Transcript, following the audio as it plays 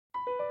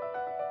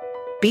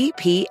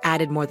BP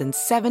added more than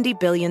 $70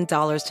 billion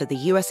to the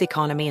U.S.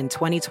 economy in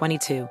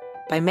 2022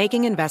 by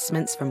making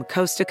investments from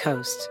coast to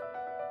coast.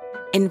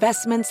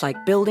 Investments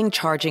like building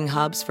charging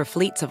hubs for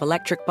fleets of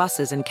electric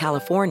buses in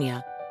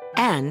California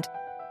and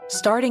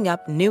starting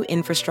up new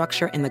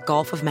infrastructure in the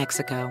Gulf of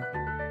Mexico.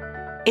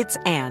 It's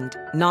and,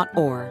 not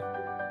or.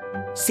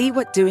 See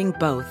what doing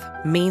both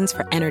means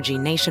for energy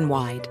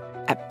nationwide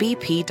at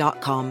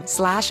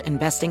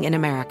bp.com/investing in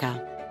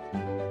America.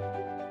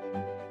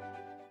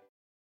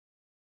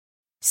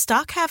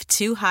 Stock have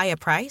too high a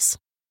price?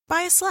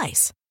 Buy a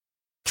slice.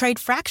 Trade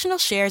fractional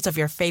shares of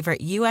your favorite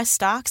U.S.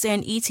 stocks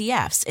and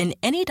ETFs in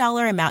any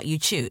dollar amount you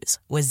choose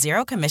with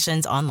zero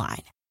commissions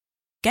online.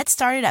 Get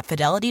started at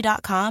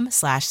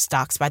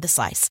Fidelity.com/stocks by the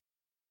slice.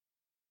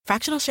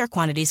 Fractional share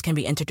quantities can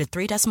be entered to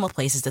 3 decimal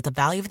places if the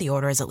value of the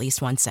order is at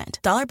least 1 cent.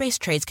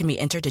 Dollar-based trades can be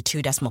entered to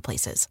 2 decimal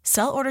places.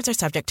 Sell orders are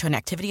subject to an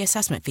activity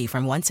assessment fee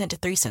from 1 cent to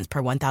 3 cents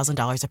per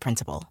 $1,000 of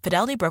principal.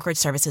 Fidelity Brokerage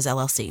Services,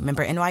 LLC.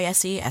 Member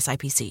NYSE,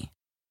 SIPC.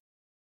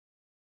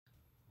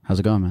 How's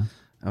it going, man?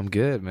 I'm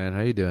good, man. How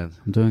you doing?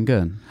 I'm doing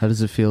good. How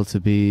does it feel to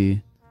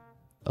be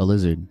a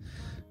lizard?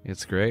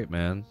 It's great,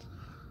 man.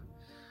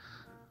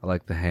 I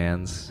like the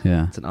hands.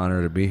 Yeah. It's an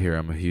honor to be here.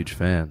 I'm a huge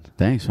fan.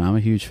 Thanks, man. I'm a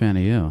huge fan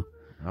of you.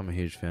 I'm a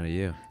huge fan of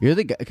you. You're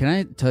the guy. Can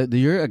I tell you,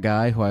 you're a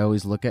guy who I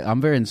always look at.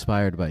 I'm very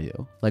inspired by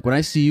you. Like when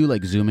I see you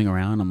like zooming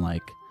around, I'm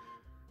like,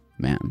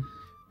 man,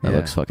 that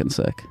looks fucking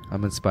sick.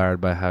 I'm inspired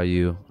by how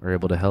you are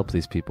able to help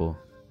these people.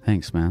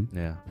 Thanks, man.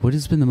 Yeah. What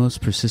has been the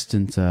most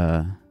persistent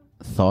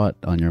thought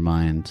on your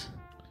mind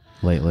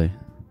lately?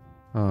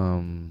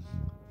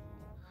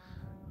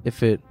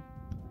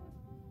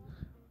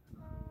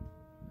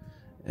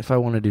 If I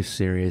want to do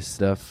serious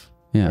stuff,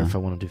 Yeah. or if I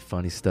want to do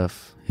funny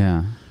stuff,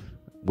 Yeah.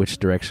 which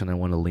direction I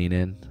want to lean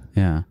in.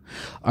 Yeah.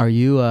 Are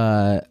you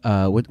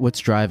what's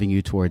driving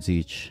you towards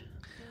each?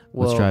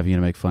 What's Well, driving you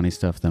to make funny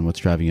stuff, then what's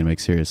driving you to make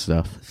serious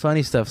stuff?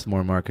 funny stuff's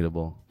more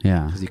marketable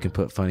Yeah. because you can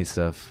put funny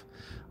stuff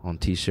on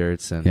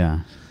T-shirts and Yeah.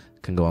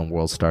 can go on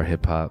World Star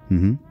Hip Hop,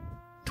 Mm-hmm.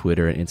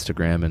 Twitter and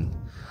Instagram, and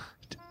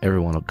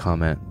everyone will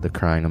comment the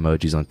crying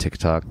emojis on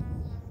TikTok.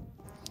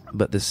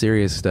 But the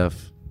serious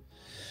stuff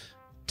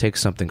takes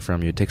something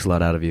from you. It takes a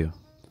lot out of you.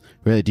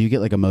 Really? Do you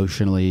get like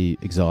emotionally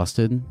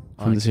exhausted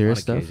from the serious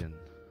on stuff? occasion.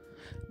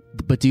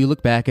 But do you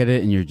look back at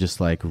it and you're just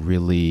like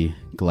really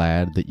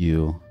glad that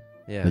you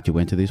Yeah, that you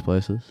went to these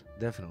places?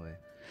 definitely.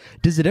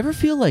 Does it ever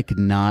feel like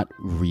not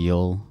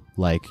real?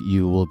 Like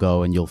you will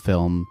go and you'll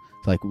film,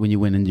 like when you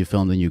went and you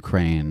filmed in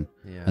Ukraine,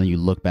 Yeah. and then you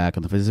look back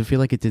on the. Does it feel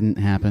like it didn't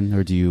happen,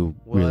 or do you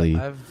Well, really?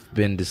 I've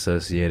been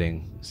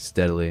dissociating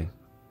steadily,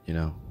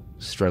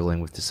 struggling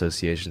with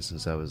dissociation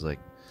since I was like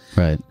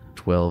Right.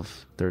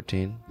 12,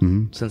 13.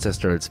 Mm-hmm. Since I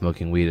started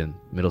smoking weed in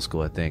middle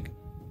school, I think.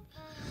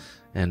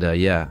 And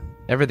yeah,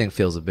 everything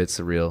feels a bit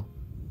surreal,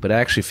 but I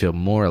actually feel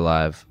more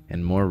alive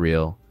and more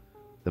real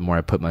the more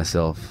I put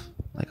myself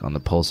like on the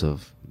pulse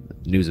of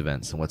news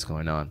events and what's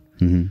going on,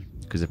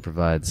 because it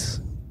provides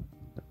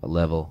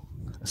a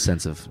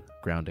sense of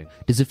grounding.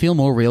 Does it feel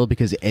more real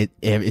because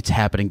it's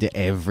happening to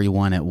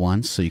everyone at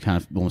once, so you kind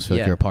of almost feel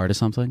like Yeah. you're a part of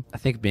something? I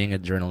think being a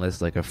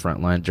journalist, like a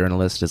frontline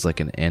journalist, is like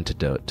an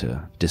antidote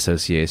to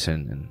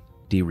dissociation and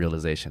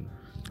derealization.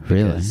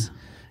 Really? Because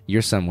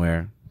you're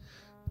somewhere,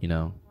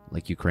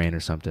 like Ukraine or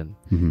something,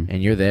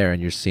 and you're there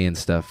and you're seeing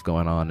stuff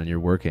going on and you're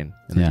working,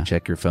 and then Yeah. you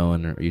check your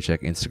phone or you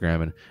check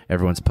Instagram and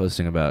everyone's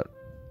posting about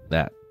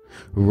that.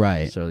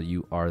 Right. So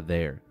you are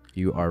there.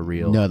 You are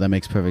real. No, that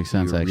makes perfect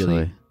sense, You're actually.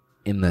 really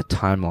in the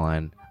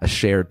timeline, a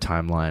shared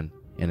timeline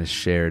in a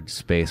shared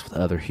space with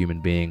other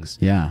human beings,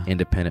 Yeah.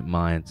 independent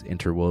minds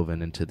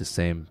interwoven into the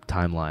same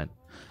timeline.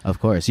 Of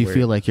course. You Where-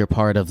 feel like you're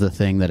part of the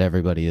thing that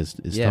everybody is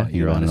talking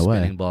you're about on in a a way.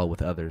 spinning ball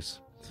with others.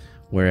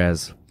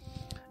 Whereas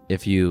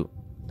if you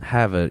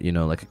have a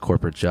like a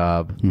corporate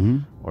job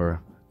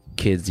or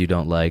kids you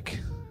don't like,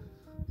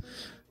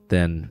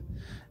 then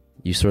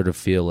you sort of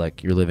feel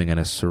like you're living in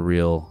a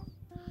surreal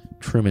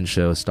Truman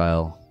Show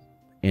style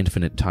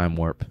infinite time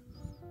warp.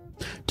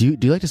 Do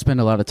you like to spend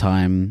a lot of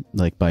time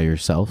like by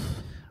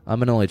yourself?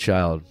 I'm an only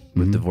child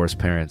with divorced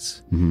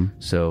parents,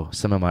 so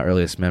some of my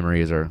earliest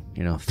memories are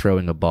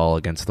throwing a ball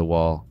against the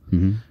wall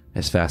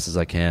as fast as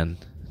I can,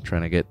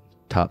 trying to get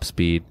top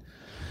speed.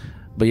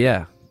 But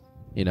yeah,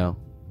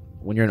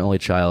 when you're an only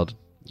child,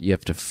 you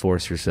have to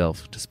force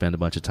yourself to spend a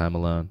bunch of time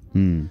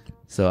alone.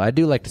 So I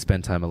do like to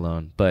spend time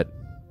alone, but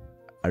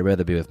I'd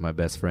rather be with my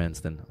best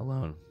friends than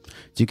alone.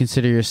 Do you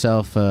consider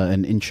yourself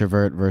an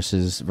introvert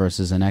versus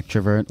an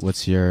extrovert?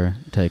 What's your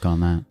take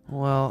on that?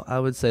 Well, I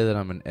would say that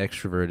I'm an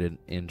extroverted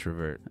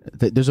introvert.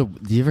 Do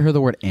you ever hear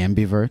the word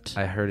ambivert?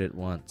 I heard it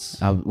once.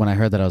 When I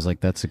heard that, I was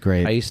like, that's a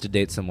great. I used to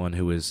date someone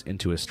who was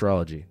into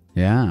astrology,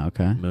 Yeah.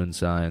 Okay. moon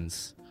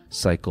signs,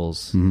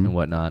 cycles, and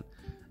whatnot,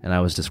 and I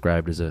was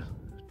described as a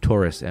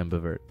Taurus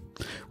ambivert.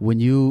 When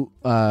you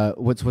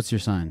what's your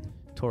sign?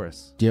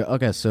 Taurus.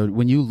 Okay, so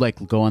when you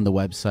like go on the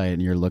website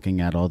and you're looking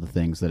at all the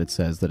things that it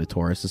says that a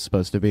Taurus is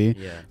supposed to be,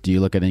 Yeah. do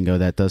you look at it and go,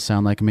 that does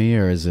sound like me,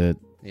 or is it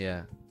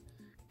Yeah.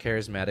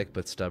 Charismatic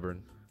but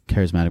stubborn.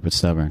 charismatic but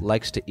stubborn?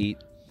 Likes to eat,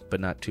 but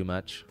not too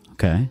much.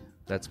 Okay.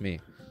 That's me.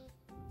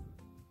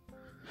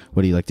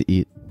 What do you like to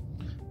eat?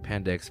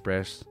 Panda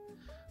Express.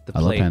 The I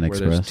love plate Panda where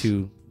Express.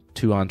 there's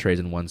two entrees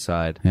in one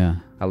side. Yeah.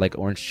 I like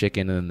orange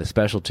chicken and then the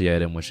specialty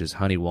item, which is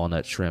honey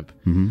walnut shrimp.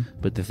 Mm-hmm.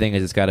 But the thing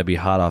is, it's got to be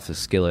hot off the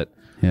skillet,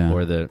 Yeah.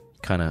 or the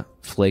kind of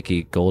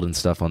flaky golden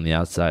stuff on the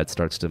outside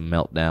starts to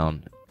melt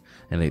down,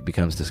 and it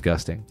becomes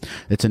disgusting.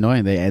 It's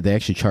annoying. They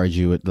actually charge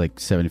you at like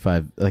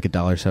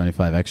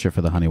 $1.75 extra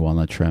for the honey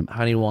walnut shrimp.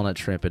 Honey walnut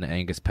shrimp and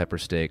Angus pepper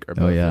steak are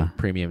both yeah. a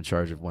premium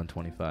charge of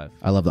 $125.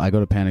 I love that. I go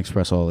to Pan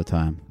Express all the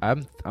time.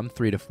 I'm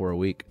 3 to 4 a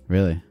week.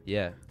 Really?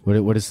 Yeah.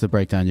 What is the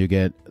breakdown? You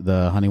get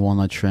the honey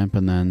walnut shrimp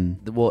and then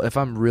Well, if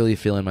I'm really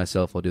feeling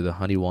myself, I'll do the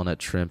honey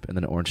walnut shrimp and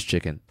then orange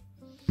chicken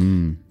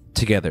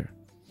together.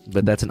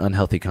 But that's an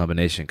unhealthy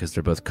combination because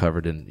they're both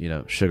covered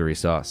in, sugary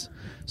sauce.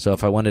 So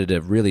if I wanted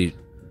to really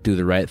do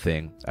the right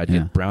thing, I'd Yeah.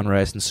 get brown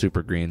rice and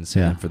super greens.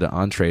 Yeah. And for the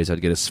entrees,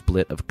 I'd get a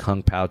split of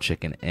Kung Pao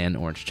chicken and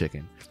orange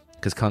chicken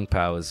because Kung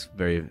Pao is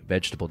very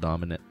vegetable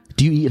dominant.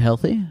 Do you eat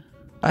healthy?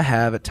 I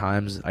have at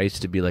times. I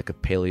used to be like a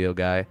paleo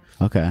guy.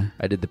 Okay.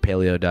 I did the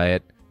paleo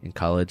diet in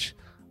college.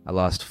 I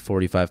lost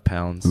 45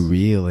 pounds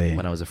Really?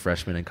 when I was a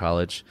freshman in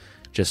college,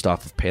 just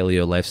off of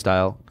paleo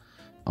lifestyle.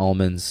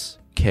 Almonds,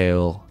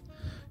 kale,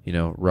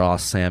 raw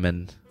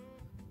salmon,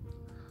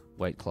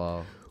 White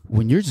Claw.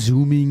 When you're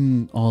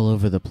zooming all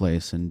over the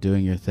place and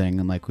doing your thing,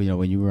 and like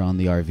when you were on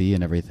the RV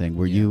and everything,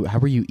 were you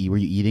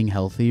eating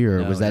healthy,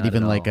 or No, was that not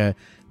even at like all.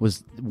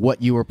 was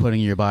what you were putting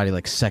in your body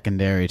like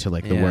secondary to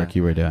like the Yeah. work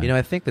you were doing?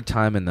 I think the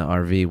time in the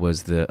RV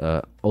was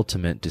the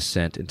ultimate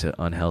descent into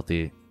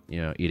unhealthy,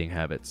 eating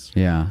habits.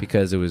 Yeah.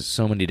 Because it was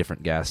so many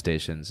different gas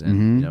stations,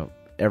 and Mhm.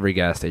 every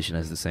gas station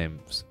has the same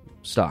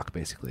stock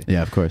basically.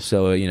 Yeah, of course.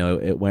 So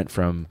it went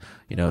from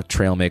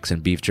trail mix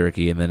and beef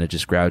jerky, and then it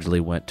just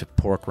gradually went to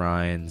pork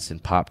rinds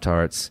and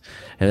Pop-Tarts,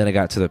 and then it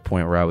got to the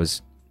point where I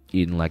was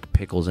eating like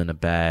pickles in a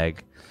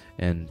bag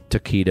and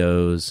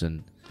taquitos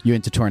and You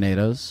into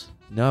tornadoes?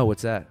 no,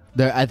 what's that?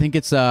 I think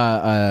it's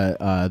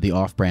the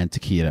off-brand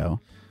taquito.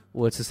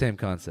 Well, it's the same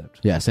concept.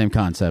 Yeah, same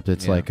concept.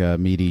 It's Yeah. like a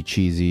meaty,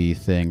 cheesy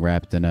thing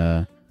wrapped in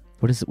a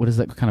what is that?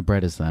 What kind of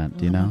bread is that?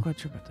 Do you I'm know? not quite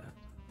sure about that.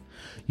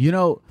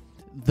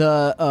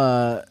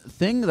 The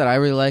thing that I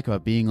really like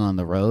about being on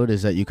the road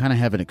is that you kind of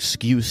have an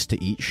excuse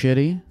to eat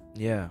shitty.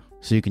 Yeah.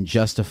 So you can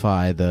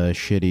justify the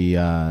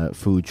shitty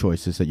food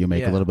choices that you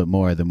make a Yeah. little bit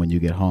more than when you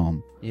get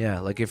home.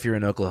 Yeah, like if you're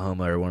in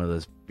Oklahoma or one of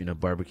those,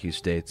 barbecue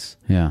states,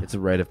 Yeah. it's a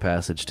rite of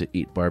passage to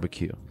eat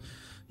barbecue.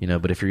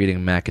 But if you're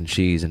eating mac and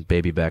cheese and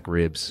baby back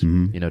ribs,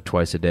 Mhm.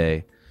 Twice a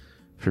day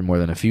for more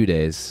than a few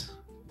days,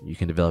 you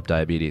can develop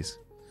diabetes.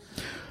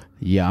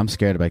 Yeah, I'm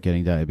scared about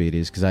getting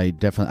diabetes because I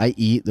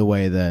eat the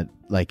way that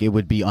like it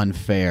would be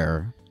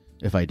unfair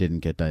if I didn't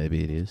get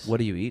diabetes. What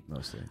do you eat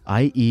mostly?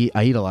 I eat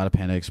a lot of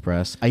Panda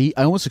Express. I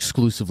almost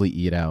exclusively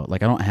eat out.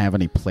 Like I don't have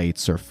any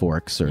plates or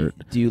forks or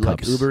Do you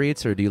cups. like Uber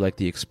Eats, or do you like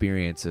the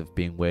experience of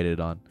being waited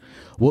on?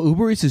 Well,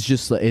 Uber Eats is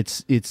just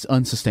it's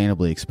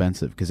unsustainably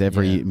expensive because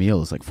every Yeah.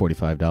 meal is like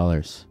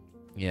 $45.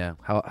 Yeah.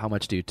 How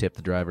much do you tip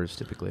the drivers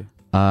typically?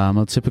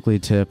 I'll typically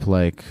tip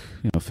like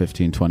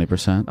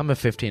 15-20%. I'm a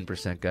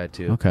 15% guy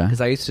too. Okay.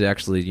 Because I used to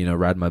actually,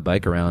 ride my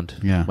bike around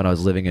Yeah. when I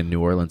was living in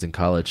New Orleans in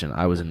college, and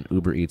I was an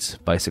Uber Eats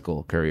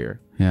bicycle courier.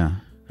 Yeah.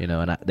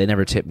 And they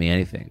never tipped me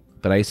anything,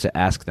 but I used to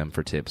ask them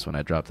for tips when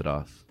I dropped it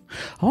off.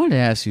 I wanted to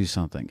ask you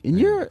something. In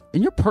your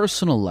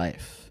personal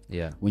life,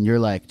 Yeah. when you're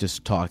like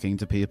just talking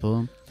to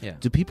people, Yeah.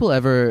 do people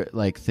ever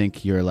like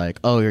think you're like,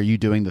 oh, are you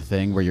doing the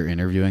thing where you're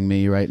interviewing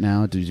me right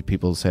now? Do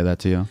people say that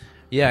to you?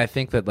 Yeah, I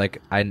think that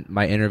like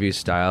my interview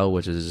style,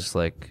 which is just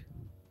like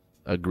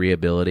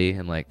agreeability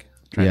and like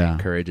trying to Yeah.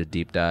 encourage a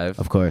deep dive.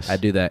 Of course. I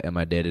do that in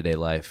my day-to-day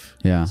life.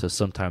 Yeah. So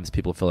sometimes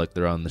people feel like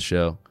they're on the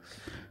show,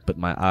 but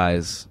my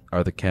eyes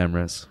are the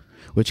cameras.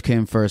 Which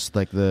came first,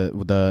 like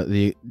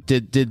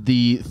did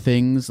the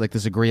things like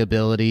this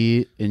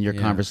agreeability in your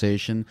Yeah.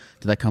 conversation?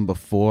 Did that come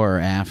before or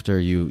after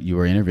you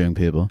were interviewing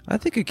people? I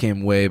think it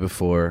came way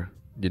before,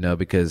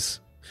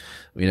 because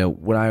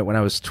when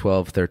I was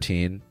 12,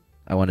 13,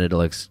 I wanted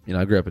to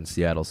I grew up in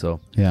Seattle, so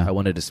Yeah. I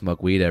wanted to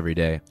smoke weed every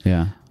day.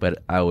 Yeah.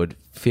 But I would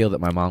feel that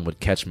my mom would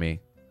catch me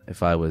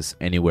if I was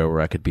anywhere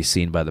where I could be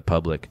seen by the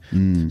public.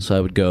 Mm. So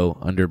I would go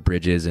under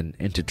bridges and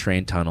into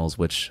train tunnels,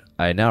 which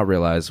I now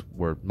realize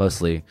were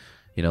mostly,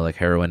 like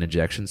heroin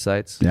injection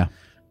sites. Yeah.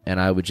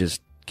 And I would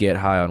just get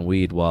high on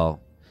weed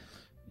while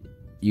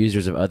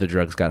users of other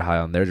drugs got high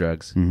on their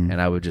drugs. Mhm. And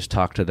I would just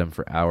talk to them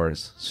for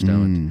hours,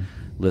 stoned, Mm.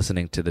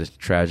 listening to the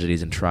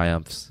tragedies and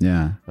triumphs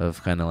Yeah.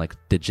 of kind of like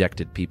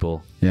dejected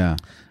people Yeah.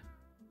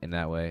 in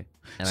that way.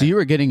 And So you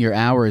were getting your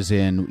hours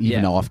in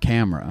even Yeah. off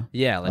camera.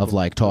 Yeah, of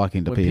like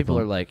talking to when people. people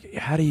are like,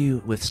 how do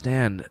you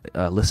withstand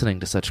listening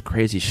to such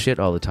crazy shit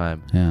all the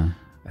time? Yeah.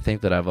 I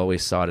think that I've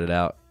always sought it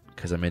out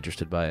because I'm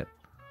interested by it.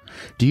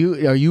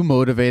 Are you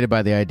motivated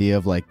by the idea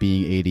of like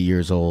being 80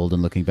 years old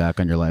and looking back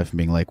on your life and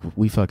being like,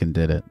 we fucking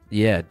did it?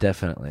 Yeah,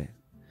 definitely.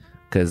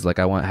 Because like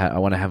I want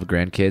to have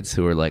grandkids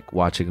who are like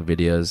watching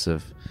videos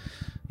of,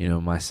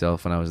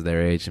 myself when I was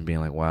their age and being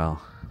like, wow,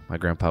 My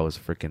grandpa was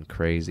freaking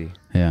crazy.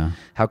 Yeah.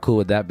 How cool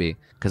would that be?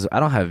 Because I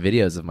don't have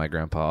videos of my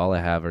grandpa. All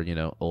I have are,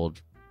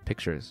 old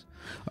pictures.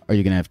 Are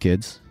you gonna have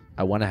kids?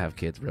 I want to have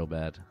kids real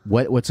bad.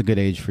 What's a good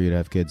age for you to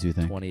have kids, you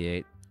think?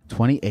 28.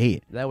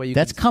 28. That way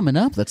That's coming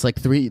up. That's like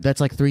 3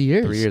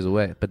 years. 3 years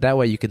away. But that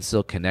way you can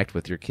still connect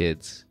with your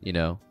kids,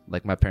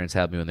 Like my parents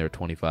had me when they were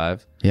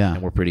 25. Yeah.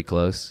 And we're pretty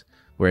close.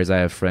 Whereas I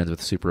have friends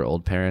with super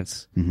old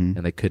parents, and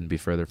they couldn't be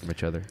further from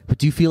each other. But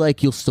do you feel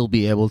like you'll still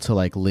be able to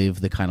like live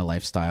the kind of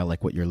lifestyle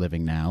like what you're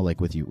living now, like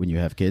with you when you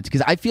have kids?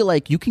 Because I feel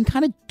like you can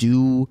kind of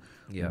do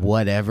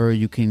whatever.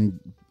 You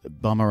can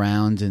bum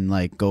around and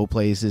like go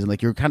places, and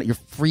like you're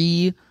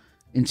free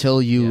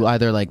until you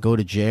either like go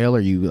to jail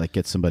or you like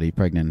get somebody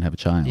pregnant and have a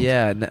child.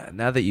 Yeah.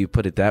 Now that you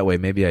put it that way,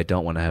 maybe I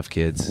don't want to have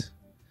kids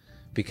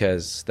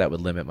because that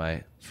would limit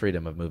my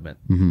freedom of movement.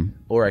 Mm-hmm.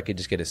 Or I could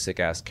just get a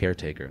sick ass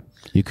caretaker.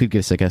 You could get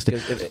a sick ass.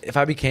 If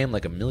I became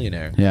like a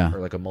millionaire, or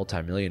like a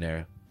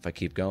multimillionaire, if I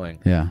keep going,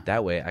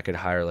 that way I could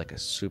hire like a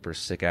super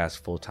sick ass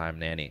full time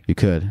nanny. You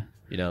could,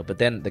 but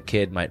then the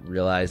kid might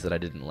realize that I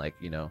didn't like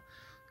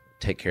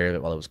take care of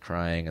it while it was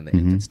crying in the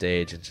infant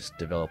stage and just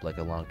develop like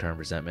a long term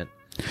resentment.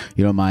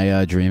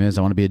 My dream is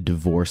I want to be a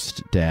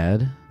divorced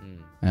dad,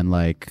 and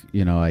like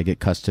I get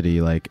custody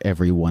like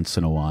every once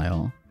in a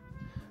while.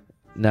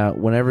 Now,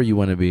 whenever you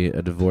want to be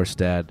a divorced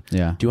dad, do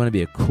you want to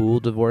be a cool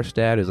divorced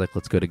dad who's like,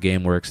 let's go to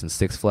GameWorks and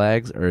Six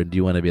Flags, or do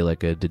you want to be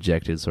like a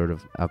dejected sort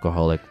of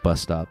alcoholic bus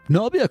stop?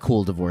 No, I'll be a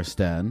cool divorced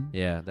dad.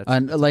 Yeah,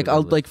 and like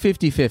I'll like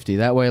 50-50.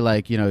 That way,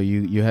 like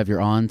you have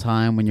your on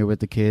time when you're with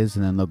the kids,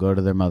 and then they'll go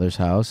to their mother's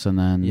house, and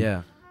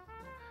then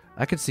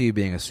I could see you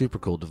being a super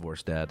cool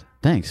divorced dad.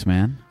 Thanks,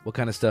 man. What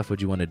kind of stuff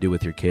would you want to do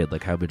with your kid?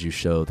 Like, how would you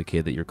show the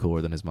kid that you're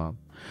cooler than his mom?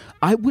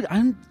 I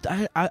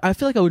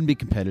feel like I wouldn't be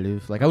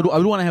competitive. Like I would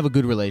want to have a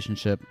good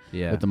relationship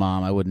with the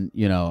mom. I wouldn't,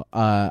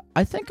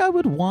 I think I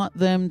would want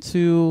them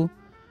to,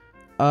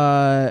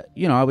 I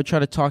would try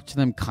to talk to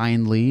them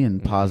kindly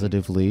and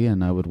positively,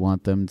 and I would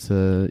want them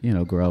to,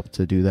 grow up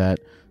to do that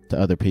to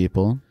other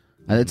people.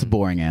 It's a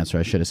boring answer.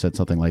 I should have said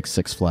something like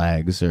Six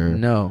Flags or...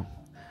 No.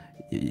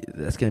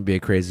 That's going to be a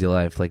crazy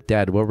life. Like,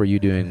 Dad, what were you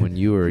doing when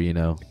you were,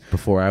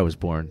 before I was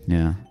born?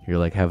 Yeah. You're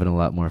like having a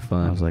lot more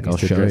fun. I was like, I'll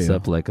show dress you.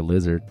 up like a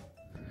lizard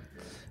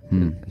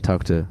and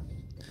talk to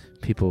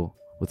people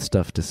with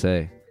stuff to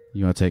say.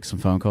 You want to take some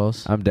phone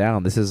calls? I'm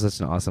down. This is such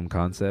an awesome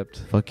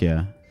concept. Fuck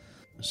yeah.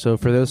 So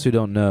for those who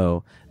don't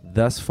know,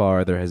 thus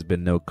far there has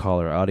been no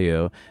caller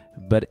audio,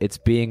 but it's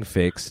being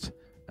fixed.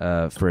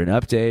 For an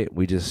update,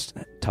 we just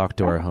talked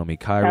to our homie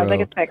Cairo. Sounds like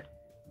it's fixed.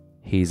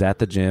 He's at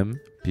the gym.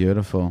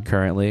 Beautiful.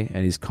 Currently,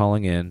 and he's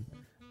calling in.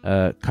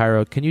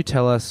 Cairo, can you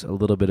tell us a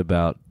little bit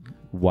about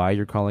why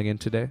you're calling in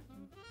today?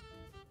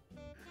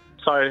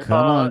 Sorry.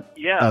 Come on.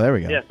 Yeah. Oh, there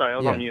we go. Yeah, sorry, I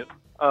was on mute.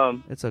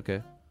 It's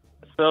okay.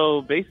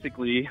 So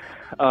basically,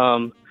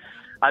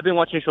 I've been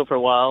watching the show for a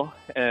while,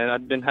 and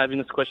I've been having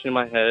this question in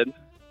my head.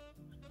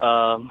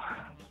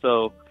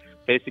 So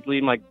basically,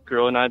 my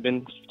girl and I have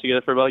been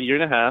together for about a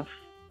year and a half.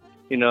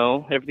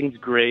 Everything's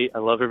great. I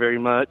love her very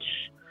much.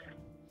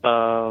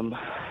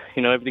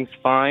 Everything's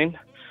fine.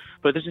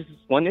 But there's just this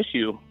one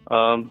issue,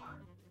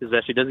 is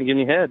that she doesn't give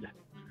me head.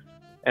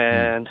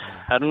 And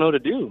I don't know what to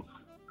do.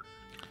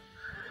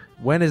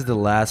 When is the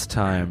last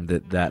time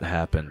that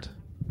happened?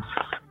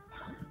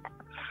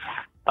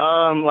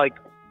 Like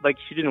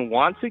she didn't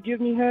want to give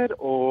me head,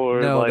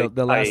 or no, like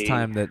the last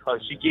time that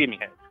she gave me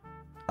head.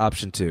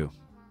 Option 2.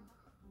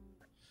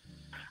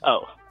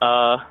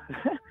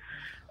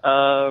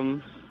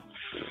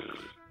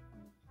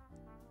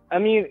 I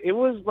mean, it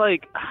was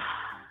like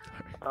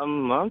a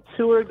month,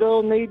 2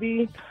 ago,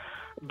 maybe.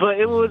 But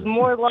it was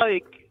more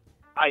like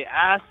I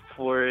asked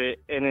for it,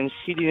 and then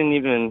she didn't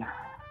even,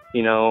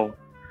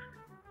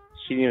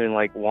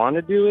 like want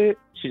to do it.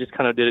 She just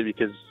kind of did it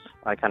because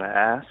I kind of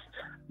asked.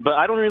 But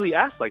I don't really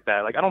ask like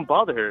that. Like, I don't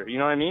bother her. You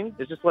know what I mean?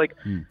 It's just like,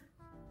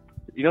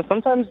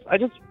 sometimes I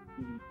just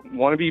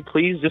want to be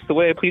pleased just the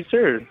way I please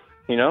her,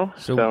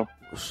 So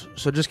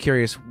just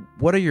curious,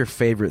 what are your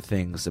favorite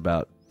things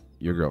about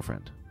your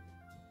girlfriend?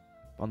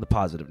 On the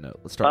positive note,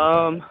 let's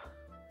start with that.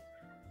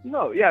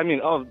 No, yeah, I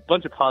mean, a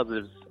bunch of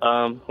positives.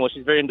 Well,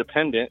 she's very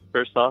independent,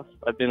 first off.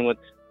 I've been with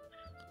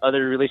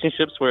other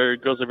relationships where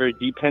girls are very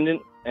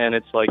dependent, and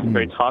it's, like,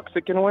 very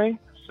toxic in a way.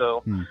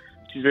 So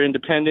she's very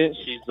independent.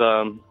 She's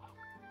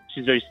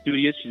very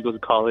studious. She goes to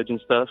college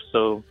and stuff.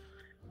 So,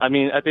 I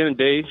mean, at the end of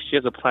the day, she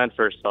has a plan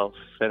for herself,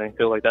 and I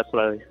feel like that's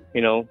what I,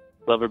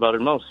 love about her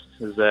most,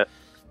 is that,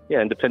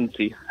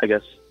 independency, I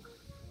guess.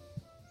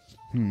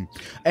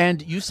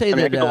 And you say that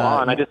I could go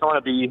on. I just don't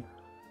want to be.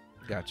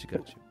 Got you.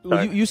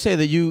 Well, you say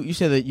that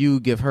you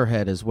give her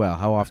head as well.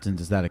 How often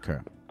does that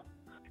occur?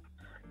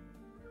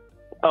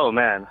 Oh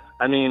man,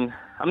 I mean,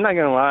 I'm not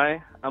gonna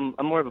lie. I'm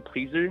more of a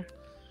pleaser,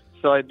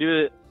 so I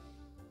do it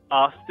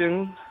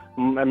often.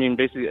 I mean,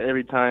 basically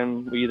every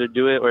time we either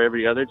do it or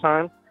every other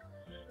time.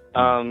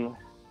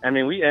 I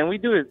mean, we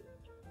do it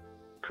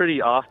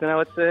pretty often. I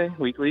would say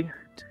weekly.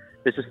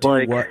 It's just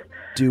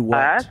Do what?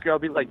 I ask her. I'll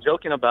be like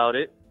joking about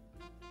it.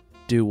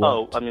 Do what?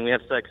 Oh, I mean, we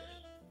have sex.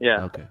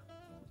 Yeah. Okay.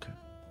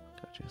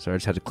 Gotcha. Sorry, I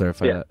just had to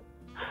clarify that.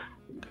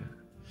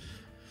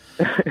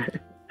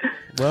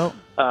 Well,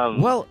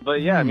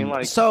 but yeah, I mean,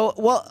 like, so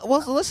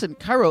listen,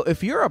 Cairo,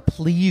 if you're a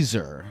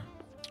pleaser,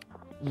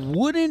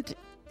 wouldn't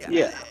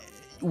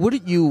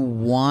you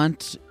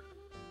want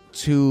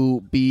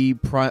to be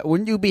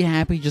wouldn't you be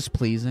happy just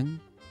pleasing?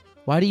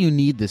 Why do you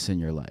need this in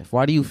your life?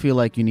 Why do you feel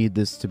like you need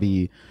this to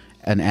be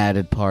an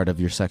added part of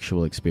your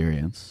sexual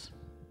experience?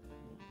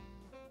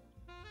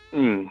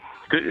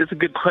 It's a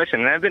good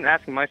question, and I've been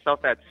asking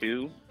myself that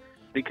too,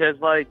 because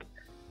like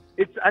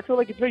I feel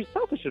like it's very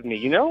selfish of me,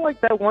 you know?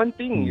 Like that one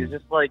thing is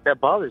just like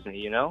that bothers me,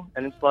 you know?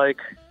 And it's like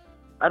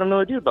I don't know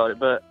what to do about it.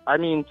 But I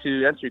mean,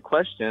 to answer your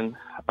question,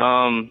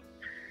 I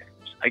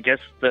guess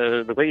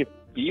the way it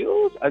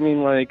feels, I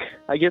mean, like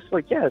I guess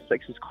like yeah,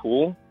 sex is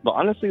cool, but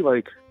honestly,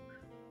 like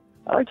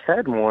I like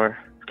head more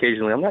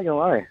occasionally. I'm not gonna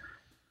lie.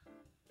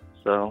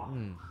 So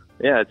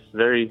yeah, it's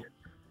very,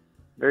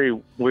 very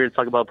weird to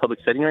talk about a public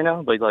setting right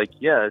now, but like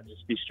yeah,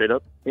 just be straight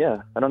up.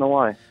 Yeah, I don't know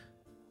why.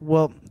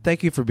 Well,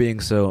 thank you for being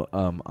so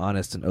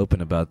honest and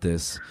open about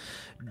this.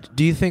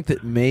 Do you think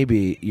that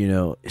maybe, you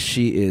know,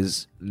 she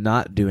is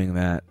not doing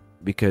that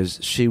because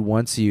she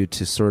wants you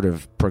to sort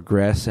of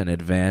progress and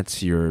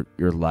advance your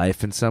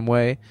life in some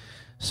way?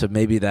 So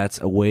maybe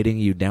that's awaiting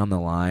you down the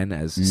line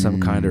as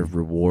some kind of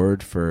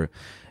reward for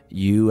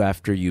you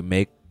after you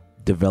make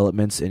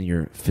developments in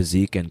your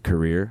physique and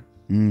career?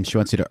 She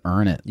wants you to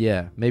earn it.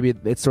 Yeah, maybe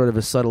it's sort of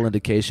a subtle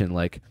indication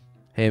like,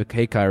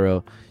 hey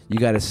Cairo, you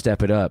got to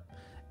step it up.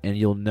 And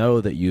you'll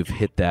know that you've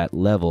hit that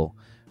level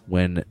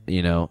when,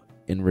 you know,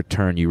 in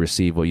return you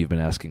receive what you've been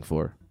asking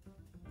for.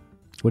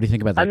 What do you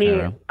think about that, I mean,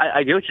 Cairo?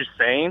 I get what you're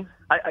saying.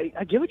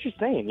 I get what you're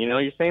saying. You know,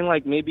 you're saying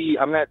like maybe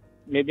I'm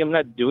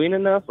not doing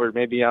enough, or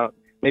maybe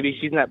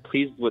she's not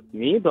pleased with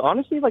me. But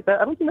honestly, like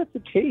that, I don't think that's the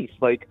case.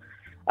 Like,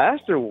 I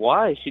asked her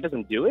why she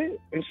doesn't do it,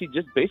 and she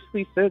just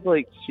basically said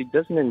like she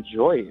doesn't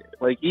enjoy it.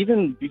 Like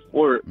even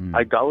before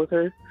I got with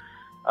her,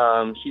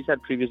 she's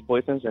had previous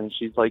boyfriends, and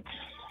she's like,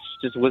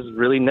 she just was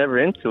really never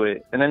into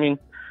it. And I mean,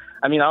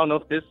 I don't know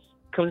if this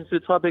comes into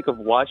the topic of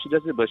why she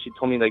does it, but she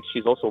told me like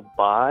she's also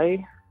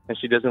bi, and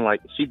she doesn't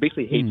like, she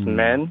basically hates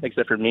men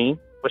except for me.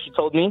 What she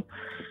told me,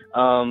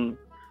 and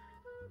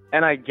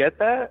I get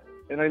that.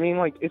 And I mean,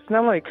 like, it's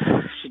not like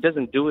she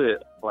doesn't do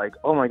it, like,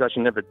 oh my gosh, she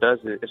never does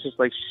it. It's just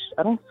like,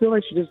 I don't feel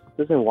like she just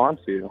doesn't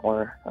want to,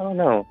 or I don't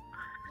know.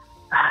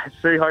 It's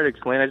very hard to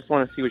explain. I just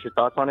want to see what your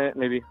thoughts on it.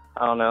 Maybe,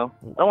 I don't know.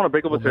 I don't want to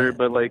break up with her,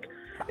 but like,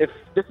 if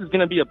this is going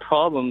to be a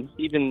problem,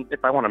 even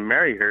if I want to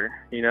marry her,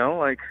 you know,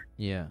 like,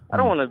 yeah, I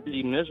don't want to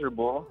be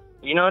miserable.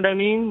 You know what I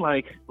mean?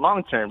 Like,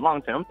 long term.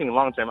 I'm thinking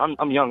long term.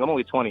 I'm young. I'm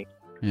only 20.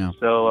 Yeah.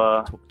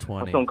 So,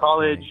 20, I'm still in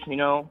college, 20. You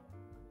know?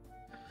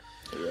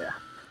 Yeah.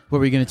 What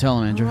were you going to tell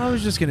him, Andrew? Well, I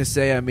was just going to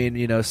say, I mean,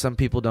 you know, some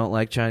people don't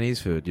like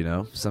Chinese food, you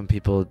know? Some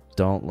people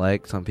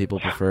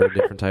prefer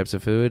different types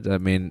of food. I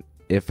mean,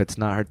 if it's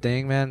not her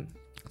thing, man,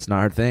 it's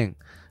not her thing.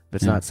 If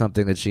it's not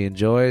something that she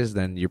enjoys,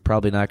 then you're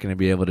probably not going to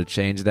be able to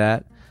change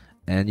that.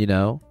 And, you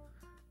know,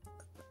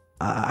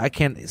 I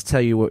can't tell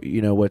you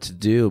what to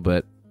do,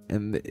 but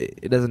and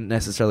it doesn't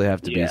necessarily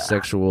have to be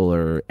sexual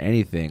or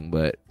anything,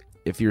 but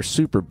if you're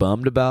super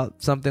bummed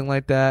about something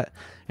like that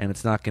and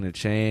it's not going to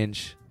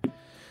change,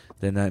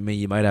 then I mean,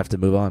 you might have to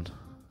move on.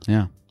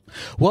 Yeah.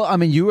 Well, I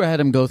mean, you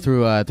had him go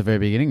through at the very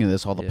beginning of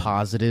this all the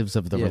positives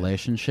of the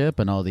relationship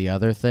and all the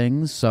other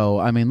things. So,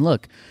 I mean,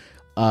 look,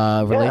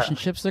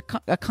 relationships are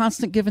a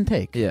constant give and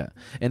take. Yeah.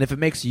 And if it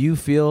makes you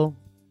feel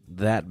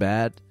that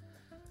bad,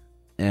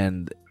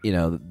 and, you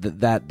know,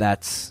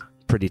 that's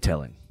pretty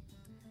telling.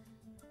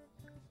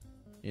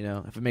 You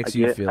know, if it makes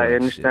you feel I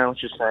understand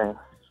what you're saying.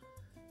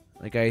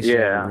 Like, I used to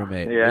have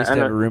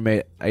a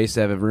roommate. I used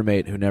to have a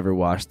roommate who never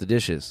washed the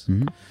dishes.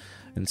 Mm-hmm.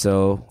 And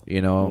so,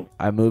 you know,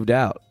 I moved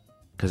out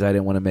because I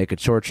didn't want to make a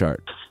chore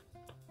chart.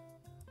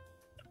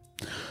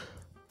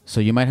 So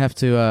you might have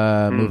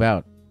to move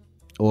out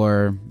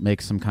or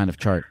make some kind of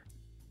chart.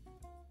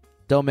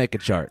 Don't make a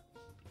chart.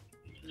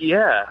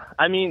 Yeah,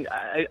 I mean,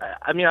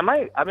 I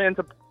might end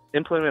up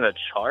implementing a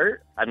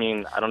chart. I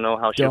mean, I don't know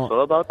how she'll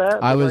feel about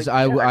that. I was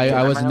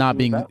not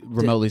being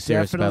remotely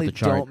serious about the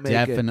chart. Don't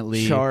make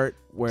a chart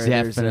where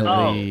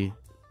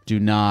do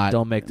not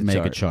don't make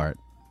a chart.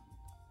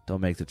 Don't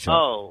make the chart.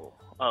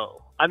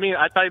 Oh. I mean,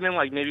 I thought you meant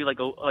like maybe like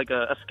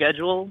a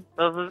schedule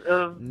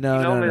of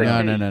No.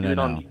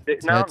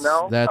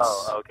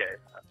 That's okay.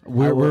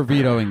 We're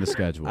vetoing the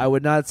schedule. I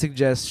would not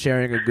suggest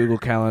sharing a Google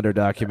Calendar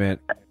document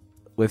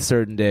with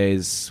certain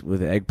days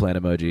with an eggplant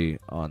emoji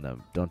on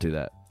them. Don't do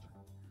that.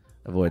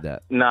 Avoid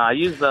that. Nah,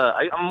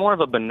 I'm more of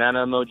a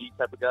banana emoji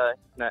type of guy,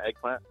 not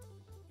eggplant.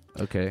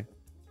 Okay.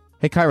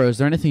 Hey, Cairo, is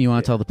there anything you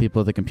want to tell the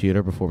people at the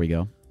computer before we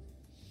go?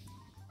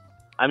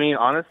 I mean,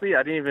 honestly,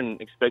 I didn't even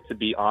expect to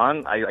be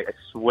on. I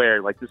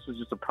swear, like, this was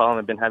just a problem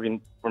I've been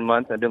having for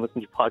months. I've been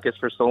listening to podcasts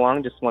for so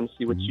long. Just want to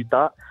see what you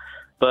thought.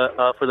 But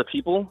for the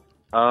people,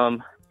 I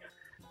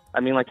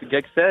mean, like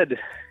Greg said,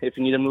 if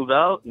you need to move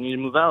out, you need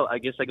to move out. I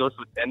guess that goes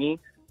with any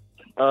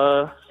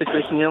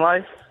situation in your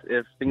life.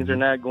 If things are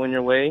not going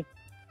your way,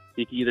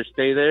 you can either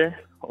stay there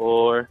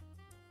or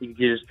you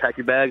can just pack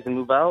your bags and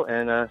move out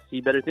and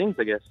see better things,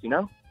 I guess, you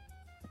know?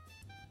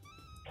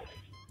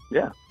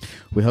 Yeah.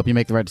 We hope you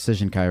make the right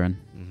decision, Kyron.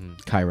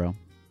 Cairo.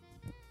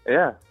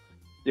 Yeah.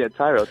 Yeah,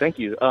 Tyro, thank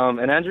you.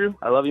 And Andrew,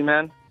 I love you,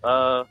 man.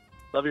 Love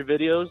your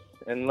videos,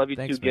 and love you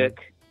too,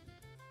 Gick.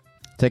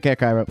 Take care,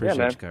 Cairo.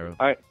 Appreciate you, Cairo.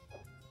 All right.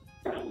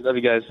 Love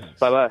you guys.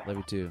 Bye-bye. Love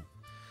you too.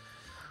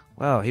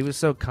 Wow, he was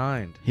so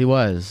kind. He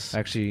was.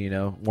 Actually,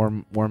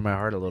 warmed my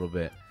heart a little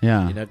bit.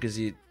 Yeah. Because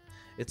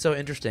it's so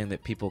interesting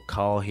that people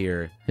call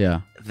here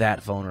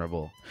that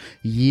vulnerable.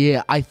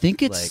 Yeah, I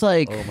think it's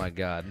like oh my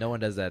God, no one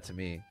does that to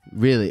me.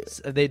 Really?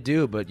 They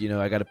do, but,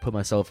 I got to put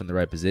myself in the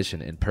right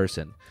position in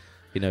person.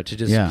 To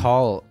just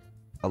call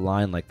a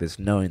line like this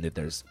knowing that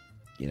there's,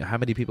 how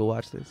many people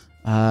watch this?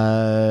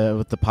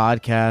 With the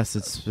podcast,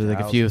 it's like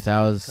a few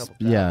thousand.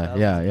 Yeah,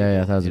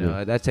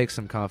 1,000. That takes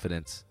some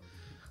confidence.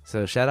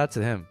 So shout out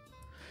to him.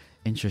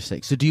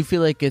 Interesting. So do you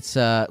feel like it's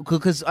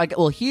because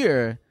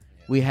here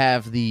we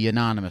have the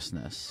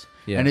anonymousness.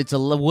 Yeah. And it's a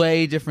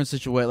way different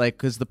situation,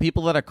 because the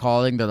people that are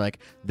calling,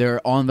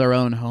 they're on their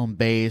own home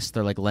base.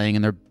 They're laying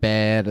in their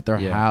bed at their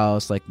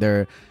house,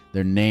 their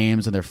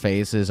names and their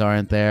faces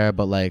aren't there.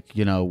 But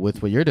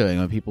with what you're doing,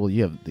 when people,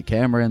 you have the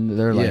camera and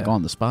they're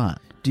on the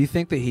spot. Do you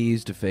think that he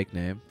used a fake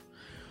name?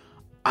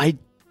 I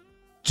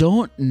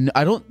don't.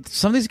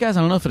 Some of these guys, I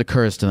don't know if it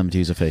occurs to them to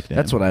use a fake name.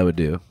 That's what I would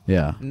do.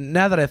 Yeah.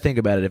 Now that I think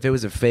about it, if it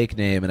was a fake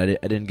name and I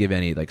didn't give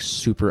any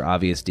super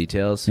obvious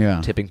details,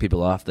 tipping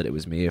people off that it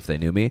was me if they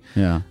knew me,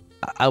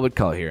 I would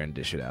call here and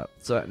dish it out.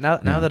 So now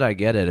that I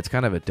get it, it's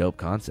kind of a dope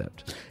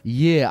concept.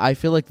 Yeah, I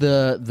feel like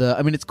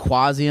it's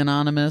quasi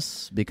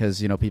anonymous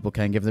because people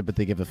can give it, but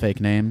they give a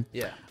fake name.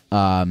 Yeah.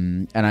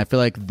 And I feel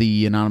like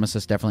the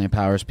anonymousness definitely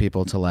empowers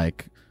people to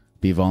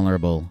be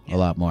vulnerable a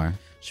lot more.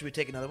 Should we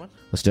take another one?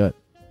 Let's do it.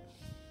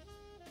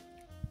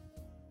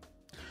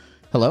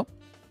 Hello.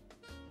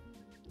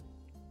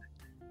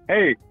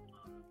 Hey.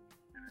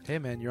 Hey,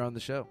 man, you're on the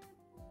show.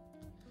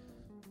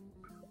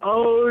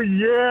 Oh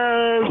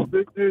yes,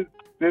 this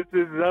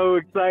is so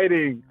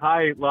exciting.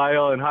 Hi,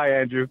 Lyle, and hi,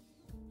 Andrew.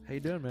 How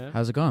you doing, man?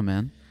 How's it going,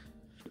 man?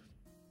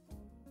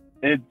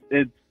 I'm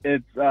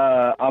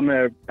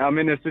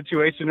in a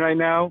situation right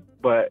now,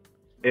 but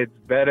it's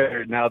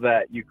better now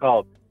that you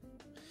called.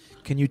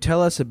 Can you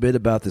tell us a bit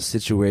about the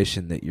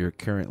situation that you're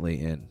currently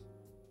in?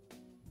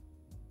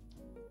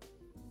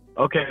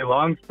 Okay,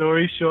 long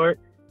story short,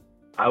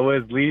 I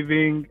was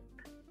leaving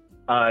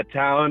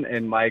town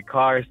and my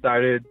car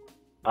started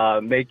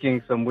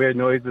making some weird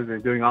noises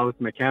and doing all this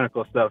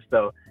mechanical stuff.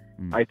 So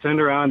I turned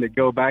around to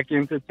go back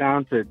into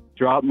town to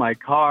drop my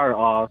car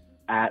off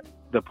at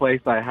the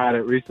place I had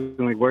it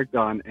recently worked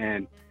on.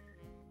 And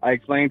I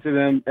explained to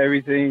them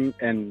everything.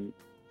 And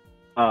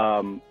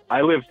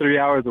I live 3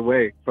 hours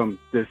away from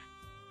this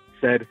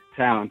said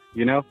town,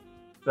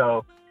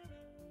 So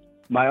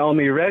my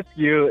only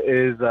rescue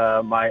is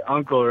my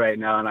uncle right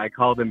now. And I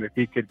called him if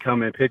he could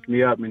come and pick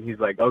me up. And he's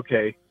like,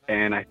 okay.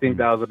 And I think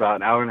that was about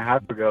an hour and a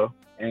half ago.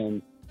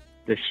 And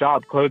the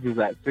shop closes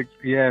at 6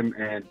 p.m.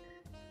 And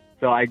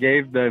so I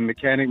gave the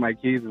mechanic my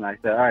keys and I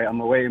said, all right, I'm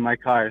going to wait in my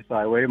car. So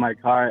I waited in my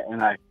car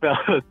and I fell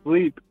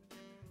asleep.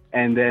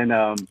 And then...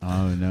 oh,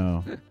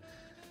 no.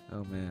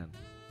 Oh, man.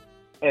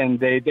 And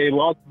they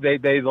locked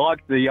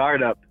the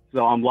yard up.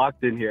 So I'm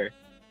locked in here.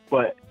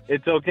 But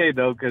it's okay,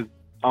 though, because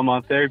I'm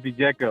on Therapy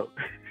Gecko.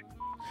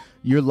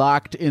 You're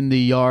locked in the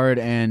yard,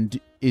 and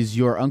is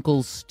your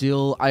uncle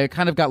still... I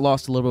kind of got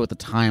lost a little bit with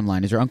the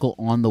timeline. Is your uncle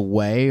on the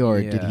way,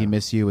 or did he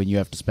miss you and you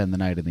have to spend the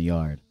night in the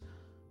yard?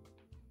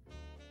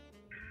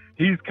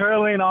 He's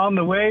currently on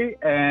the way,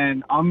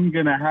 and I'm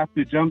going to have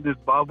to jump this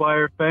barbed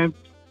wire fence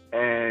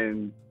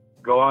and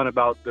go on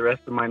about the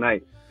rest of my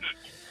night.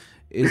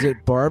 Is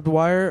it barbed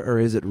wire or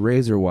is it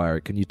razor wire?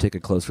 Can you take a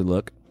closer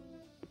look?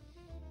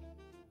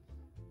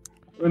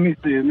 Let me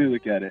see. Let me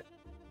look at it.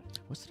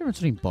 What's the difference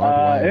between barbed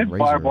wire and razor? It's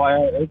barbed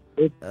wire.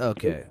 It's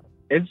okay.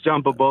 It's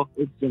jumpable.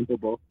 It's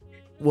jumpable.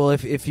 Well,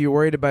 if you're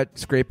worried about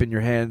scraping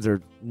your hands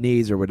or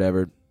knees or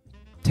whatever,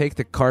 take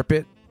the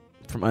carpet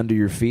from under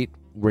your feet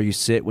where you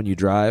sit when you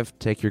drive.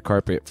 Take your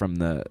carpet from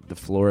the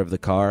floor of the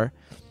car.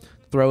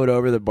 Throw it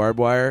over the barbed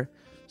wire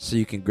so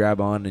you can grab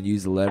on and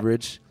use the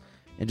leverage.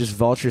 And just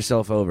vault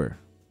yourself over.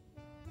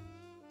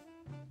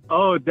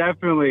 Oh,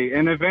 definitely.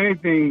 And if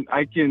anything,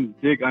 I can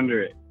dig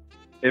under it,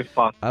 if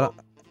possible.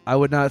 I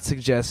would not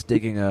suggest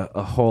digging a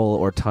hole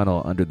or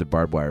tunnel under the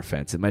barbed wire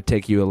fence. It might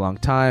take you a long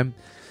time.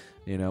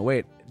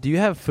 Wait, do you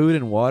have food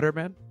and water,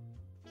 man?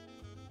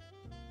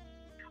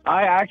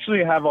 I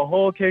actually have a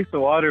whole case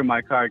of water in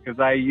my car because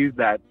I use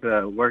that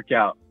to work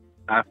out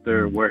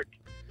after work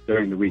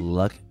during the week.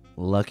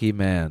 Lucky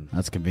man.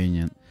 That's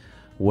convenient.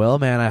 Well,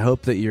 man, I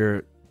hope that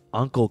your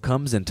uncle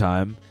comes in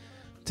time.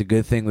 It's a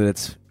good thing that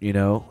it's,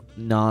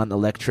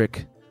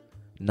 non-electric,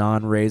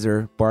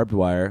 non-razor barbed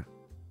wire.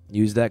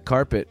 Use that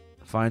carpet.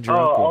 Find your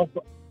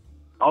uncle.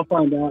 I'll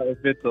find out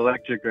if it's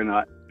electric or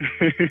not.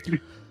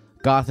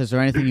 Goth, is there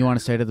anything you want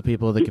to say to the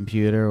people of the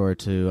computer or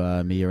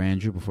to me or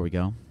Andrew before we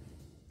go?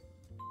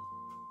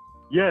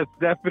 Yes,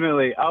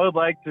 definitely. I would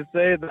like to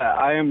say that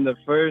I am the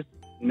first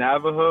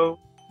Navajo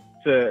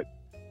to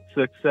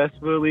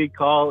successfully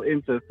call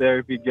into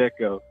Therapy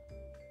Gecko.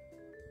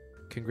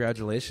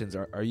 Congratulations.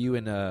 Are you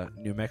in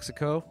New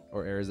Mexico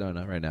or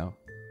Arizona right now?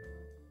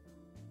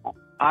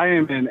 I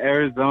am in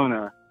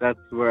Arizona. That's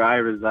where I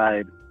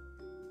reside.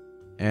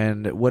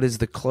 And what is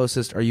the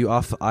closest? Are you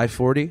off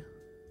I-40?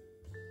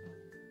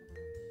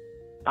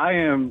 I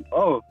am.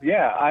 Oh,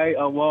 yeah. I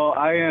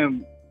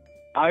am.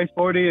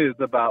 I-40 is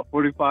about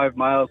 45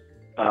 miles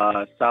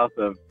south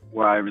of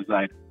where I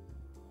reside.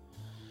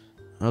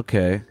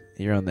 Okay,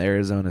 you're on the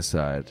Arizona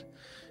side.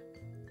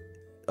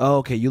 Oh,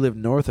 okay, you live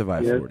north of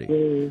I-40.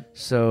 Yes,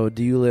 so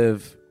do you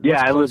live...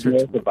 Yeah, I live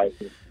north of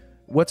I-40.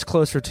 What's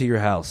closer to your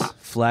house,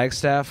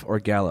 Flagstaff or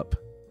Gallup?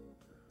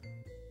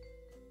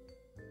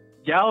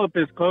 Gallup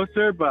is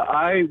closer, but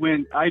I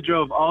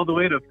drove all the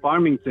way to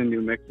Farmington,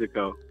 New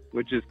Mexico,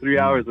 which is 3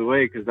 hours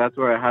away because that's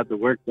where I had the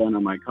work done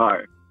on my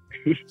car.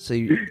 So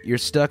you're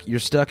stuck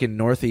in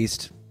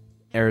northeast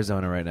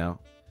Arizona right now.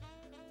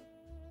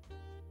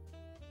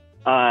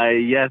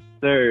 Yes,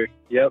 sir.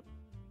 Yep.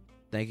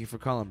 Thank you for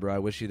calling, bro. I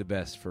wish you the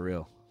best, for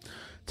real.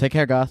 Take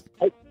care, Goth.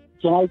 Can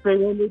I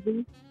say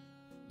anything?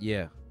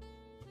 Yeah.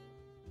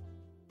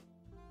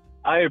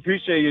 I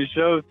appreciate your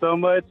show so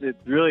much.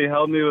 It's really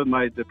helped me with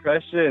my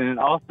depression. And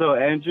also,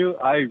 Andrew,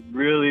 I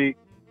really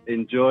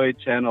enjoyed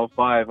Channel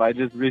 5. I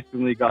just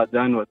recently got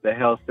done with the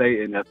Hail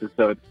Satan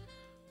episode.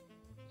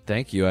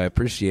 Thank you. I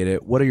appreciate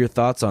it. What are your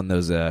thoughts on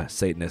those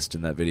Satanists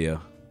in that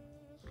video?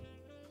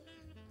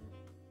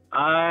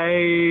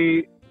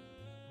 I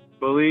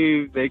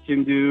believe they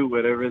can do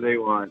whatever they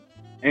want.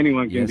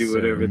 Anyone can do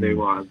whatever they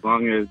want as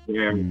long as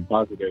they're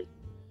positive.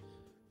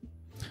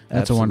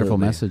 That's a wonderful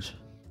message.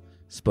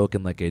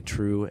 Spoken like a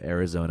true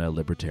Arizona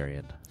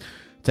libertarian.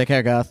 Take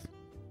care, Goth.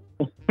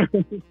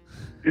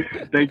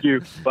 Thank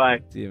you. Bye.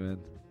 See you, man.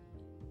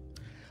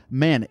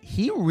 Man,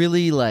 he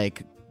really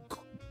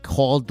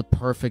called the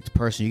perfect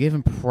person. You gave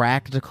him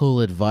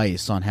practical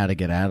advice on how to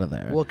get out of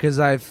there. Well, because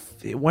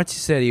once you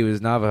said he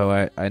was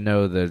Navajo, I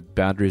know the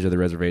boundaries of the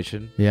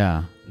reservation.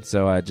 Yeah.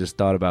 So I just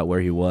thought about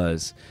where he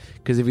was.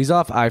 Because if he's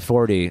off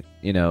I-40,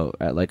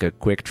 at like a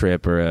Quick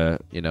Trip or a,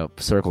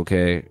 Circle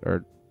K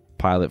or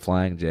Pilot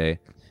Flying J,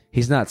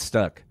 he's not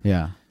stuck.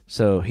 Yeah.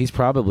 So he's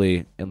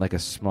probably in like a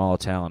small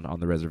town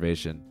on the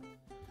reservation.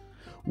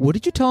 What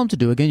did you tell him to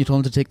do again? You told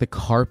him to take the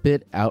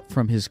carpet out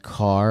from his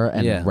car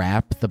and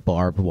wrap the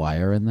barbed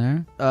wire in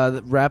there?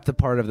 Wrap the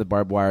part of the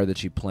barbed wire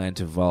that you plan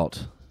to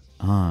vault.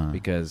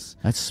 Because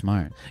that's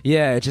smart.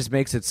 Yeah, it just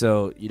makes it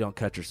so you don't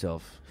cut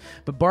yourself.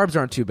 But barbs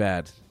aren't too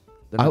bad.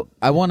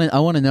 I want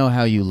to know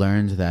how you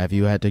learned that. Have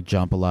you had to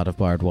jump a lot of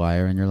barbed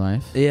wire in your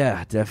life?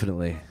 Yeah,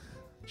 definitely.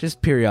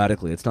 Just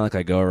periodically. It's not like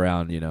I go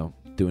around,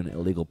 doing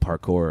illegal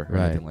parkour or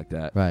anything like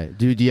that. Right.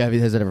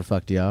 Has it ever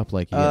fucked you up?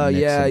 Like, you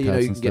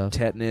can get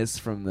tetanus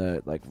from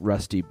the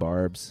rusty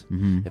barbs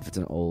if it's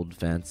an old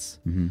fence.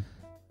 Mm-hmm.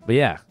 But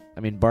yeah, I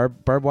mean,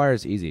 barbed wire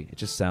is easy. It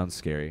just sounds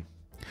scary.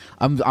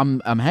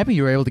 I'm happy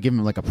you were able to give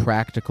him a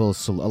practical.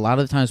 A lot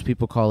of the times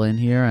people call in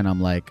here and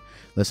I'm like,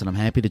 listen, I'm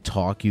happy to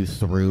talk you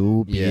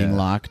through being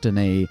locked in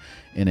a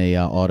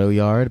auto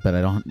yard, but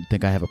I don't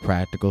think I have a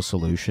practical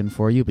solution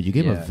for you. But you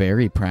gave him a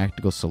very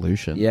practical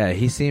solution. Yeah,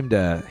 he seemed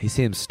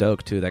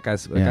stoked too. That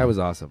guy was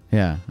awesome.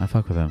 Yeah, I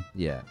fuck with him.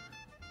 Yeah.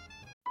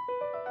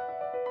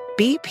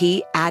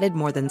 BP added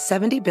more than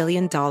 $70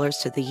 billion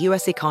to the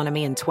U.S.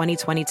 economy in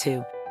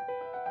 2022.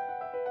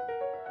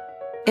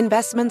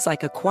 Investments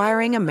like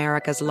acquiring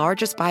America's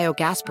largest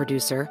biogas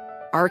producer,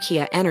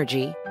 Archaea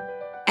Energy,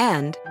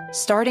 and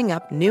starting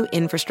up new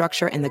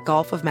infrastructure in the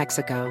Gulf of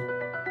Mexico.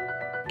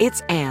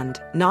 It's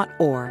and, not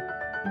or.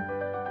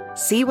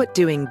 See what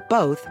doing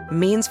both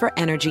means for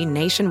energy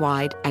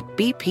nationwide at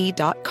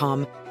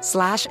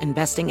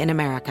bp.com/investing in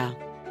America.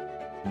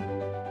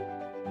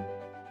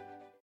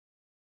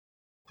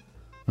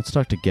 Let's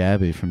talk to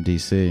Gabby from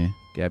D.C.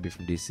 Gabby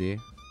from D.C.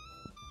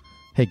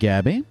 Hey,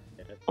 Gabby.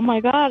 Oh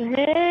my God!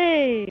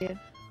 Hey.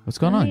 What's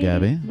going on,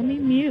 Gabby? Let me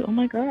mute. Oh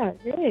my God!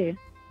 Hey.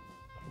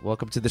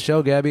 Welcome to the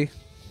show, Gabby.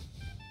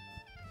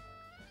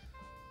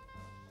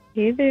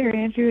 Hey there,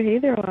 Andrew. Hey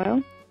there,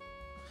 Lyle.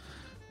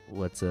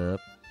 What's up?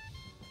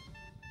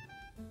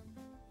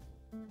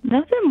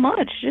 Nothing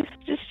much.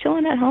 Just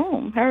chilling at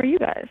home. How are you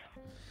guys?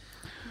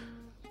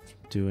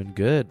 Doing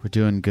good. We're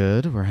doing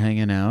good. We're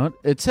hanging out.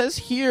 It says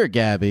here,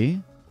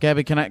 Gabby.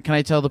 Gabby, can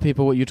I tell the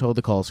people what you told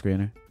the call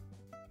screener?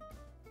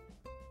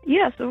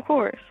 Yes, of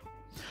course.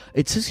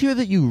 It says here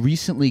that you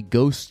recently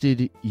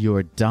ghosted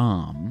your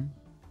dom.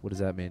 What does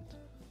that mean?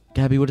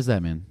 Gabby, what does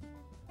that mean?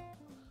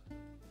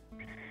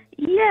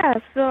 Yeah,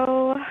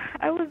 so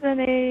I was in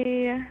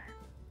a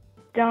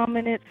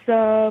dominant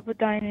sub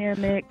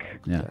dynamic.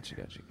 Yeah.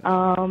 Gotcha.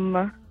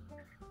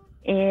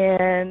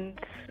 And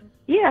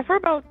yeah, for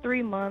about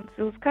 3 months,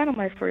 it was kind of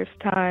my first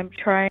time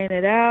trying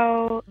it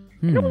out.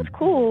 And it was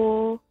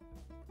cool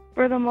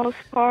for the most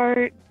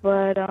part,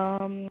 but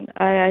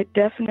I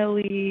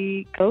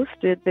definitely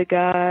ghosted the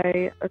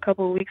guy a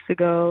couple of weeks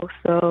ago.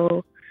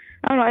 So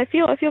I don't know. I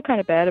feel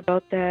kind of bad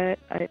about that.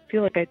 I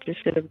feel like I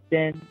just should have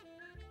been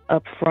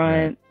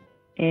upfront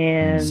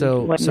and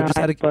whatnot. So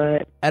just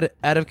but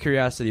out of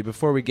curiosity,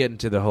 before we get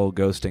into the whole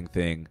ghosting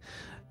thing,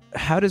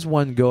 how does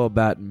one go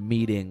about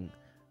meeting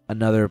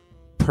another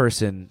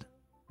person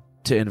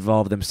to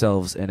involve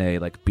themselves in a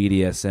like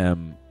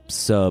BDSM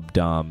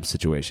sub-dom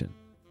situation?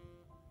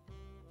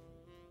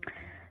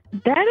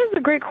 that is a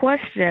great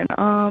question.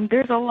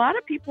 There's a lot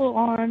of people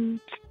on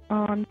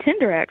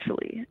Tinder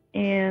actually,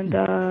 and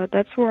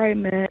that's where I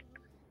met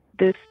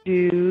this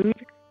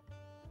dude.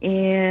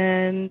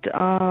 And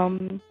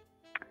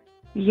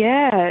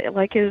yeah,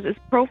 like his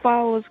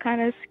profile was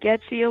kind of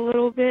sketchy a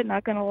little bit,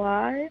 not gonna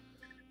lie.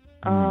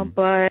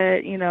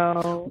 But you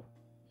know,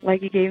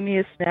 like he gave me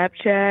a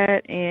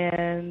Snapchat,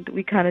 and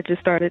we kind of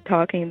just started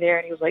talking there.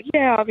 And he was like,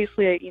 "Yeah,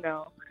 obviously, you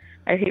know,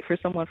 I hate for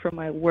someone from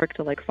my work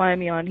to like find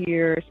me on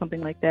here or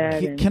something like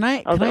that." And Can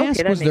I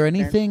ask? Was there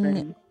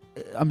anything?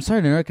 I'm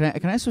sorry to interrupt.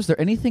 Can I ask? Was there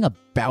anything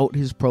about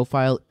his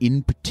profile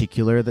in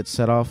particular that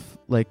set off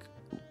like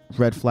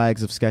red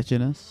flags of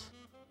sketchiness?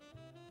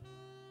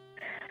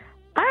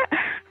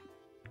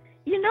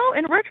 You know,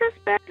 in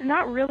retrospect,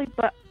 not really,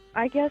 but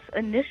I guess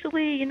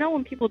initially, you know,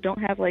 when people don't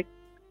have like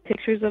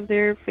pictures of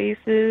their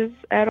faces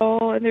at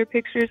all in their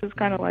pictures, it's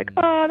kind of like,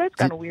 oh, that's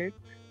kind of weird.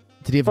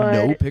 Did he have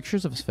no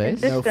pictures of his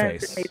face? No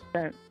face. It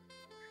made sense.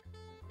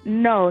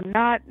 No,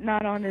 not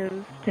on his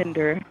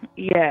Tinder.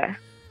 Yeah.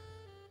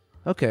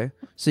 Okay,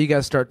 so you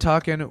guys start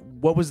talking.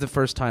 What was the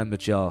first time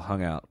that y'all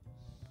hung out?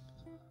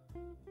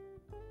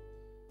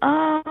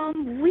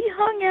 We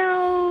hung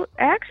out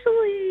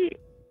actually.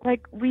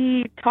 Like,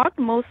 we talked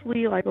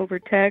mostly, like, over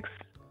text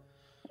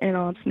and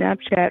on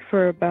Snapchat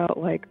for about,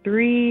 like,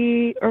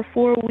 3 or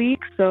 4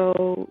 weeks.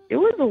 So it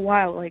was a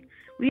while. Like,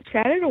 we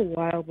chatted a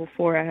while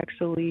before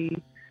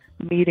actually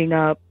meeting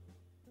up.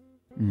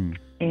 And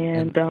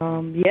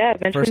yeah,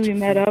 eventually we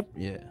met up.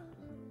 Yeah.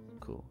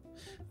 Cool.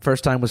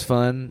 First time was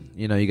fun.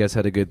 You know, you guys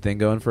had a good thing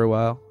going for a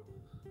while.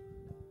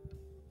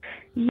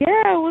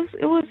 Yeah,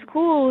 it was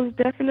cool. It was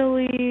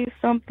definitely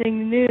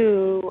something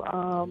new.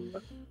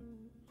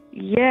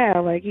 Yeah,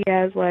 like he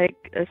has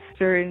like a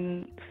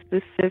certain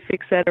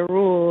specific set of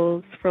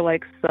rules for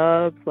like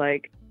subs,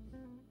 like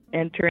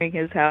entering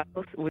his house,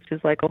 which is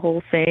like a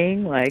whole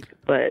thing. Like,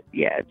 but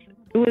yeah,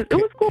 it was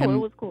cool. It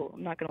was cool.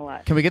 I'm not gonna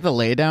lie. Can we get the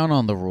laydown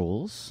on the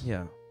rules?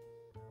 Yeah.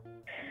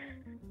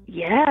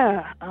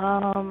 Yeah.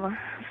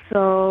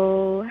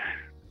 So,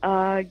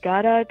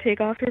 gotta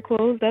take off your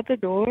clothes at the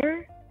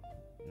door,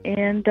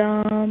 and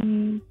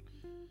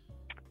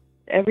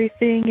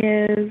everything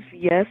is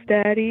yes,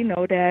 daddy,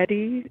 no,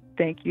 daddy,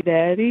 thank you,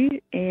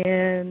 daddy,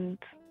 and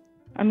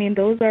I mean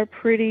those are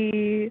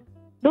pretty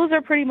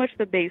much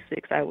the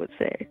basics, I would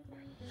say.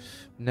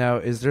 Now,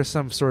 is there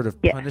some sort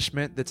of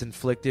punishment that's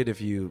inflicted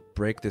if you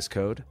break this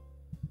code?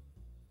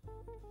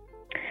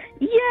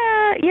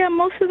 Yeah,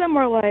 most of them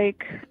are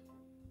like,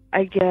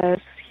 I guess,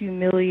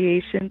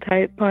 humiliation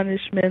type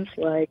punishments,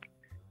 like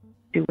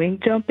doing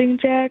jumping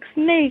jacks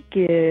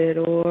naked,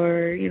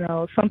 or you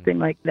know, something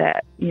like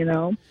that. You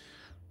know.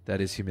 That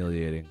is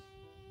humiliating.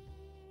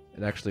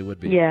 It actually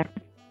would be. Yeah.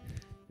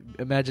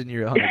 Imagine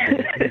you're on a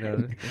date, you know,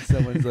 and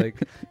someone's like,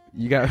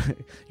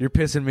 you're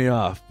pissing me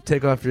off.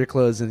 Take off your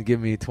clothes and give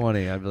me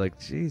 20. I'd be like,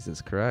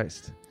 Jesus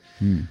Christ.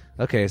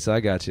 Okay, so I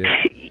got you.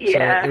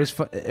 Yeah.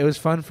 So it was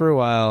fun for a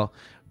while.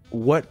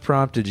 What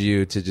prompted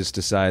you to just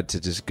decide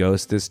to just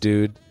ghost this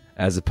dude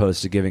as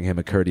opposed to giving him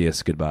a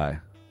courteous goodbye?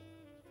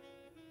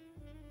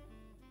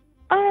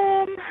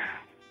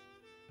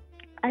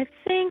 I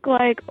think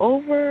like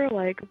over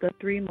like the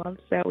 3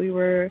 months that we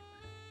were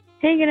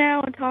hanging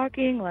out and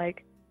talking,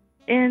 like,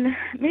 and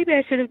maybe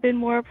I should have been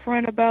more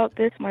upfront about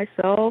this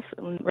myself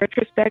in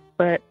retrospect,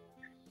 but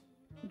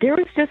there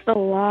was just a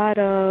lot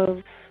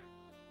of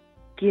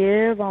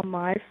give on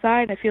my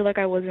side. I feel like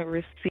I wasn't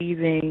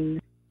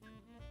receiving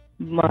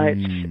much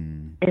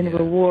in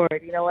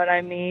reward. You know what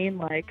I mean?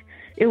 Like,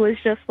 it was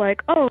just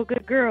like, oh,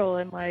 good girl,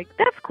 and like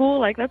that's cool.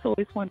 Like that's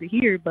always fun to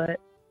hear, but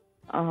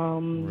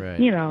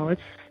you know,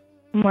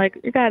 I'm like,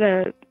 you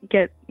gotta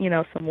get, you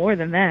know, some more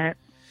than that.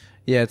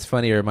 Yeah, it's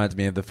funny. It reminds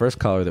me of the first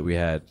caller that we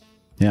had.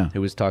 Yeah.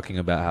 Who was talking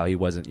about how he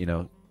wasn't, you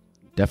know.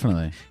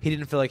 Definitely. He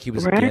didn't feel like he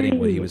was getting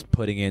what he was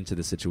putting into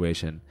the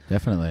situation.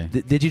 Definitely.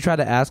 Did you try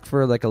to ask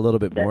for like a little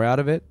bit more out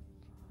of it?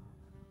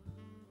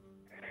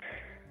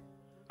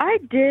 I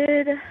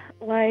did.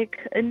 Like,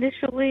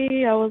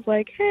 initially, I was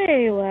like,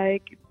 hey,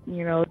 like,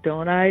 you know,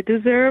 don't I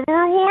deserve a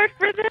reward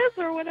for this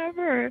or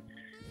whatever?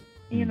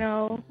 You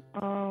know,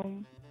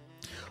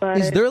 but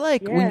is there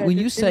like, yeah, when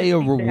you say a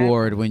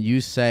reward,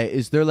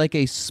 is there like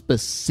a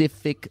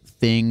specific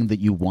thing that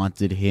you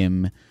wanted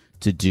him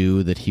to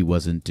do that he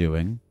wasn't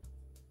doing?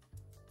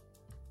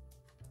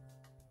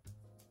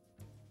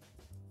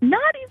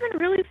 Not even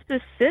really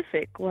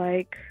specific.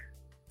 Like,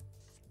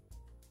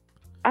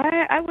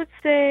 I would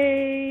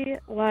say,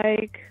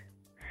 like,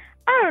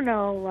 I don't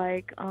know,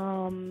 like,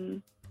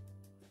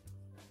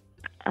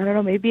 I don't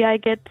know, maybe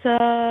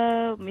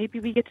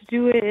we get to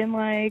do it in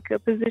like a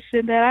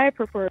position that I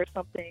prefer or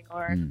something,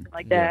 or something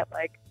like that.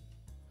 Like,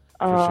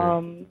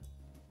 sure.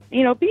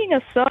 you know, being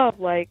a sub,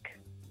 like,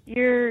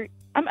 you're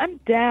I'm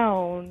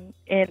down,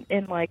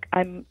 and like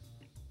I'm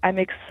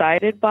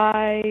excited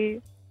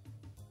by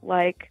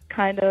like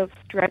kind of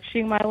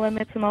stretching my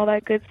limits and all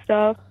that good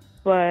stuff,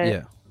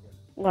 but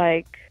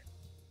like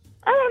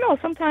I don't know,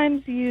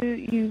 sometimes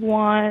you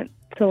want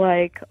to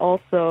like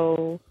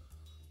also,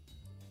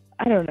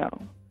 I don't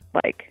know,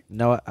 like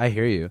No, I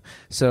hear you.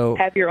 So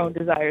have your own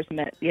desires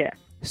met. Yeah.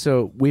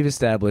 So we've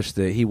established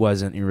that he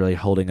wasn't really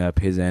holding up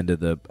his end of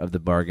the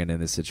bargain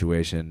in this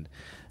situation.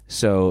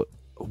 So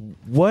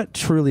what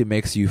truly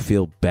makes you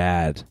feel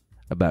bad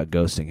about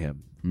ghosting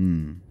him?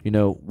 You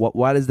know,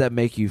 why does that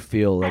make you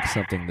feel like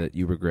something that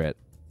you regret?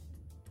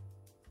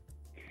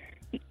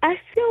 I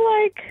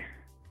feel like,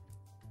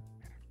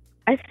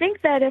 I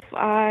think that if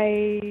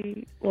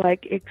I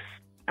like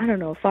I don't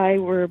know, if I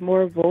were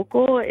more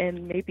vocal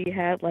and maybe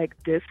had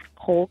like this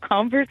whole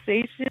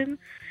conversation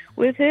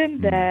with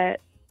him, that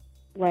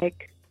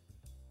like,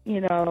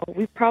 you know,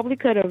 we probably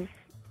could have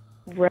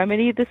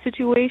remedied the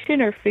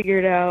situation or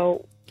figured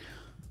out,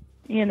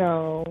 you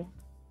know,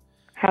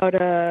 how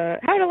to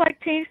like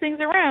change things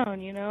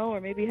around, you know,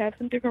 or maybe have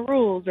some different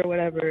rules or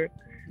whatever.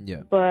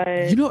 Yeah.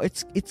 But you know,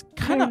 it's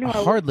kind of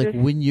hard. Like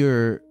when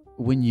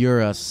you're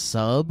a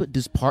sub,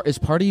 is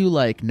part of you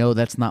like, no,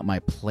 that's not my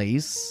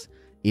place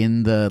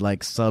in the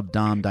like sub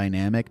dom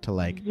dynamic to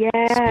like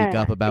speak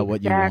up about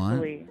what you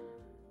want.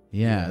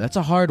 Yeah, that's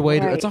a hard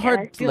way to. It's a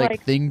hard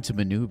like thing to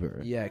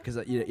maneuver. Yeah, because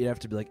you have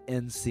to be like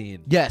end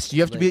scene. Yes,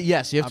 you have to be.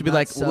 Yes, you have to be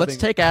like, let's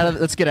get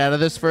out of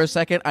this for a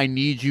second. I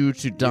need you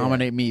to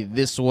dominate me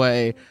this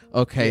way.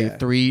 Okay,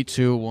 3,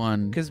 2,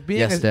 1. Because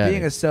being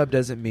a sub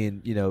doesn't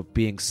mean, you know,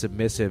 being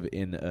submissive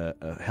in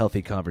a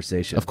healthy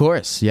conversation. Of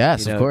course,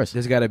 yes, you know, of course.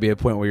 There's got to be a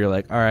point where you're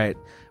like, all right,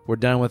 we're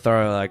done with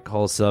our like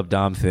whole sub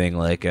dom thing.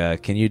 Like,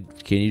 can you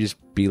just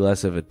be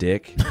less of a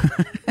dick?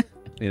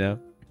 You know.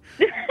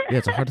 Yeah,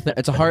 it's a hard thing.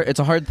 It's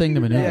a hard thing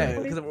to maneuver. Yeah,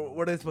 because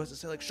what are they supposed to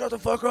say? Like, shut the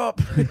fuck up.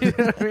 You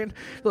know what I mean?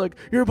 Like,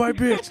 you're my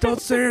bitch. Don't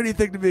say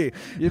anything to me.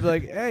 You'd be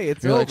like, hey,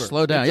 it's over. Like,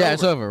 slow down.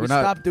 It's over. We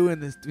stopped doing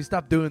this. We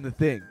stopped doing the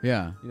thing.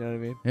 Yeah. You know what I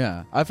mean?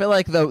 Yeah. I feel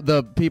like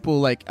the people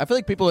like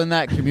people in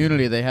that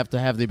community, they have to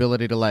have the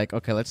ability to like,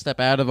 okay, let's step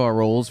out of our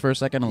roles for a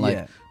second and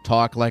like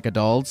talk like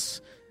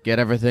adults. Get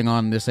everything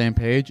on the same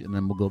page, and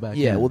then we'll go back.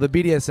 Yeah, well, the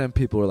BDSM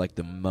people are like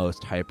the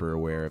most hyper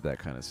aware of that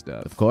kind of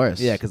stuff. Of course.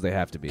 Yeah, because they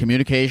have to be.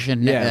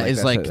 Communication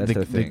is like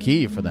the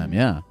key for them,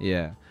 yeah.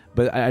 Yeah.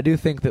 But I do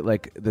think that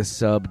like the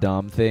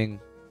sub-dom thing,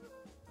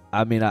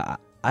 I mean, I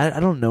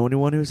don't know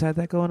anyone who's had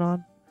that going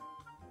on,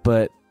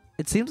 but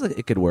it seems like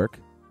it could work.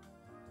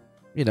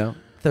 You know,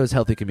 if there was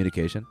healthy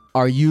communication.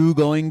 Are you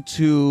going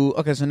to...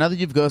 Okay, so now that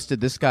you've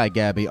ghosted this guy,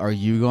 Gabby, are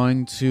you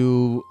going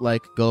to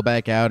like go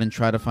back out and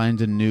try to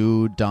find a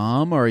new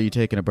dom, or are you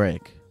taking a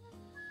break?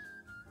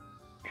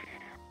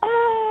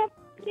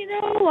 You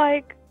know,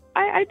 like,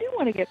 I do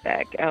want to get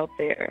back out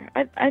there.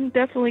 I'm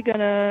definitely going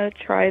to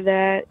try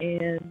that,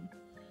 and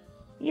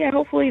yeah,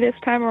 hopefully this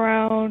time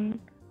around,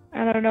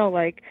 I don't know,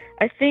 like,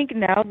 I think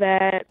now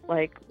that,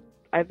 like,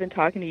 I've been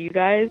talking to you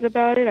guys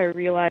about it, I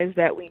realized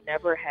that we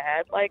never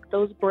had like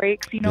those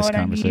breaks, you know what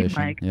I mean?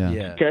 Like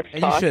just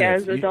and talk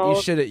as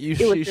adults. You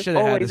should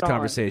have had this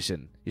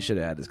conversation. You should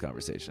have had this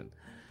conversation.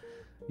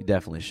 You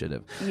definitely should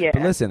have. Yeah.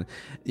 But listen,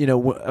 you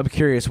know, I'm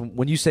curious,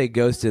 when you say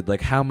ghosted,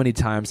 like how many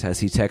times has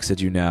he texted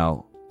you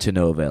now to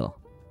no avail?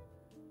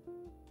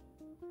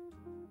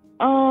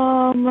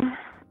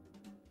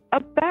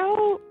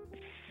 About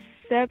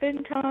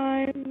 7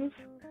 times.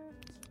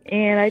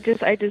 And I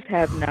just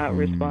have not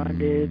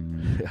responded.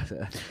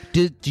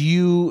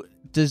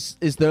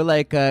 Is there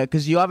like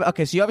because so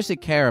you obviously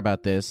care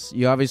about this.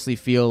 You obviously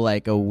feel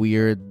like a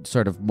weird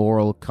sort of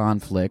moral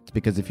conflict,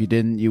 because if you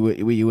didn't, you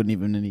wouldn't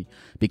even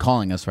be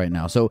calling us right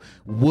now. So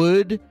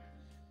would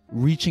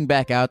reaching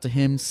back out to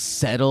him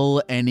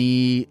settle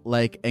any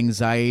like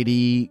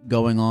anxiety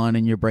going on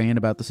in your brain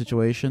about the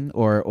situation,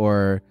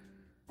 or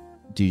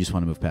do you just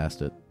want to move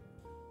past it?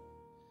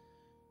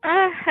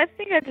 I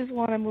think I just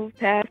want to move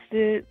past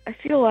it. I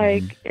feel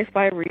like if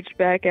I reached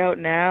back out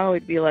now,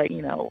 it'd be like,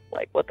 you know,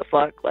 like what the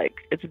fuck? Like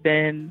it's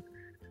been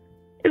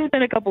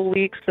a couple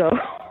weeks, so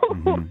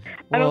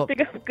I don't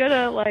think I'm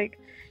gonna like,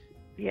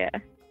 yeah.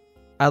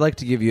 I'd like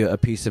to give you a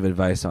piece of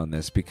advice on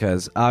this,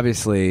 because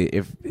obviously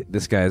if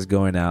this guy is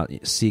going out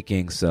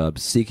seeking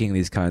subs, seeking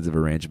these kinds of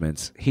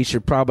arrangements, he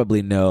should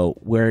probably know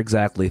where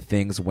exactly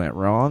things went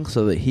wrong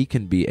so that he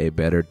can be a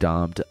better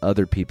dom to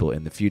other people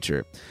in the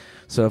future.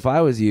 So if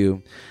I was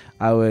you,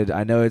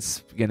 I know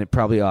it's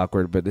probably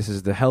awkward, but this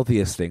is the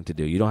healthiest thing to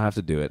do. You don't have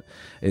to do it.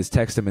 Is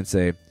text him and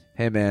say,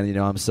 hey man, you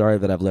know, I'm sorry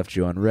that I've left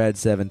you on red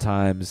 7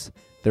 times.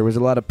 There was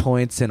a lot of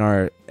points in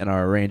our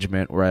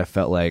arrangement where I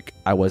felt like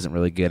I wasn't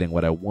really getting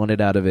what I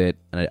wanted out of it,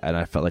 and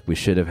I felt like we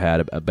should have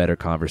had a better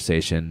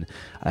conversation.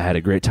 I had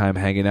a great time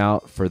hanging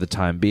out for the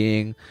time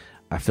being.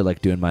 I feel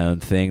like doing my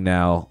own thing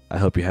now. I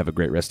hope you have a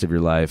great rest of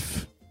your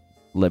life.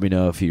 Let me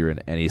know if you're in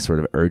any sort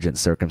of urgent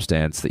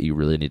circumstance that you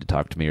really need to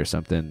talk to me or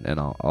something, and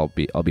I'll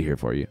be here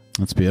for you.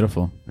 That's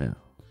beautiful. Yeah.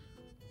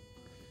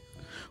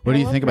 What do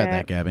you think about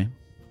that, Gabby?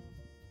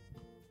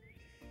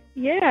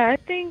 Yeah, I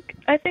think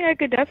I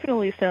could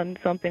definitely send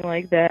something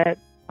like that.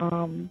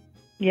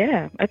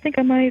 Yeah, I think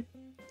I might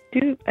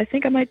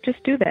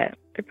just do that.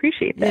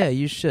 Appreciate that. Yeah,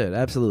 you should.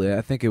 Absolutely.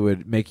 I think it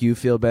would make you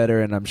feel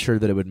better, and I'm sure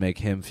that it would make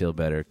him feel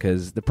better,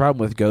 because the problem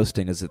with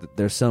ghosting is that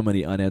there's so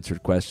many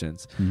unanswered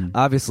questions.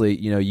 Obviously,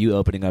 you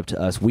opening up to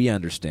us, we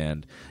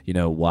understand,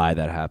 why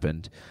that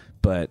happened.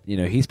 But,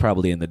 he's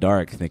probably in the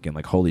dark thinking,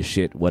 like, holy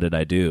shit, what did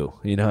I do?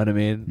 You know what I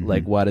mean?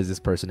 Like, why does this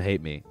person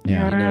hate me?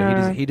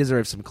 Yeah. He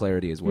deserves some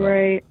clarity as well.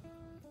 Right.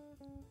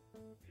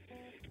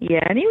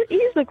 Yeah, and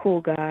he's a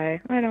cool guy.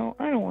 I don't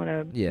want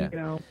to, be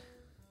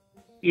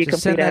a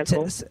Just complete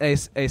asshole.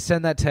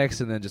 send that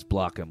text and then just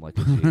block him like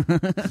a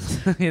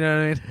G. You know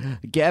what I mean?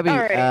 Gabby, All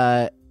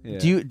right.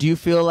 do you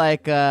feel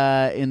like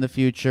in the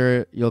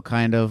future you'll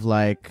kind of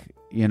like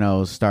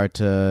start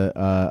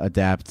to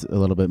adapt a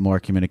little bit more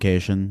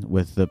communication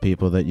with the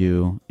people that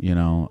you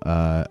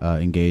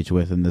engage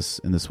with in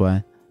this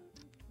way?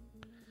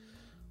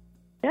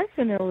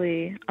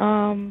 Definitely.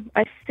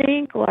 I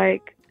think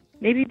like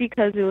maybe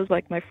because it was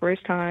like my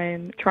first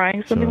time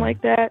trying something Sure.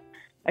 like that,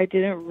 I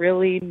didn't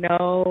really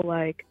know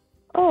like,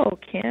 oh,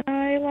 can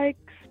I like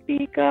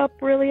speak up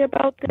really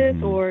about this,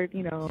 or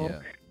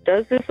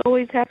does this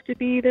always have to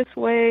be this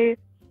way?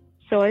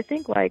 So I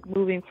think like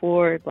moving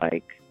forward,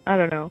 like I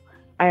don't know,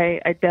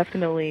 I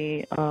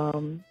definitely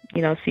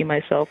see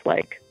myself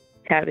like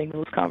having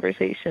those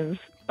conversations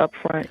up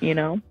front.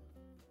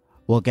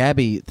 Well,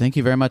 Gabby, thank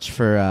you very much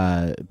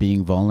for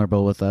being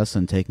vulnerable with us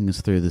and taking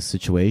us through this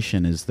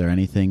situation. Is there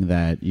anything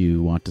that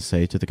you want to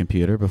say to the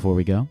computer before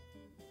we go?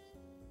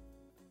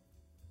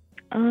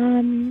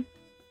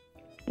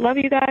 Love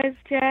you guys,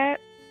 chat,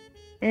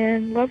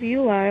 and love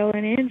you, Lyle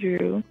and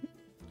Andrew.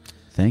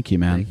 Thank you,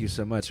 man. Thank you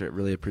so much. I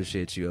really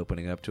appreciate you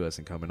opening up to us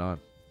and coming on.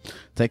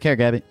 Take care,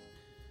 Gabby.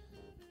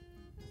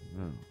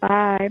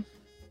 Bye.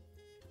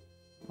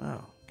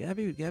 Wow.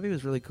 Gabby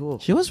was really cool.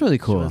 She was really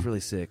cool. She was really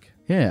sick.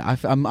 Yeah,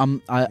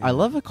 I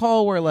love a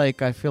call where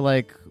like I feel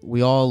like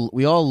we all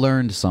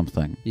learned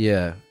something.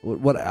 Yeah,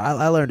 what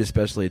I learned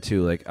especially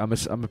too, like I'm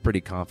a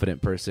pretty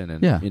confident person,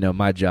 and Yeah.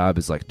 my job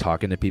is like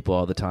talking to people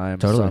all the time.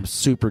 Totally. So I'm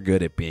super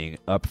good at being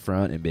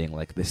upfront and being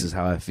like, this is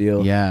how I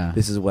feel. Yeah.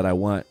 This is what I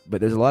want. But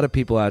there's a lot of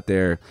people out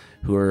there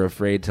who are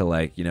afraid to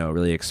like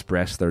really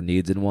express their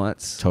needs and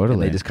wants. Totally.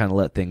 And they just kind of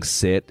let things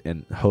sit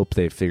and hope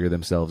they figure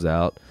themselves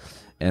out.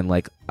 And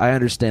like I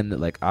understand that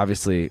like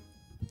obviously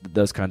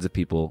those kinds of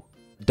people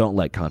don't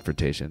like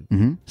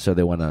confrontation, so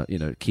they want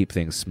to keep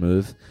things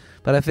smooth.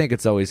 But I think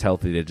it's always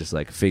healthy to just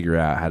like figure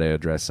out how to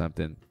address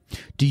something.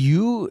 Do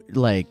you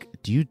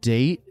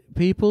date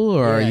people,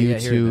 or are you here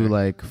and too there.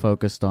 like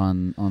focused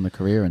on the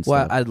career and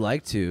Well, stuff? I'd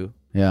like to,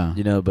 Yeah.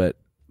 but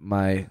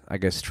my I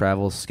guess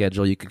travel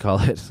schedule, you could call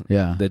it,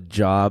 Yeah. the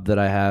job that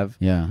I have,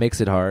 Yeah.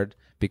 makes it hard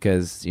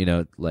because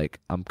like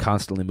I'm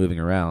constantly moving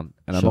around,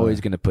 and I'm Sure.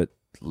 always going to put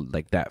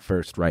like that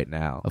first right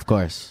now. Of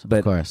course. But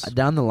of course.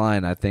 down the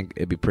line, I think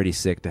it'd be pretty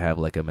sick to have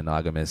like a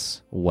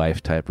monogamous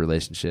wife type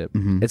relationship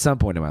Mhm. at some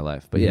point in my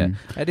life. But yeah,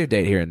 I do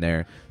date here and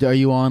there. Are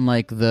you on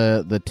like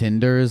the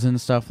Tinders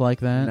and stuff like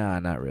that? Nah,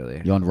 not really.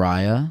 You on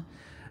Raya?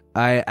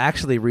 I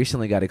actually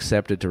recently got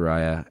accepted to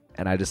Raya,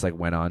 and I just like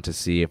went on to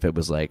see if it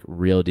was like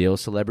real deal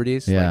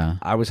celebrities. Yeah. Like,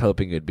 I was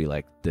hoping it'd be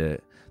like the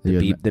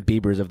The-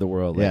 Biebers of the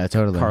world. Like Yeah,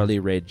 totally. Carly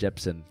Rae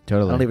Jepsen.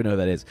 Totally. I don't even know who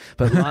that is.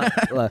 But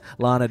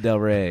Lana Del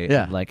Rey.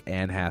 Yeah. And like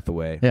Anne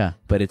Hathaway. Yeah.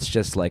 But it's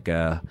just like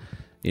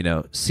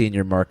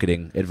senior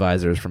marketing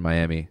advisors from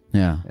Miami.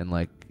 Yeah. And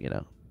like,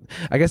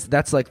 I guess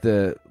that's like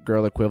the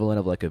girl equivalent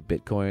of like a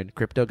Bitcoin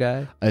crypto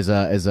guy. As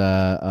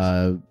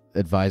a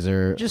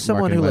advisor, Just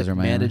someone marketing who like advisor in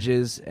Miami.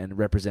 manages and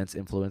represents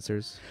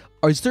influencers.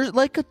 Or is there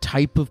like a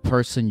type of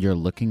person you're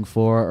looking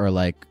for, or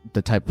like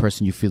the type of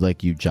person you feel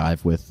like you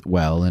jive with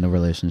well in a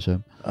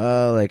relationship?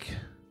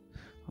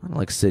 I don't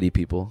like city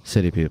people.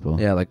 City people.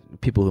 Yeah, like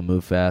people who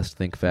move fast,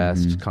 think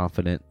fast, Mhm.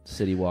 confident,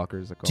 city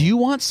walkers. I call Do you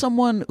want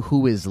someone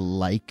who is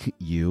like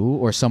you,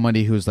 or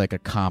somebody who's like a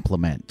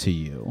compliment to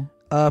you?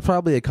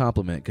 Probably a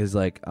compliment, because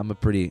like I'm a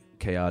pretty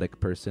chaotic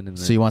person, and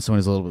So you want someone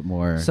who's a little bit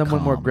more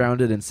someone more calm.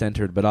 grounded and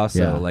centered, but also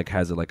Yeah. like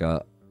has like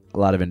a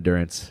lot of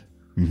endurance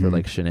for Mhm.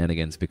 like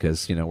shenanigans,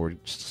 because we're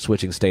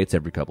switching states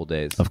every couple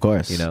days. Of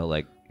course.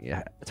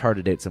 It's hard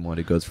to date someone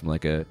who goes from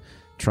like a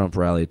Trump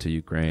rally to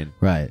Ukraine.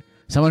 Right.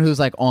 Someone who's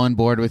like on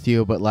board with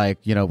you, but like,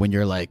 when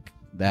you're like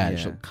that, Yeah.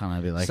 she'll kind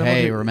of be like, Someone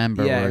hey, who-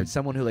 remember. Yeah, we're- and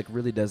someone who like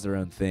really does their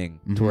own thing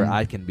to where Mhm.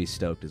 I can be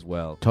stoked as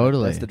well.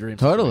 Totally. That's the dream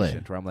Totally.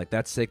 situation, where I'm like,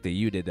 that's sick that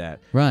you did that.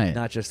 Right.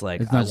 Not just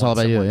like, It's I not just all want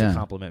about you, someone yeah. to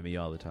compliment me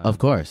all the time. Of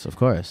course. Of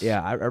course.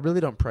 Yeah, I really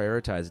don't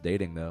prioritize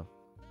dating though.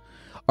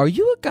 Are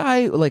you a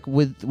guy like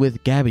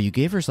with Gabby? You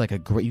gave her like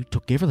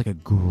gave her like a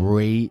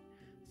great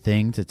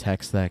thing to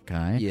text that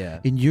guy. Yeah.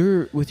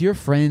 With your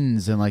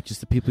friends and like just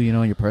the people you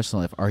know in your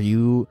personal life. Are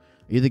you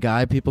the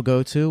guy people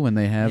go to when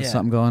they have Yeah.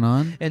 something going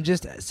on? And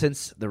just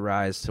since the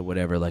rise to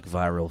whatever like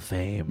viral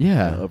fame,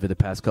 Yeah. over the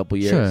past couple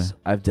years, Sure.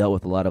 I've dealt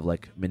with a lot of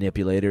like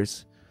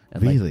manipulators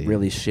and Really? like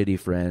really shitty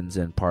friends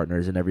and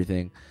partners and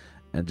everything,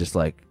 and just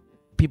like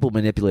people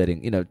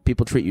manipulating.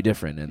 People treat you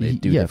different, and they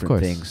do Yeah, of different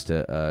course. things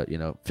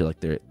to feel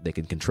like they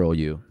can control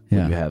you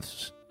Yeah. when you have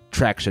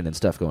traction and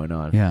stuff going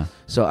on. Yeah.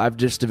 So I've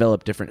just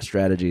developed different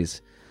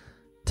strategies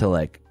to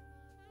like,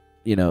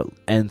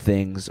 end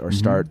things or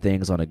start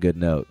things on a good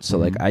note. So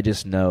like I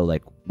just know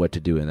like what to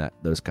do in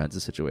those kinds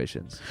of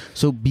situations.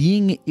 So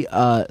being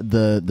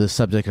the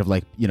subject of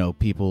like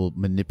people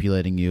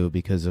manipulating you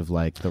because of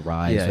like the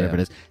rise, whatever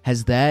it is,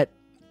 has that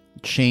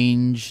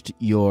changed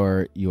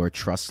your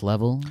trust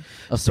level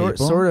of people?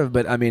 Sort of,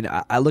 but I mean,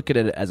 I look at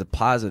it as a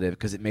positive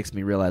because it makes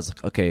me realize,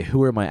 like, okay,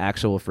 who are my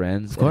actual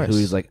friends? Of course. And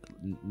who's like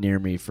near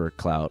me for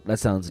clout? That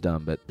sounds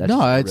dumb, but that's no.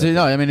 just the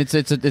real thing. I mean, it's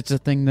a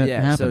thing that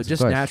happens. So of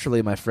just course.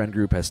 naturally, my friend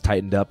group has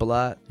tightened up a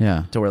lot.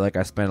 Yeah. To where like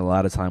I spend a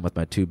lot of time with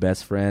my two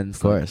best friends.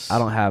 Of course. I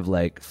don't have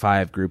like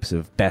 5 groups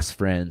of best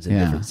friends in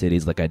different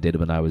cities like I did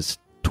when I was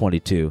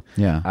 22.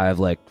 Yeah. I have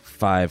like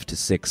 5 to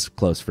 6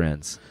 close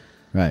friends.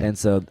 Right. And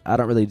so I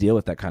don't really deal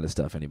with that kind of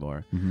stuff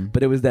anymore.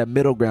 But it was that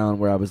middle ground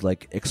where I was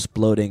like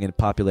exploding in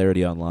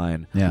popularity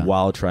online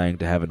while trying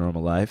to have a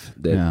normal life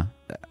that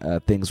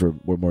things were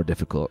more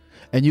difficult.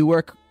 And you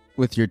work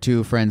with your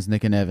two friends,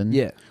 Nick and Evan.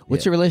 Yeah.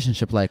 What's your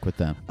relationship like with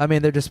them? I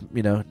mean, they're just,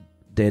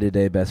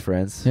 day-to-day best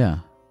friends. Yeah.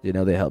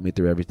 They help me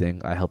through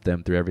everything. I help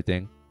them through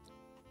everything.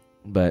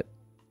 But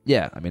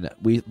yeah, I mean,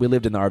 we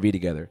lived in the RV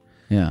together.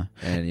 Yeah.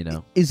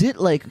 And, is it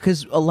like,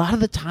 because a lot of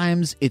the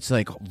times it's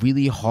like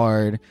really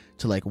hard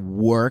to like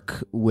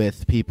work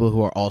with people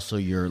who are also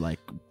your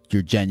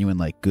genuine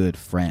like good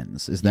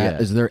friends. Is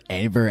there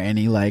ever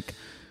any like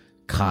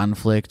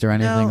conflict or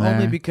anything No, there?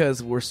 only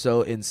because we're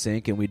so in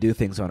sync and we do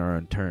things on our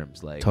own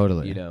terms. Like,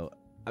 Totally.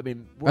 I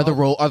mean, are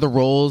the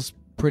roles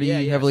pretty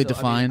heavily So,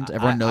 defined? I mean,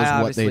 Everyone knows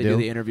I what they obviously do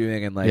the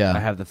interviewing and I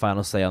have the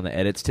final say on the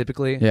edits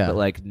typically. Yeah. But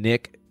like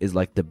Nick is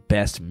like the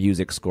best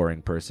music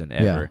scoring person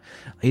ever.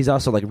 He's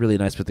also like really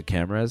nice with the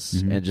cameras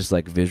and just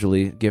like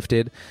visually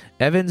gifted.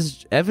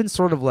 Evan's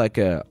sort of like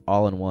a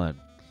all-in-one.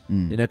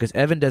 Because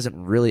Evan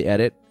doesn't really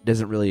edit,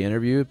 doesn't really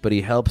interview, but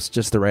he helps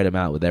just the right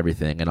amount with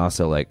everything, and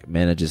also like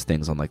manages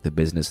things on like the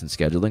business and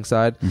scheduling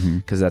side,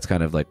 because that's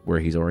kind of like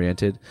where he's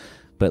oriented.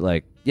 But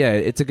like, yeah,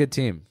 it's a good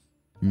team.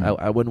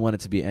 I wouldn't want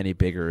it to be any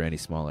bigger or any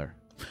smaller.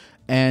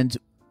 And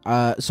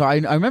so I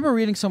remember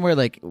reading somewhere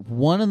like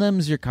one of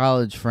them's your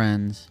college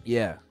friends.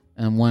 Yeah.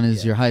 And one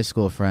is your high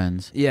school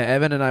friends. Yeah,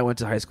 Evan and I went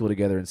to high school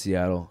together in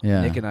Seattle.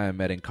 Yeah. Nick and I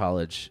met in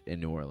college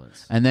in New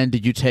Orleans. And then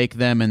did you take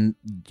them and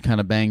kind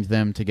of banged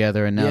them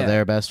together, and now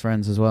they're best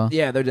friends as well?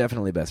 Yeah, they're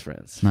definitely best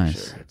friends.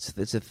 Nice. For sure.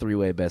 It's a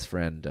 3-way best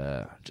friend,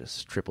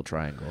 just triple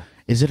triangle.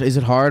 Is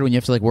it hard when you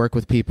have to like work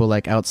with people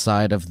like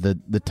outside of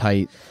the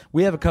tight?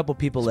 We have a couple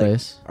people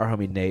space? Like our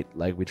homie Nate,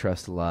 like we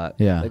trust a lot.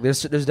 Yeah. Like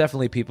there's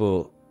definitely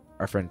people.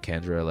 Our friend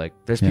Kendra, like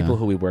there's people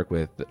who we work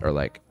with that are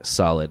like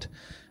solid,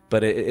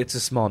 but it's a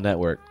small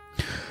network.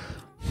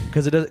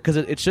 Because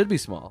it should be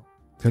small.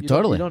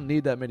 Totally. You don't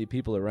need that many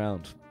people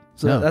around.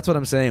 So No. that's what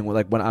I'm saying.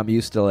 Like when I'm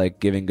used to like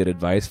giving good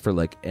advice for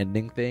like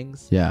ending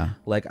things. Yeah.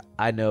 Like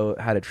I know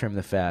how to trim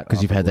the fat.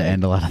 Because you've had to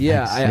end a lot of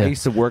yeah, things. I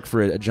used to work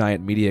for a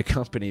giant media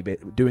company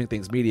doing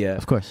things media.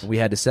 Of course. And we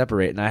had to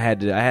separate, and I had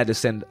to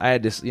send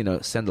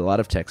a lot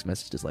of text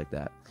messages like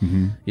that.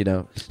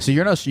 Mm-hmm. So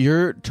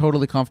you're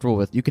totally comfortable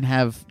with. You're good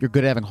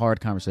at having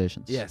hard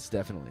conversations. Yes,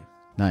 definitely.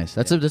 Nice.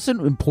 That's an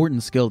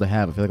important skill to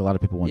have. I feel like a lot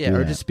of people won't do that.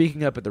 Or just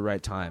speaking up at the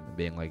right time and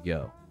being like,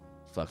 "Yo,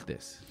 fuck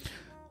this."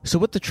 So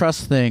with the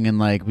trust thing and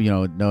like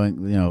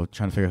knowing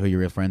trying to figure out who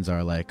your real friends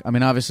are, like, I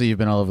mean, obviously you've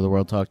been all over the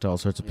world, talked to all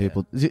sorts of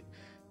people. Do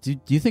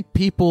you think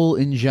people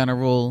in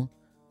general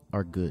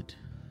are good?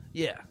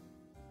 Yeah.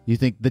 You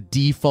think the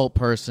default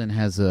person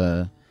has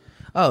a?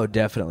 Oh,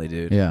 definitely,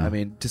 dude. Yeah. I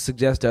mean, to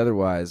suggest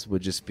otherwise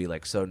would just be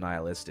like so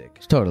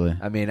nihilistic. Totally.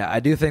 I mean, I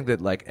do think that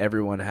like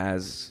everyone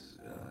has,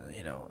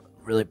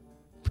 really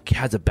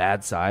has a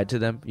bad side to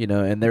them,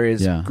 and there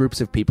is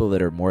groups of people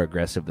that are more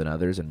aggressive than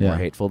others and more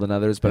hateful than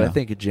others. But I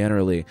think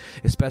generally,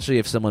 especially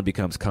if someone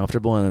becomes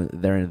comfortable and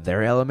they're in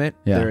their element,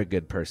 they're a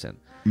good person.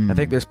 I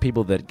think there's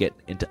people that get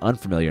into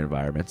unfamiliar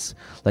environments.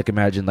 Like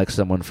imagine like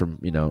someone from,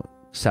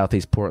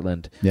 Southeast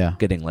Portland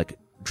getting like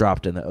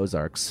dropped in the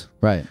Ozarks.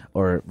 Right.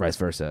 Or vice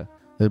versa.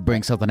 It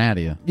brings something out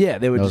of you. Yeah,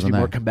 they would just be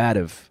more there.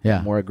 combative,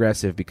 more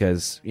aggressive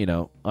because,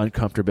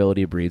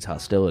 uncomfortability breeds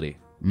hostility.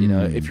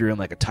 If you're in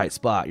like a tight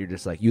spot, you're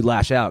just like, you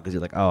lash out because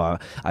you're like, oh,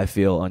 I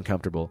feel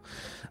uncomfortable.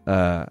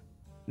 No,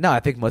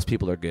 I think most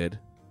people are good.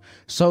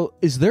 So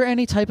is there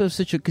any type of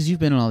situation, because you've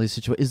been in all these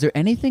situations, is there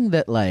anything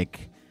that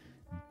like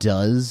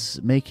does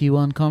make you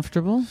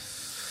uncomfortable?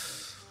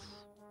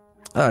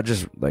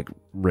 Just like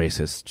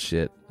racist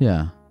shit.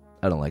 Yeah.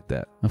 I don't like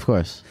that. Of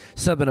course.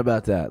 Something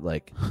about that,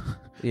 like,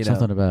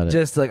 something about it.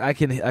 Just like I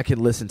can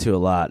listen to a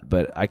lot,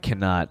 but I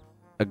cannot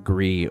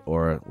agree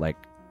or like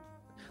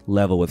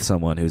level with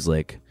someone who's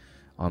like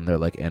on their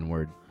like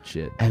N-word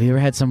shit. Have you ever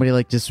had somebody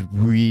like just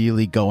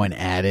really going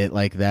at it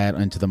like that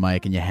into the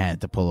mic and you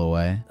had to pull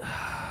away?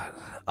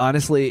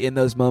 honestly, in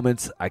those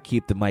moments, I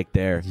keep the mic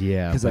there.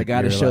 Yeah, because I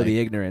got to show the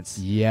ignorance.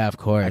 Yeah, of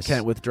course. I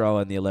can't withdraw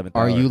in the 11th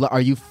Are hour.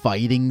 are you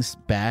fighting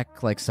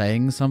back, like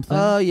saying something?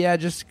 Oh yeah,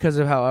 just because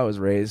of how I was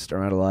raised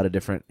around a lot of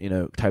different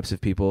types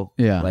of people.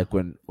 Yeah, like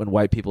when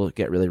white people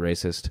get really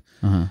racist,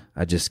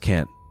 I just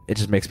can't. It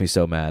just makes me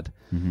so mad.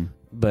 Mm-hmm.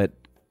 But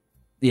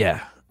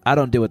yeah, I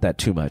don't deal with that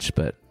too much.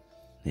 But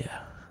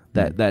yeah,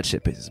 that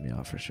shit pisses me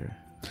off for sure.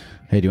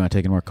 Hey, do you want to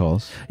take any more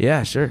calls?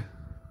 Yeah, sure.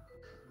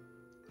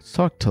 Let's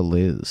talk to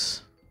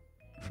Liz.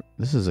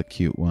 This is a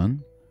cute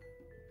one.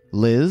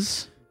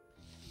 Liz?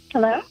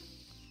 Hello?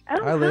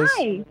 Oh, Hi, Liz.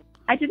 hi.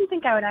 I didn't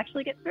think I would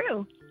actually get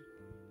through.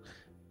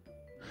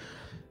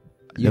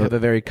 You have a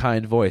very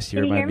kind voice. You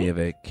Can you remind hear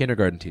me of a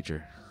kindergarten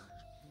teacher.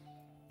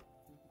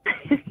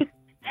 Thank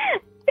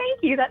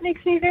you. That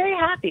makes me very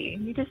happy.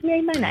 You just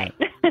made my night.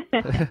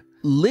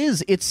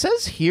 Liz, it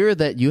says here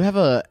that you have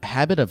a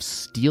habit of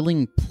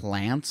stealing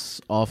plants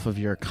off of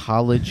your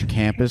college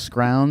campus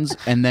grounds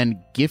and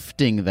then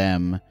gifting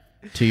them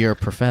to your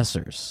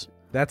professors.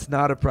 That's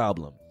not a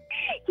problem.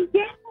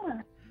 Yeah.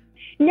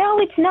 No,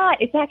 it's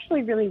not. It's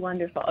actually really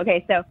wonderful.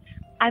 Okay, so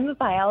I'm a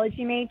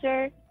biology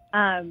major.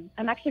 I'm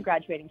actually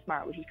graduating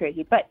tomorrow, which is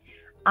crazy. But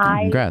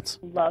I Congrats.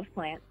 love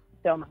plants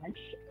so much.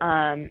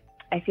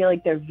 I feel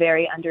like they're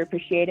very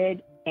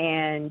underappreciated.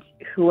 And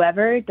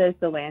whoever does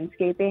the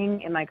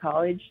landscaping in my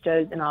college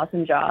does an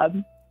awesome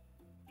job.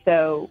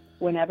 So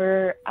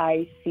whenever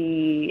I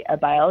see a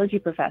biology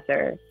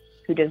professor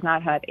who does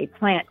not have a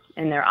plant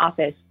in their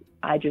office,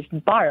 I just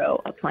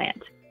borrow a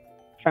plant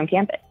from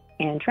campus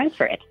and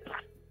transfer it.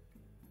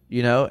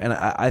 And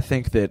I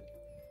think that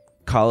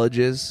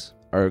colleges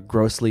are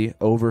grossly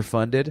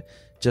overfunded,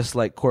 just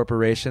like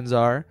corporations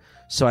are.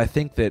 So I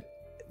think that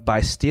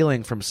by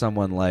stealing from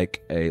someone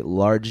like a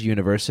large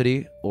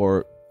university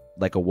or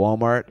like a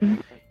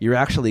Walmart, you're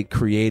actually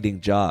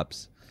creating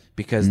jobs,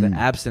 because the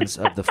absence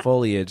of the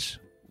foliage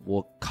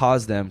will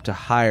cause them to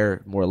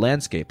hire more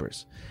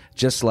landscapers.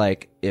 Just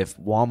like if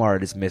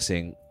Walmart is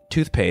missing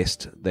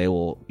toothpaste, they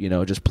will,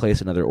 just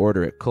place another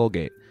order at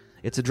Colgate.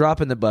 It's a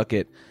drop in the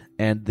bucket,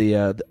 and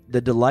the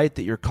delight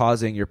that you're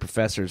causing your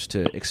professors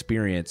to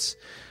experience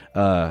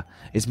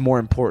is more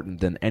important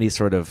than any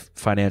sort of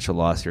financial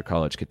loss your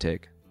college could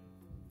take.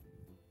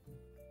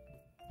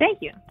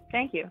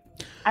 Thank you.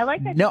 I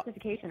like that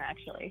justification,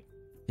 actually.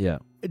 Yeah.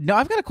 Now,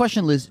 I've got a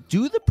question, Liz.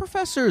 Do the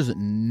professors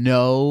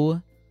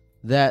know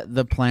that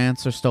the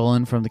plants are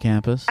stolen from the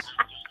campus?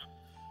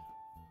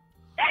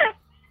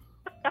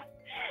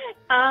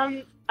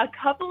 A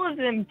couple of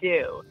them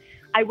do.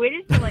 I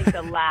waited till like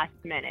the last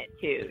minute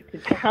to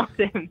tell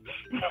them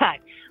that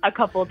a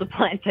couple of the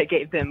plants I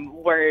gave them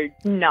were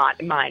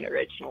not mine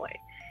originally.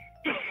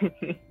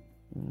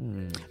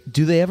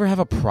 Do they ever have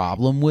a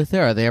problem with it?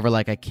 Are they ever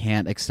like, I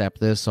can't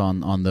accept this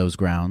on those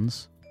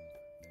grounds?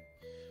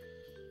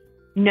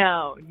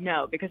 No,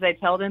 because I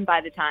tell them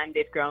by the time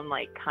they've grown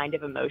like kind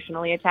of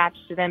emotionally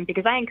attached to them,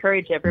 because I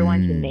encourage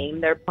everyone to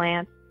name their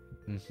plants.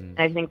 And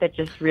I think that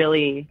just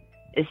really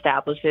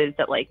establishes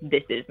that like,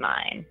 this is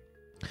mine.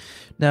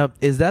 Now,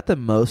 is that the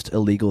most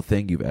illegal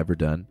thing you've ever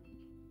done?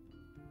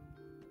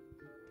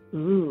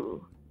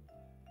 Ooh,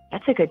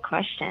 that's a good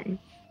question.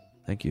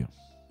 Thank you.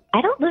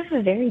 I don't live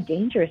a very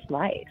dangerous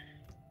life.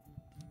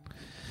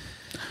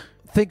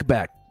 Think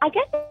back. I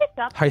guess it's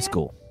up High there.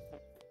 school.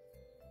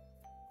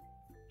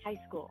 High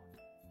school.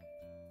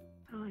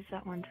 Oh, is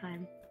that one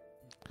time?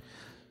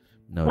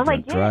 No Well,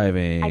 drunk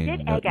driving. I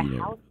did no egg a eating.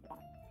 house.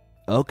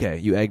 Okay,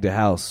 you egged a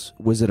house.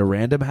 Was it a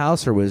random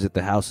house, or was it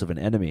the house of an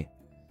enemy?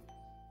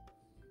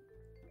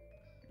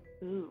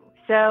 Ooh.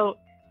 So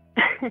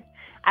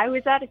I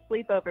was at a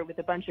sleepover with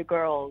a bunch of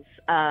girls.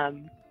 I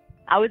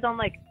was on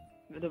like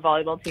the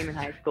volleyball team in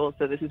high school,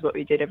 so this is what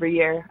we did every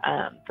year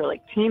for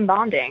like team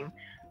bonding.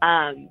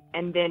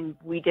 And then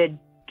we did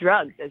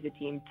drugs as a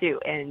team too,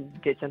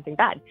 and did something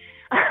bad.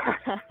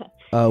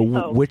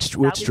 Which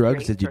drugs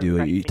great did you for do?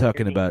 Are you freshman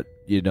talking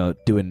year.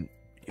 about doing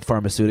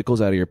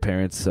pharmaceuticals out of your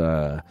parents'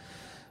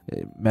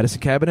 medicine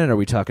cabinet? Or are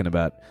we talking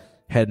about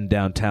heading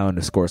downtown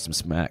to score some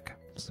smack?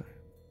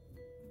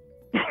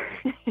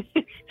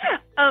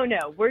 Oh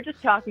no, we're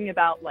just talking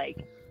about like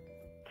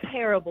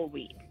terrible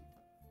weed.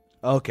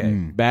 Okay,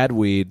 bad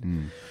weed.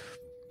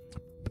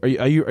 Are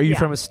you Yeah.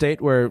 from a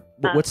state where?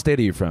 What state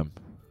are you from?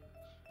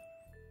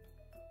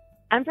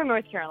 I'm from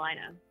North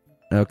Carolina.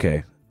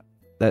 Okay,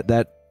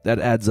 that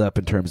adds up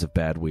in terms of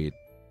bad weed.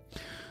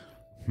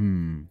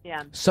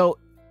 Yeah. So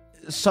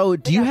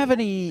do you have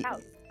any?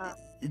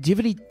 Do you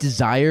have any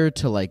desire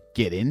to like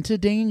get into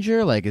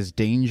danger? Like, is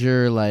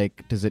danger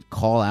like? Does it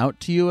call out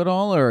to you at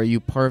all, or are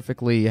you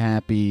perfectly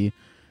happy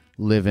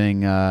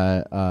living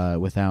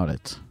without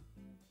it?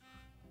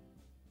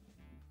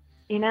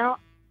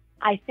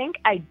 I think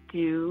I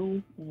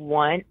do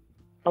want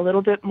a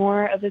little bit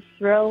more of a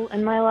thrill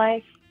in my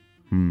life.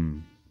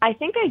 I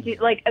think I do,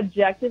 like,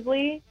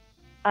 objectively,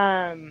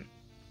 I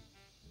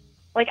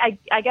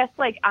guess,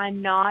 like,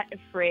 I'm not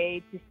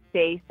afraid to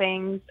say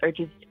things or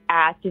just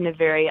act in a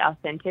very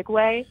authentic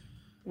way,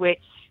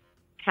 which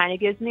kind of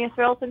gives me a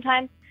thrill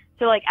sometimes.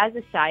 So, like, as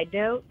a side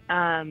note,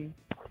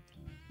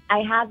 I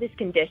have this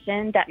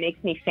condition that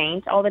makes me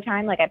faint all the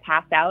time. Like I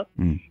pass out.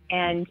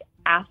 And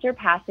after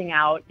passing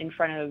out in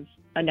front of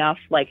enough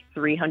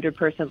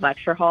 300-person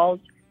lecture halls,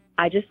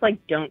 I just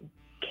don't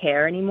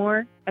care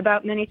anymore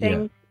about many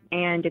things.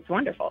 And it's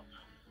wonderful.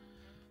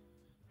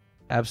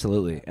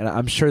 Absolutely. And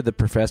I'm sure the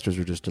professors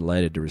are just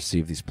delighted to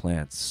receive these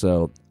plants.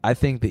 So I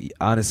think that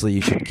honestly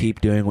you should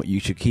keep doing what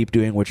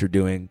you're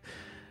doing.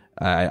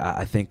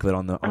 I think that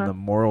on the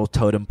moral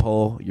totem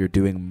pole you're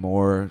doing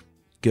more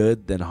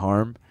good than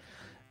harm.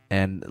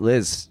 And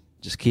Liz,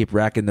 just keep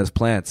racking those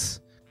plants.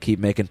 Keep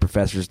making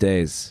professors'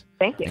 days.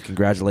 Thank you. And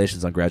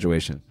congratulations on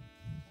graduation.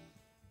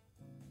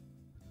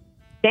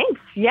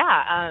 Thanks.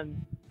 Yeah.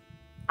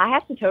 I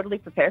have to totally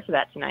prepare for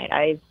that tonight.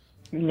 I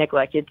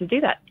neglected to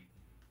do that.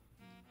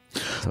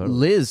 Totally.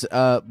 Liz,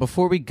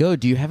 before we go,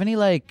 do you have any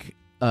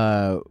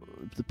the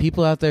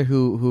people out there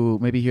who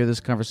maybe hear this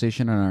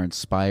conversation and are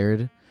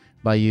inspired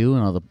by you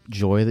and all the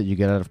joy that you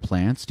get out of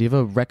plants? Do you have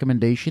a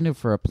recommendation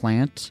for a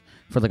plant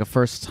for a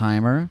first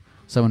timer?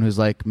 Someone who's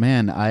like,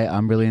 man,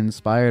 I'm really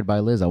inspired by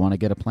Liz. I want to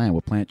get a plant.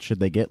 What plant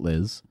should they get,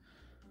 Liz?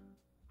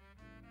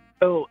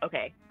 Oh,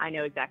 okay. I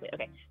know exactly.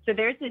 Okay. So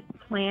there's this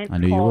plant I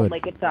knew called, you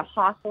would. it's a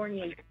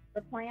Hawthornia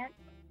zebra plant.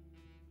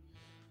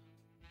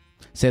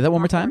 Say that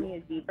one more time.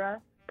 Hawthornia zebra.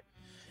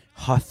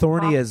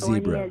 Hawthornia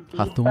zebra.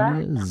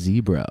 Hawthornia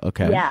zebra.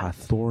 Okay. Yeah.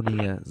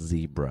 Hawthornia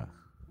zebra.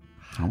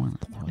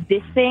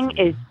 This thing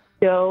is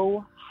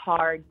so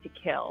hard to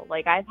kill.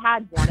 I've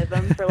had one of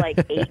them for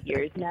 8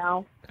 years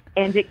now,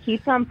 and it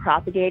keeps on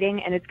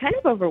propagating, and it's kind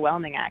of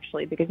overwhelming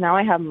actually, because now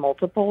I have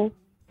multiple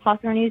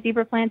Hawthornia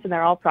zebra plants and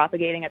they're all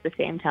propagating at the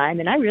same time,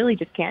 and I really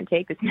just can't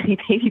take this many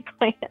baby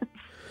plants.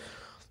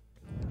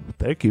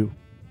 Thank you.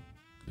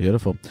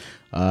 Beautiful.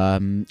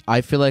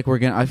 I feel like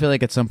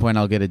at some point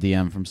I'll get a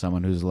DM from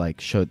someone who's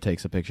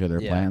takes a picture of their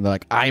plant. And they're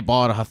like, I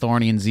bought a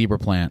Hawthornian zebra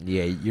plant.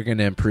 Yeah, you're going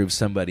to improve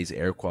somebody's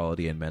air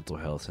quality and mental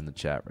health in the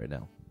chat right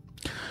now.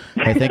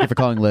 Hey, thank you for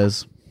calling,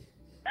 Liz.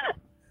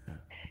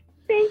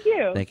 Thank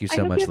you. Thank you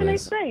so much, Liz. Have a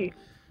nice day.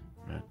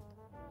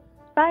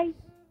 Bye.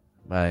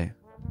 Bye.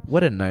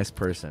 What a nice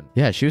person.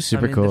 Yeah, she was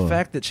super cool. The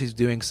fact that she's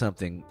doing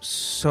something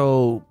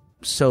so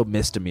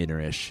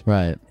misdemeanor-ish,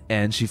 right?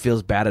 And she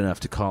feels bad enough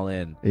to call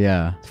in,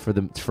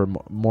 for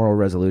moral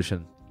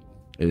resolution,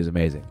 is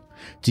amazing.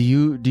 Do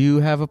you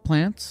have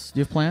plants? Do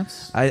you have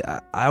plants?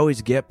 I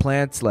always get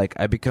plants.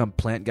 I become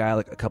plant guy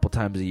a couple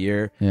times a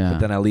year. Yeah. But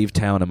then I leave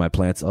town and my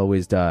plants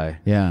always die.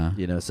 Yeah.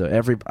 So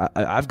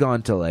I've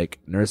gone to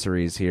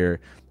nurseries here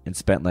and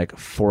spent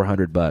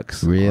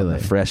 $400. Really? On the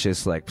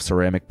freshest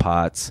ceramic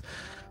pots,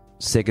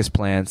 sickest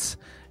plants.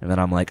 And then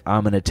I'm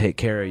I'm going to take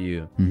care of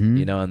you,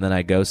 and then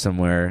I go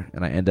somewhere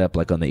and I end up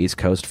on the East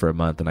Coast for a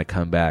month, and I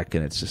come back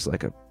and it's just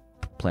a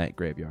plant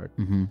graveyard.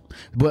 Mm-hmm.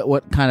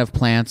 What kind of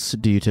plants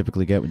do you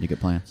typically get when you get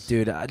plants?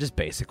 Dude, just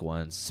basic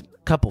ones.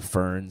 A couple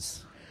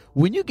ferns.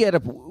 When you get a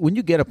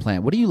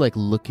plant, what are you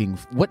looking?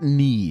 What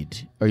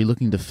need are you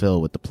looking to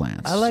fill with the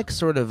plants? I like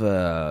sort of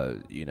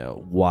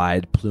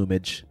wide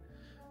plumage,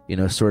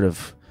 sort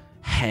of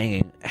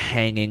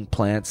hanging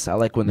plants. I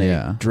like when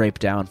they drape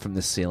down from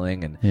the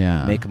ceiling and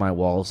make my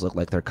walls look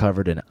like they're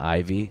covered in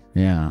ivy.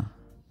 Yeah.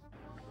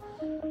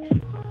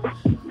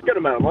 Good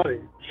amount of money.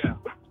 Yeah.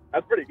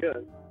 That's pretty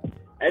good.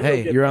 And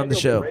hey, you're on the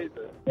show.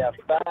 Yeah,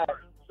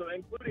 so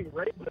including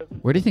raisins.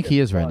 Where do you think he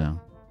is right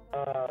now?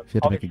 If you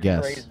had to make a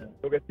guess. Raisins.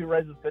 We'll get 2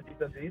 raisins, 50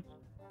 cents each.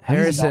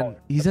 Harrison,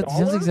 he sounds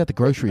like he's at the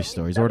grocery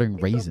store. He's ordering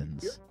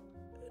raisins.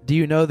 Do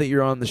you know that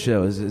you're on the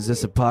show? Is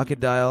this a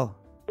pocket dial?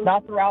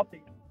 Not throughout the...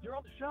 You're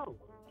on the show.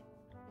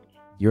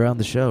 You're on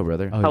the show,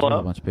 brother. Oh, he's with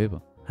a bunch of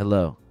people.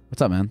 Hello.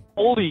 What's up, man?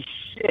 Holy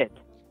shit.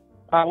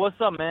 What's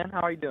up, man?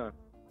 How are you doing?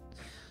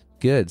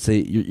 Good. So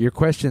your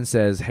question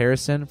says,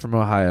 Harrison from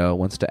Ohio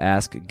wants to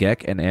ask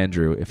Geck and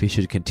Andrew if he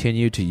should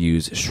continue to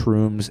use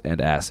shrooms and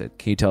acid.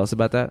 Can you tell us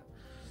about that?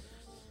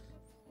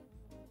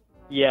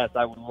 Yes,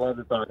 I would love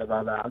to talk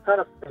about that. I'm trying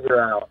to figure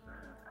out.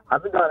 I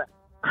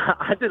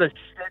did a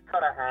shit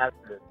ton of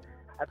acid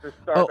at the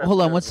start. Oh,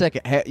 hold on 1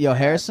 second. Yo,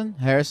 Harrison?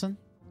 Harrison?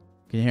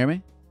 Can you hear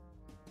me?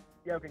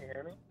 Yo, can you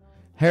hear me?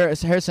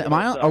 Harrison,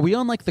 are we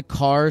on the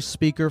car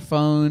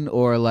speakerphone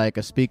or a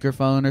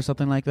speakerphone or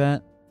something like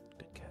that?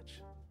 Good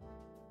catch.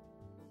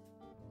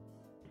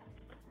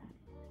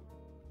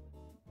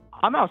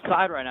 I'm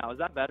outside right now. Is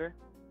that better?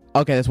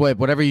 Okay, that's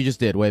whatever you just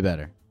did, way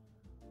better.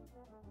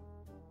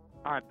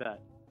 All right, bet.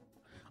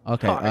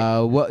 Okay.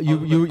 What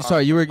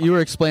you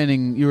were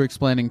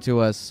explaining to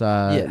us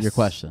yes. your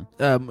question.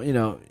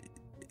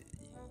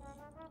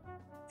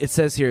 It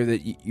says here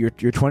that you're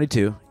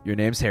 22. Your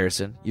name's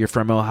Harrison. You're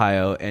from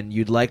Ohio, and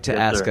you'd like to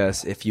ask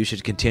us if you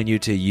should continue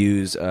to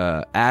use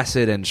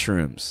acid and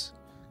shrooms.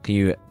 Can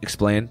you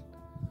explain?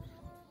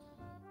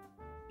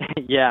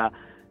 Yeah.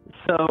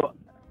 So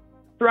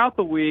throughout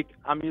the week,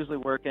 I'm usually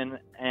working,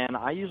 and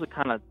I usually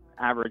kind of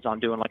average on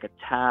doing a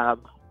tab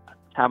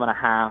and a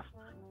half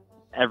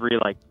every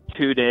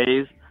 2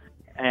 days,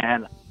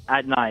 and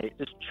at night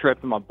just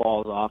tripping my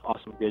balls off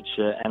some good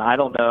shit. And I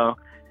don't know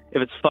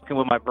if it's fucking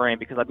with my brain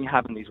because I've been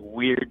having these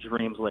weird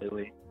dreams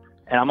lately,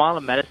 and I'm on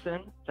a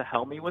medicine to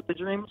help me with the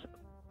dreams,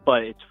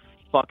 but it's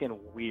fucking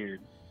weird.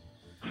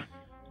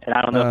 And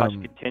I don't know if I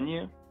should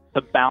continue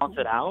to balance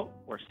it out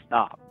or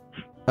stop.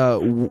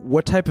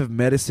 What type of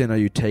medicine are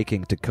you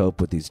taking to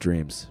cope with these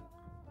dreams?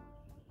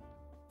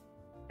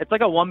 It's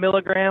like a 1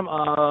 milligram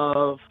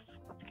of,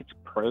 I think it's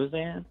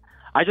Prozac.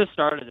 I just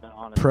started it,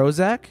 honestly.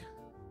 Prozac?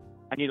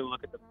 I need to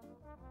look at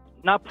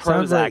not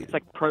Sounds Prozac. It's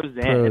like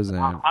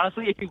Prozac.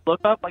 Honestly, if you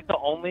look up like the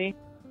only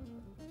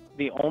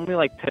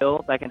like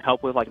pill that can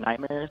help with like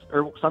nightmares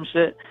or some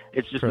shit,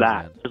 it's just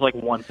that. There's like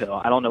one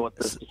pill. I don't know what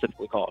it's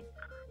specifically called.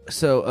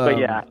 So, but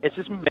yeah, it's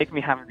just making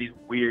me having these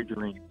weird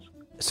dreams.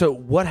 So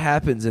what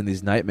happens in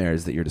these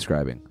nightmares that you're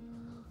describing?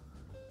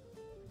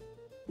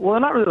 Well, they're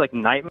not really like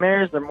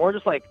nightmares. They're more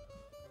just like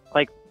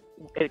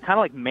it kind of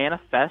like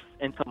manifests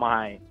into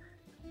my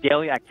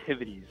daily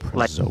activities.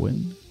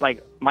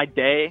 Like my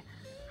day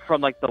from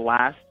like the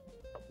last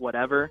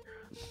whatever.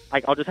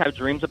 Like I'll just have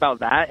dreams about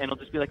that, and it'll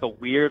just be like a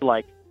weird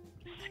like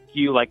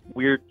skew, like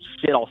weird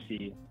shit I'll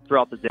see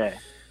throughout the day.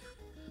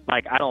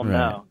 Like I don't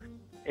know.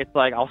 It's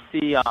like I'll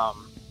see I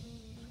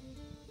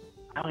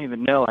don't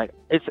even know. Like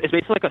it's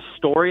basically like a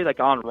story that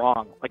gone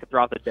wrong, like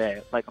throughout the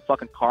day. Like a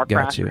fucking car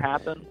crash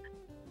happened,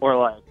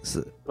 or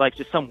like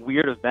just some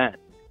weird event,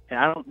 and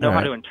I don't know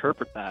how to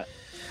interpret that.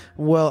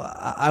 Well,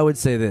 I would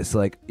say this,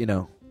 like, you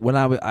know, when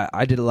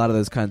I did a lot of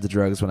those kinds of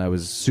drugs when I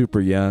was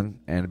super young,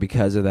 and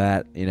because of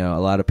that, you know,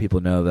 a lot of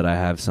people know that I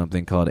have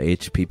something called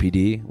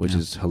HPPD, which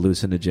is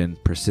hallucinogen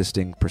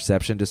persisting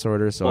perception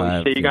disorder.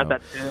 So you got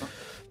that too.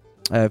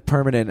 I have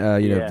permanent,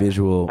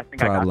 visual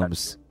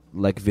problems,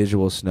 like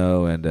visual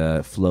snow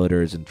and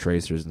floaters and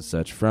tracers and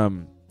such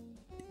from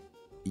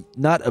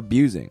not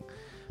abusing,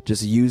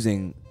 just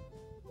using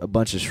a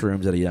bunch of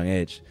shrooms at a young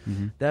age.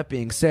 Mm-hmm. That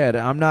being said,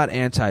 I'm not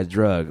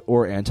anti-drug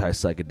or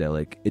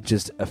anti-psychedelic. It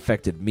just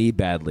affected me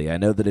badly. I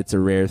know that it's a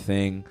rare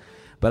thing,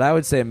 but I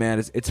would say, man,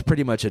 it's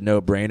pretty much a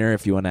no-brainer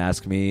if you want to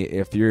ask me.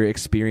 If you're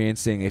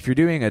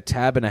doing a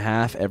tab and a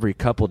half every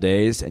couple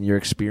days and you're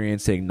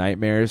experiencing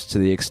nightmares to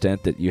the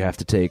extent that you have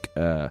to take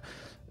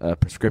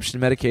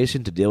prescription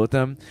medication to deal with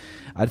them,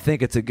 I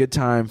think it's a good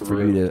time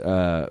for you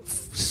to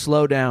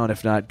slow down,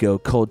 if not go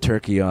cold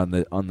turkey on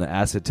the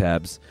acid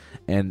tabs,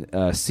 and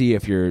see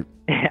if your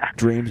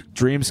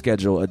dream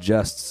schedule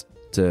adjusts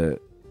to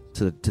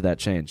that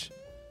change.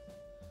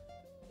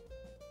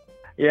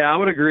 Yeah, I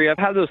would agree. I've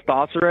had those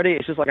thoughts already.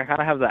 It's just like I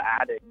kind of have the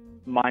addict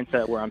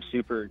mindset where I'm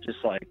super just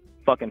like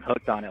fucking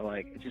hooked on it.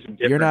 Like it's just a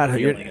different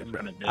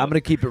I'm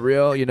gonna keep it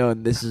real, you know.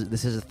 And this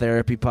is a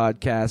therapy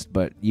podcast,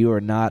 but you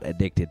are not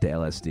addicted to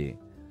LSD.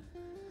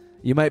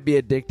 You might be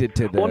addicted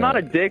to the. Well, not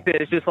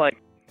addicted. It's just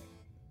like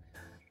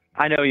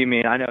I know what you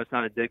mean. I know it's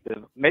not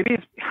addictive. Maybe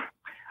it's.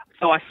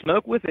 So I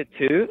smoke with it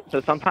too.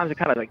 So sometimes it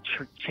kind of like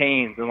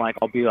chains, and like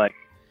I'll be like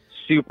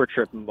super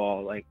tripping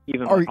ball, like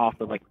even off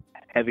of like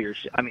heavier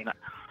shit. I mean,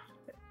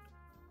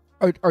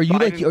 are you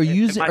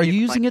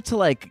using it to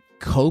like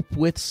cope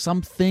with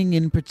something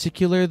in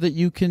particular that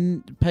you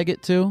can peg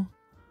it to?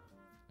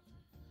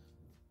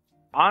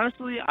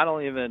 Honestly, I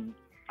don't even.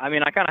 I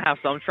mean, I kind of have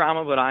some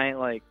trauma, but I ain't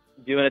like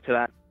doing it to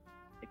that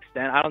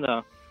extent. I don't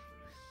know.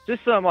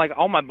 Just some like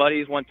all my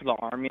buddies went to the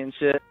army and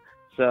shit,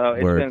 so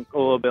it's been a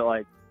little bit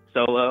like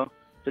solo.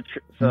 That's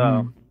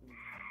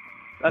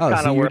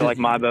kind of where like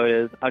my boat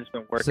is. I've just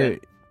been working. So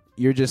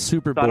you're just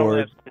super bored. I don't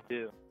really have to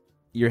do.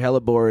 You're hella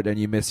bored and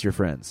you miss your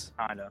friends.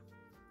 Kinda.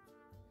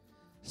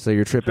 So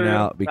you're tripping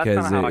out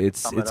because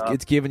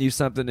it's giving you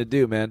something to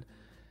do, man.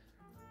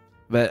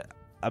 But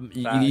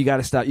you got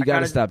to stop. You got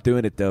to stop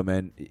doing it though,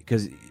 man.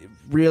 Because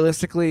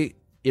realistically,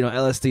 you know,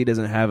 LSD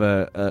doesn't have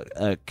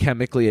a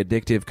chemically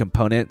addictive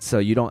component, so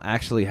you don't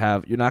actually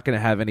have. You're not going to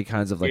have any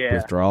kinds of like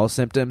withdrawal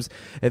symptoms.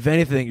 If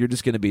anything, you're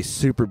just going to be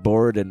super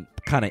bored and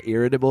kind of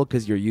irritable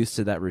because you're used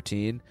to that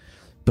routine.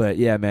 But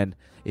yeah, man,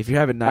 if you're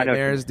having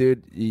nightmares,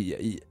 dude,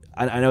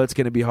 I know it's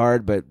going to be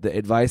hard, but the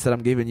advice that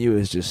I'm giving you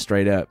is just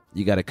straight up.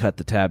 You got to cut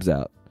the tabs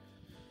out.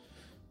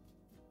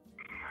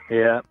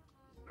 Yeah,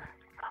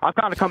 I've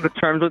kind of come to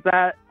terms with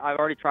that. I've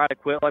already tried to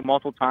quit like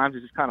multiple times.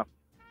 It's just kind of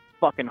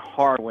fucking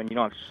hard when you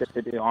don't have shit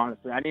to do,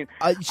 honestly. I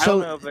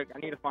don't know if I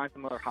need to find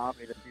some other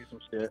hobby to do some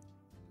shit.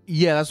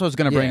 Yeah, that's what I was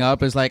gonna bring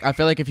up. Is like I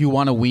feel like if you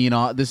want to wean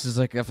off, this is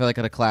like I feel like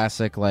a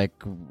classic like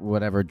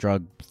whatever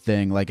drug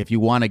thing. Like if you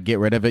want to get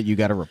rid of it, you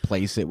got to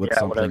replace it with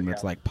something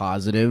that's like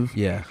positive.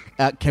 Yeah.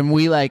 Can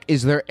we like?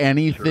 Is there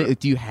anything? Sure.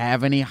 Do you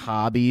have any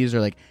hobbies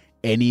or like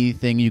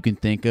anything you can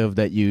think of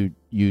that you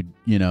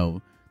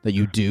know that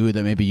you do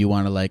that maybe you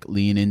want to like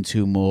lean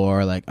into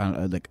more? Like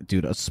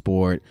dude, a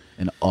sport,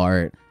 an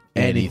art.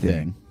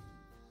 Anything.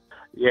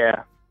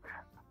 Yeah.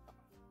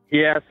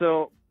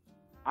 So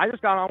I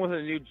just got on with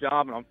a new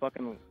job and I'm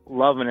fucking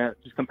loving it.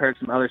 Just compared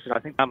to some other shit, I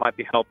think that might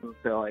be helping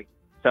to like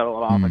settle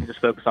it off and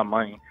just focus on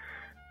money.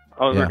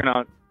 I was working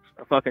on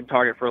a fucking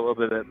Target for a little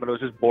bit, but it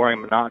was just boring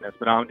and monotonous.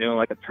 But now I'm doing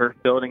like a turf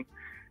building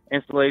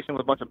installation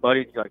with a bunch of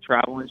buddies, like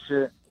travel and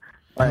shit.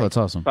 Like, that's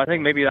awesome. So I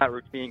think maybe that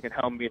routine can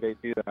help me to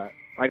do that.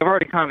 Like I've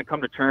already kind of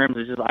come to terms.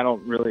 It's just I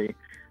don't really.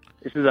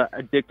 This is an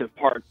addictive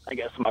part, I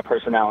guess, of my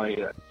personality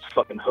that's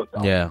fucking hooked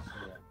on. Yeah,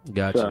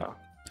 gotcha.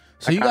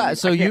 So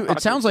it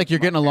sounds like you're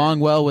getting along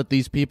well with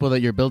these people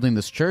that you're building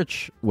this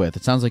church with.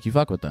 It sounds like you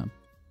fuck with them.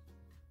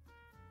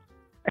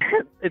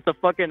 It's a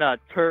fucking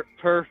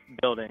turf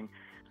building.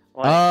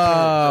 Like,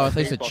 I thought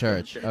you said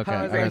church. Okay,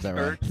 I heard that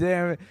right.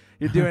 Damn it.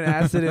 You're doing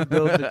acid and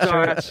building a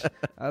church.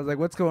 I was like,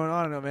 what's going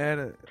on,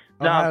 man?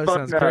 Nah,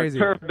 sounds crazy.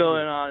 Turf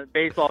building on a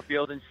baseball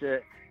field and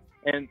shit.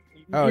 And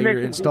you're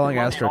installing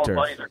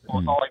AstroTurf.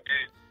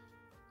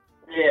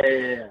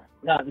 Yeah.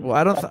 Well,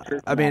 I don't.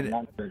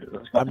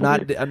 I'm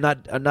not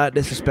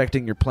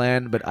disrespecting your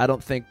plan, but I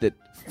don't think that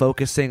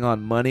focusing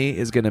on money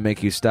is going to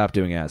make you stop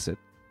doing acid.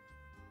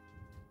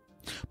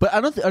 But I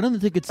don't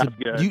think it's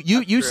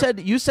you said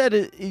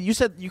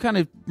you kind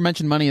of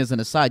mentioned money as an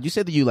aside. You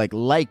said that you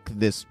like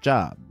this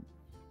job.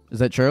 Is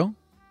that true?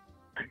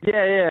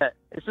 Yeah.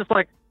 It's just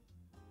like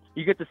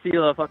you get to see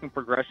the fucking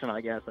progression,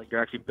 I guess. Like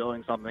you're actually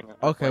building something.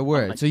 Okay,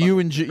 word. So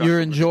you're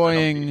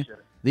enjoying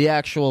the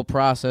actual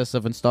process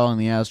of installing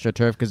the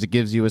AstroTurf because it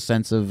gives you a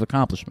sense of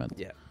accomplishment.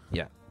 Yeah.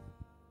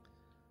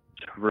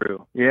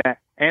 True. Yeah,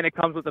 and it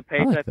comes with a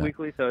paycheck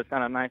weekly, so it's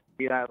kind of nice to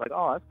see that. Like,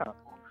 oh, that's kind of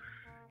cool.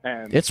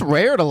 And it's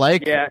rare to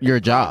like your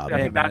job.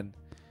 Hey, man.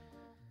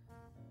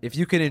 If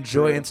you can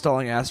enjoy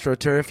installing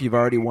AstroTurf, you've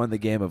already won the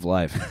game of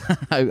life.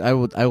 I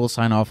will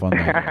sign off on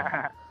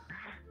that.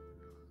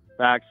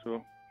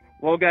 Factual.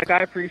 Well, guys, I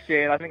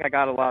appreciate it. I think I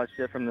got a lot of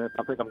shit from this.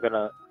 I think I'm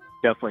gonna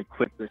definitely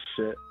quit this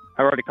shit.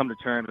 I've already come to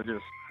terms with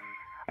just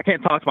I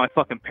can't talk to my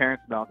fucking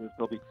parents about this.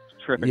 They'll be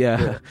tripping. Yeah,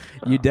 shit,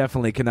 so. You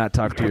definitely cannot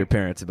talk to your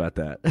parents about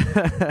that.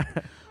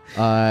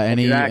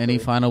 Any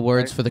final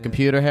words for the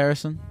computer,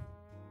 Harrison?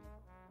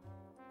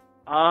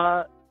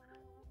 I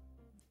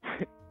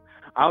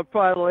would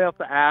probably lay off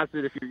the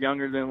acid if you're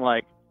younger than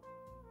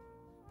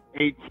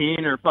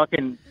 18 or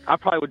fucking. I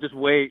probably would just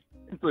wait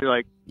until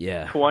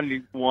you're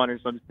 21 or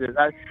some shit.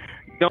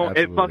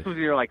 It fucks with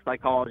your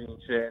psychology and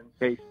shit.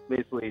 And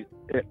basically,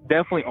 it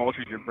definitely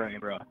alters your brain,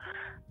 bro.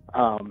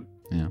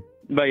 Yeah.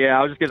 But yeah,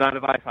 I'll just give that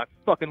advice. I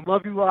fucking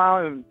love you,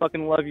 Lyle, and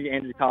fucking love you,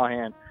 Andrew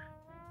Callahan.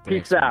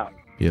 Peace out.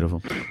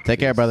 Beautiful. Take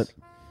care, brother.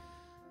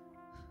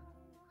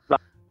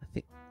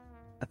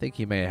 I think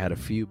he may have had a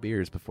few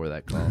beers before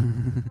that call.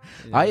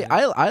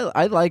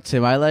 I liked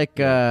him. I like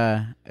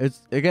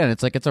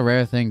it's a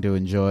rare thing to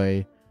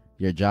enjoy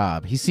your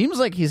job. He seems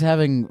like he's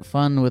having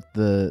fun with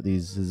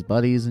his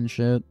buddies and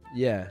shit.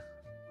 Yeah.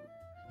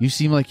 You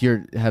seem like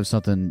you have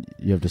something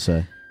you have to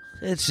say.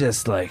 It's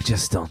just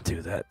just don't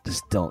do that.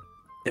 Just don't.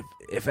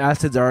 If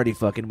acid's already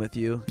fucking with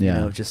you, you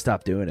know, just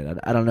stop doing it.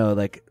 I don't know,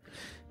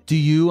 do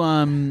you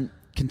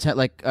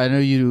I know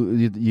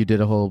you did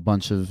a whole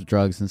bunch of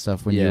drugs and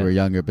stuff when you were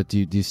younger, but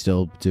do you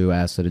still do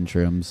acid and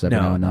shrooms every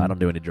now and then? I don't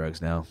do any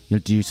drugs now.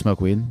 Do you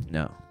smoke weed?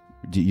 No.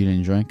 You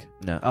didn't drink?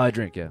 No. Oh, I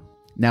drink, yeah.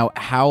 Now,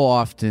 how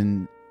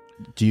often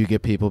do you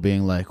get people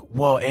being like,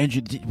 "Whoa,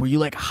 Andrew, were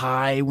you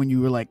high when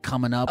you were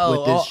coming up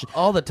with this?"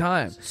 All the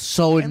time.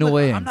 So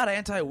annoying. Look, I'm not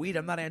anti-weed.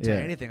 I'm not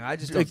anti-anything. I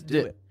just don't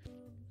do it.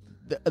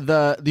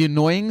 The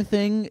annoying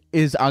thing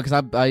is because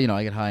I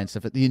get high and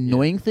stuff. The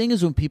annoying thing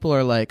is when people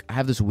are I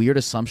have this weird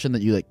assumption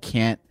that you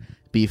can't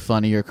be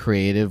funny or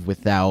creative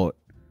without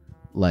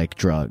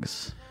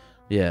drugs.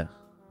 Yeah,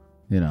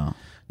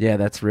 Yeah,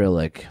 that's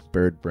real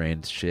bird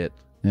brain shit.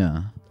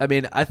 Yeah, I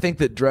mean, I think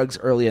that drugs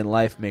early in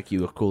life make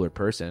you a cooler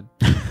person.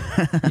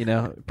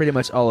 Pretty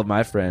much all of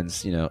my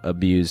friends,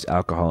 abused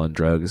alcohol and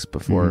drugs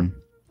before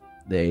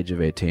the age of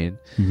 18.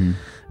 Mm-hmm.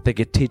 I think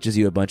it teaches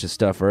you a bunch of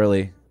stuff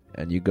early,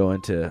 and you go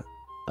into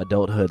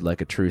adulthood like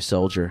a true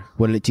soldier.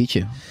 What did it teach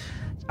you?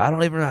 I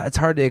don't even know. It's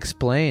hard to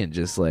explain.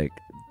 Just the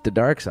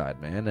dark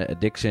side, man.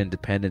 Addiction,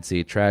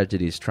 dependency,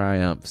 tragedies,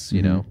 triumphs,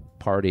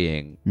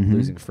 partying,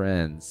 losing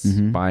friends,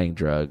 buying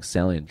drugs,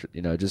 selling,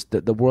 just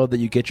the world that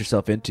you get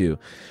yourself into,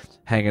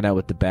 hanging out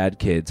with the bad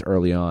kids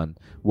early on,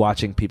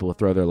 watching people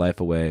throw their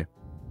life away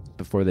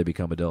before they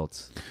become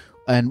adults.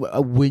 And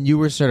when you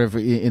were sort of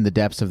in the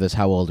depths of this,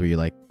 how old were you?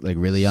 Like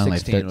really young?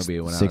 16 would be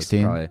when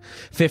 16? I was probably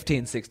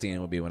 15,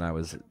 16 would be when I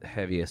was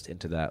heaviest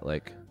into that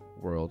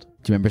world.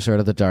 Do you remember sort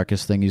of the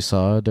darkest thing you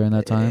saw during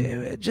that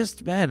time?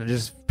 Just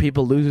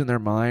people losing their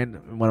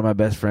mind. One of my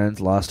best friends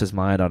lost his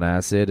mind on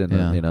acid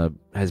and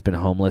has been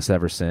homeless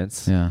ever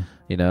since. Yeah.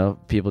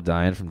 People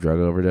dying from drug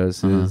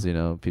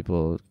overdoses,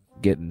 people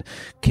getting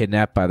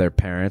kidnapped by their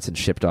parents and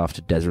shipped off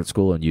to desert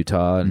school in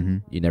Utah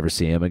and you never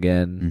see them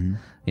again.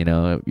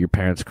 Your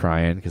parents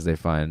crying because they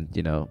find,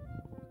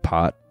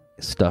 pot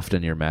stuffed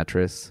in your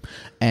mattress.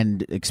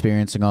 And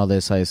experiencing all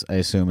this, I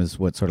assume, is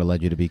what sort of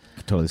led you to be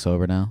totally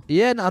sober now?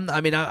 Yeah,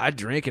 I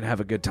drink and have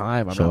a good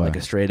time. I'm not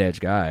a straight edge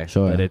guy.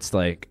 Sure. But it's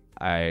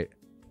I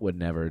would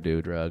never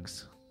do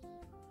drugs.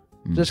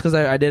 Just because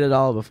I did it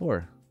all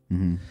before.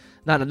 Mm-hmm.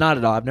 Not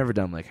at all. I've never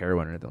done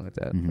heroin or anything like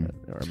that,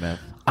 or meth.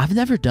 I've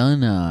never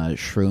done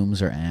shrooms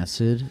or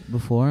acid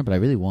before, but I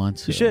really want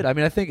to. You should.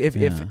 I think if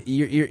you're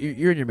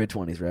in your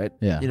mid-20s, right?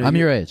 Yeah, I'm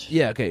your age.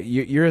 Yeah, okay.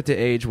 You're at the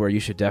age where you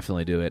should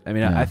definitely do it.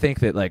 I think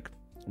that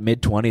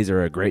mid-20s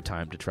are a great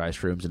time to try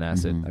shrooms and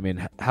acid. I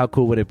mean, how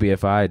cool would it be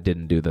if I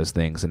didn't do those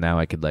things and now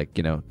I could like,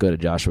 go to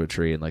Joshua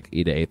Tree and like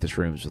eat an eighth of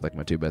shrooms with like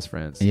my two best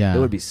friends? Yeah. It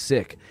would be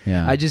sick.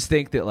 Yeah. I just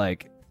think that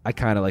like I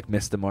kind of like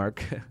missed the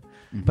mark.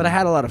 But I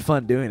had a lot of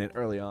fun doing it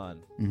early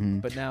on.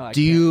 But now I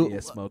can't be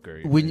a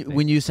smoker.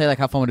 When you say like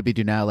how fun would it be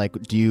to do now, like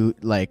do you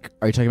like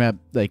are you talking about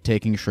like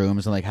taking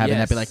shrooms and like having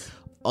that be like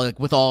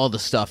with all the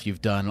stuff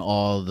you've done,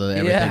 all the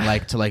everything,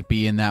 like to like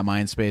be in that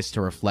mind space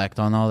to reflect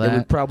on all that? It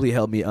would probably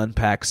help me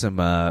unpack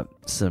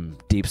some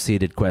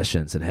deep-seated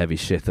questions and heavy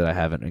shit that I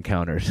haven't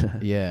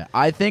encountered. Yeah.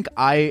 I think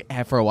I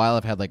have for a while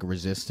I've had like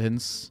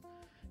resistance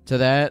to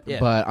that,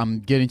 but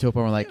I'm getting to a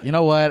point where like, you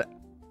know what?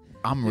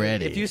 I'm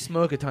ready. If you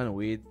smoke a ton of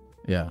weed,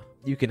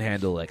 you can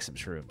handle like some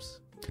shrooms.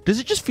 Does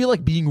it just feel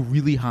like being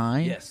really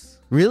high?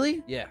 Yes.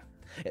 Really? Yeah.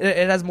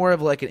 It has more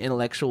of like an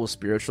intellectual,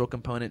 spiritual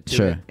component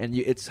to it, and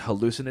it's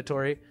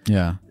hallucinatory.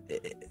 Yeah.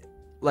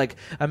 Like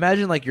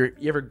imagine like you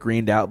ever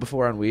greened out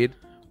before on weed?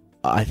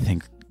 I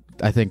think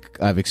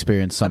I've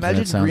experienced something.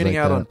 Imagine that sounds greening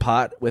like out that. on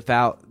pot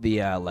without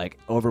the like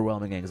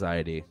overwhelming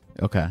anxiety.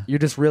 Okay. You're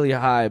just really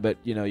high, but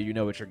you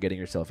know what you're getting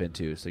yourself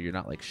into, so you're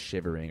not like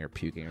shivering or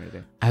puking or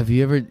anything. Have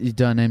you ever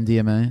done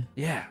MDMA?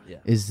 Yeah.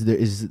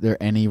 Is there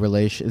any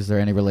relation? Is there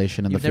any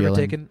relation in You've the feeling?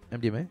 never taken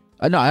MDMA?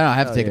 No, I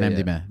have taken yeah,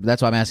 MDMA. yeah.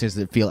 That's why I'm asking. Does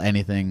it feel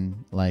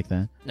anything like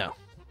that? No.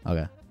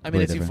 Okay. I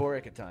mean, it's different.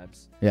 euphoric at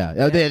times. Yeah.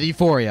 The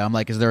euphoria. I'm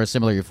like, is there a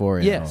similar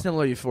euphoria? Yeah,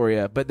 similar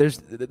euphoria, but there's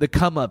the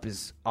come up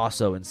is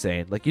also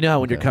insane. Like how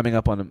when you're coming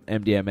up on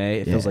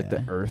MDMA, it feels like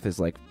the Earth is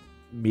like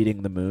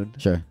meeting the moon.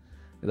 Sure.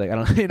 Like I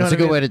don't. You know That's a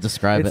good way to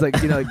describe it. It's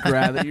like like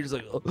grab it. You're just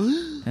like.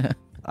 Oh.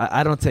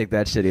 I don't take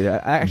that shit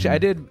either. I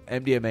did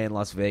MDMA in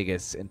Las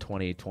Vegas in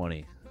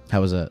 2020.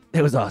 How was it?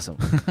 It was awesome.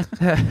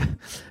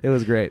 It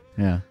was great.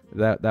 Yeah.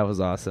 That was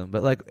awesome.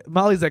 But like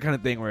Molly's that kind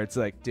of thing where it's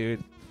like,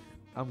 dude,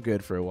 I'm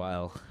good for a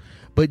while.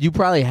 But you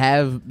probably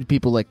have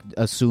people like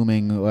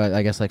assuming,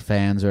 I guess like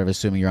fans are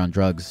assuming you're on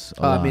drugs.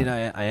 I mean,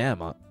 I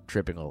am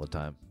tripping all the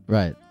time.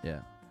 Right. Yeah.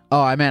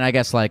 Oh, I mean, I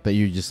guess like that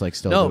you just like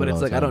still. No, do but it it's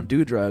all like the I time. don't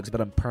do drugs,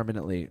 but I'm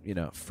permanently,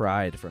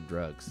 fried from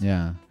drugs.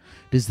 Yeah.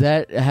 Does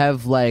that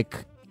have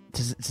like?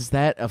 Does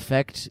that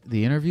affect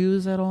the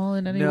interviews at all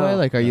in any way?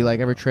 Like, are you like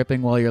ever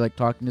tripping while you're like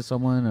talking to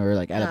someone, or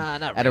like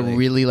at a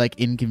really like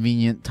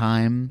inconvenient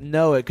time?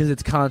 No, because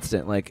it's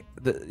constant. Like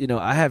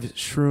I have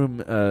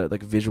shroom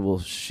like visual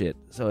shit,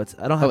 so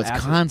I don't have. Oh, it's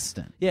acid.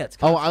 constant. Yeah, it's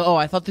constant.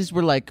 I thought these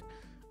were like.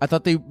 I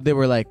thought they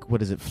were like,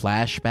 what is it,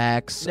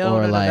 flashbacks? No,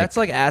 like that's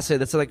like acid.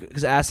 That's like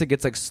because acid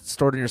gets like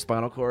stored in your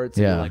spinal cord,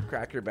 so you like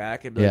crack your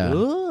back and be like,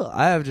 ugh.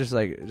 I have just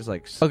like.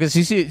 Okay, so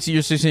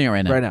you're seeing it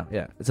right now. Right now,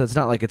 yeah. So it's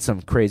not like it's some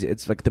crazy.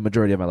 It's like the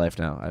majority of my life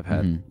now. I've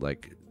had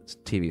like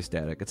TV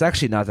static. It's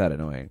actually not that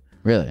annoying.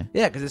 Really?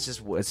 Yeah, because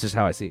it's just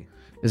how I see.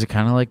 Is it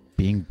kind of like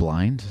being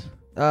blind?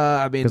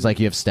 I mean, because like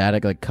you have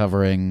static like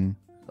covering.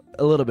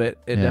 A little bit.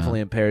 It definitely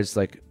impairs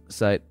like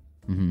sight.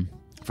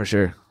 For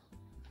sure.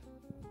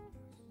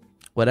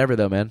 Whatever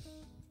though, man.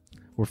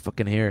 We're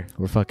fucking here.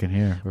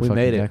 We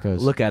made it.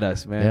 Geckos. Look at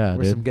us, man. Yeah,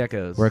 we're dude. some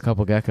geckos. We're a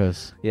couple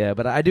geckos. Yeah,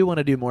 but I do want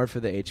to do more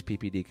for the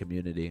HPPD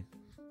community.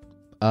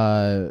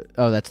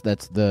 That's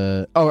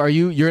the. Oh,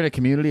 you're in a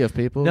community of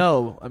people?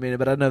 No, I mean,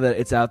 but I know that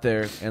it's out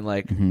there, and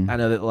like I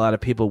know that a lot of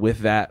people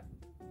with that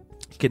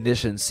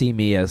condition see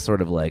me as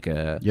sort of like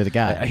you're the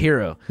guy, a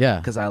hero. Yeah,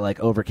 because I like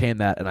overcame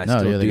that, and I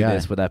still do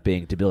this without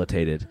being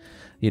debilitated.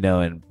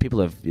 And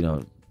people have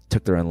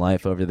took their own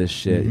life over this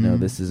shit.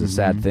 This is a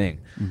sad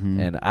thing,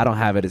 and I don't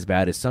have it as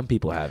bad as some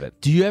people have it.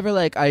 Do you ever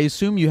like? I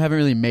assume you haven't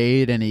really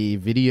made any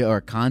video or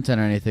content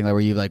or anything like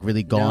where you've like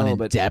really gone in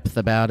depth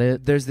about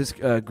it. There's this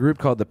group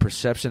called the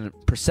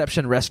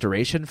Perception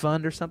Restoration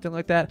Fund or something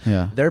like that.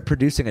 Yeah, they're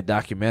producing a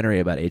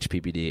documentary about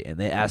HPPD, and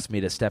they asked me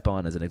to step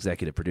on as an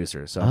executive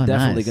producer. So I'm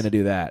definitely going to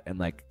do that, and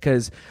like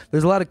because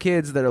there's a lot of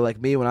kids that are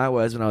like me when I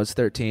was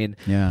 13,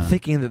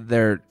 thinking that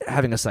they're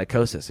having a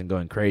psychosis and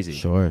going crazy.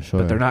 Sure,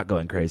 but they're not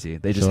going crazy.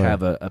 They just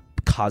have a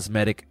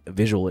cosmetic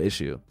visual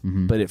issue,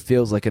 but it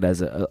feels like it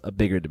has a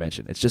bigger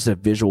dimension. It's just a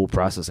visual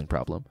processing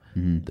problem.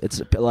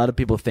 It's a lot of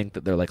people think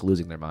that they're like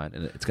losing their mind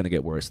and it's going to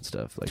get worse and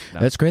stuff. Like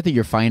that's great that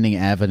you're finding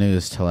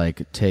avenues to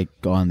like take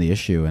on the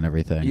issue and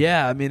everything.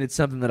 Yeah, I mean it's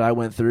something that I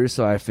went through,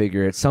 so I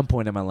figure at some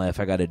point in my life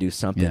I got to do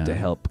something to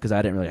help because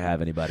I didn't really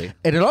have anybody.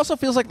 And it also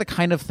feels like the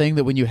kind of thing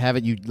that when you have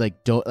it, you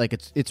like don't like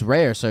it's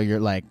rare, so you're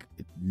like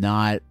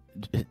not.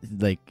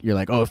 Like you're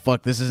like, oh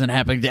fuck, this isn't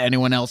happening to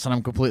anyone else and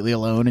I'm completely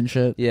alone and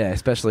shit. Yeah,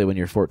 especially when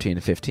you're 14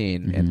 to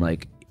 15 and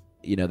like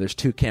there's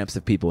two camps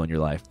of people in your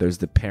life. There's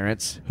the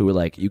parents who are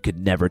like you could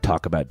never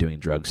talk about doing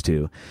drugs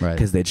to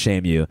because they'd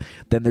shame you.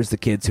 Then there's the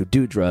kids who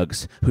do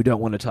drugs who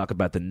don't want to talk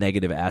about the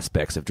negative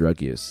aspects of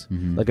drug use.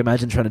 Like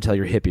imagine trying to tell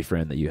your hippie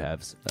friend that you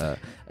have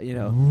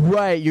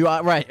right, you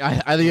are right.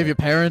 Either you have your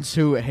parents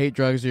who hate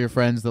drugs or your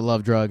friends that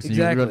love drugs and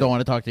you don't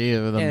want to talk to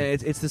either of them. Yeah,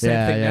 it's the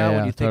same thing now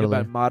when you think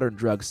about modern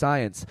drug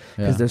science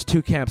because there's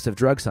two camps of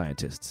drug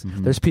scientists.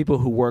 There's people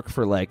who work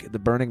for like the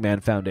Burning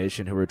Man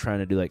Foundation who are trying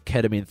to do like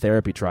ketamine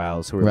therapy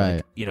trials who are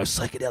like,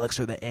 psychedelics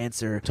are the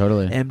answer.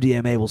 Totally.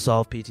 MDMA will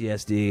solve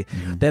PTSD.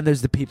 Then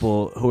there's the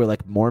people who are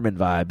like Mormon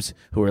vibes,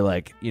 who are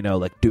like,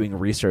 like doing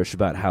research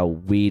about how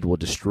weed will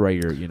destroy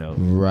your,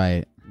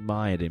 right,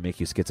 mind and make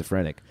you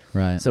schizophrenic.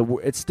 Right. So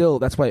it's still,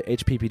 that's why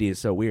HPPD is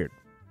so weird.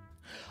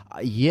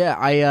 Yeah,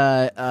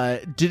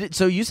 I did it.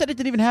 So you said it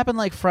didn't even happen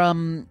like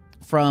from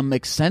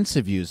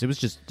extensive use. It was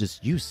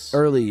just use.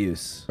 Early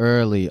use.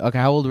 Early. Okay,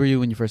 how old were you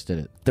when you first did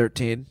it?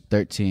 13.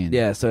 13.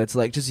 Yeah, so it's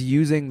like just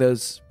using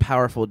those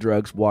powerful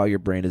drugs while your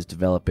brain is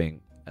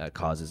developing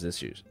causes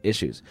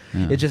issues.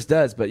 Yeah. It just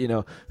does, but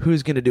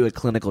who's going to do a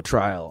clinical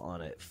trial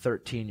on a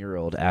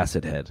 13-year-old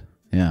acid head?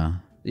 Yeah.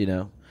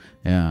 Yeah.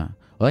 Well,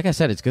 like I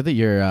said, it's good that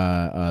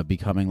you're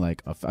becoming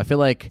like I feel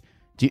like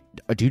do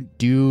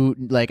you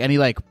like any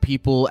like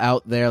people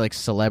out there, like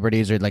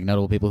celebrities or like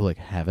notable people who like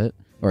have it?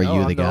 Or are you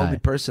I'm the guy? the only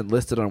person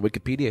listed on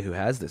Wikipedia who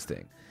has this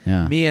thing.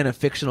 Yeah. Me and a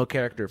fictional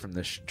character from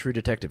the True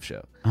Detective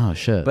show. Oh,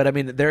 shit. But, I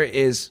mean, there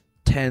is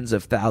tens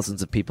of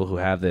thousands of people who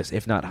have this,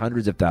 if not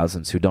hundreds of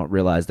thousands, who don't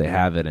realize they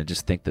have it and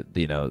just think that,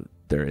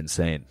 they're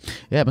insane.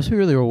 Yeah, it must be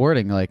really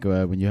rewarding, like,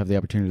 when you have the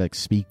opportunity to, like,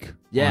 speak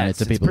on it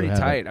to people it's pretty who have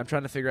tight. it. I'm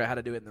trying to figure out how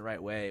to do it in the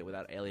right way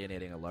without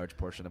alienating a large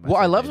portion of my Well,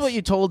 I fan loved base. what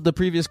you told the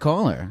previous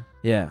caller.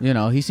 Yeah.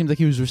 He seemed like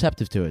he was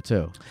receptive to it,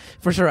 too.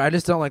 For sure. I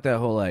just don't like that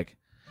whole, like...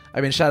 I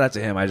mean, shout out to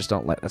him. I just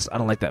don't like. I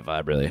don't like that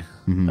vibe, really.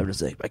 Mm-hmm. I'm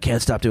just like, I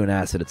can't stop doing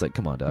acid. It's like,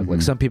 come on, dog.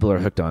 Like some people are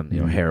hooked on,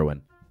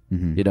 heroin,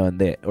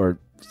 and or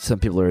some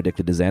people are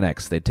addicted to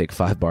Xanax. They take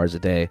 5 bars a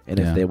day, and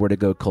if they were to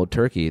go cold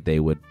turkey, they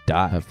would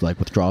die. Have like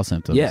withdrawal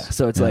symptoms. Yeah.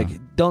 So it's like,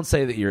 don't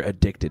say that you're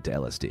addicted to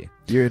LSD.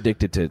 You're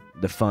addicted to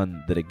the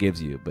fun that it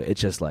gives you, but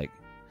it's just like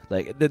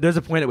there's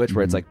a point at which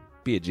where it's like,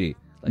 be a G.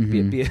 Like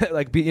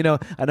be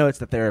I know it's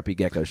the Therapy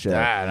Gecko show,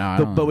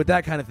 but with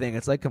that kind of thing,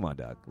 it's like, come on,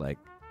 dog. Like.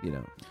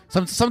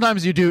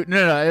 Sometimes you do.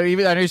 No.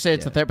 Even I know you say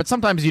it's the therapy, but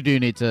sometimes you do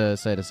need to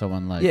say to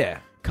someone like,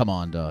 come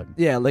on, dog.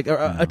 Yeah, like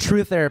a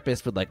true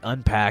therapist would like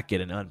unpack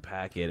it,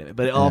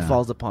 but it all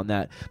falls upon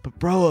that. But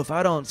bro, if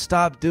I don't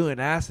stop doing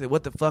acid,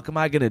 what the fuck am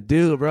I gonna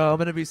do, bro? I'm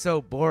gonna be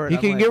so bored. He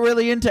can get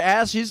really into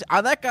acid.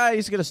 That guy,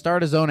 he's gonna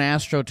start his own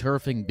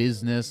astroturfing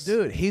business,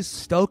 dude. He's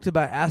stoked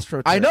about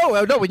astroturf. I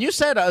know. When you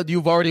said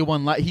you've already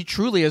won life, he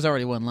truly has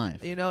already won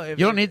life. You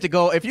don't need to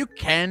go if you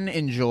can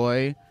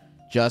enjoy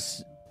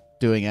just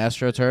doing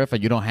astroturf,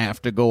 and you don't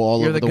have to go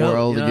all over the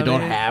world, and you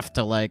don't have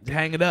to like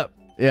hang it up.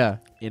 Yeah.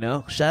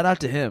 Shout out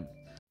to him.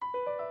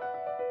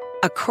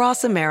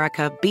 Across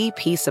America,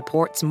 BP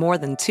supports more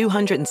than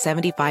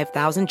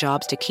 275,000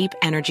 jobs to keep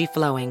energy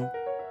flowing.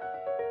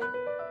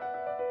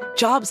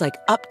 Jobs like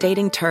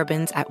updating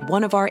turbines at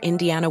one of our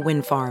Indiana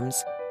wind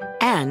farms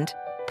and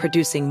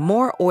producing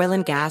more oil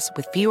and gas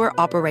with fewer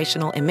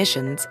operational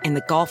emissions in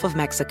the Gulf of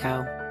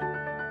Mexico.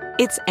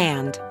 It's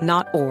and,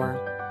 not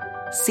or.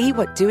 See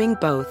what doing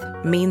both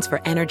means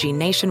for energy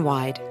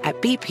nationwide at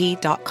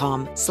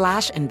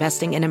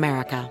bp.com/investing in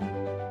America.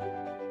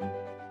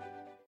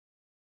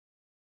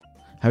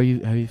 How are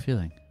you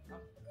feeling?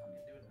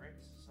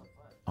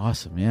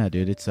 Awesome, yeah,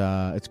 dude. It's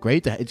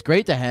great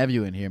to have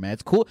you in here, man.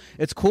 It's cool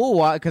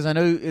because I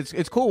know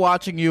it's cool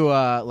watching you.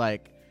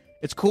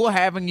 It's cool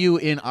having you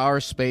in our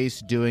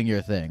space doing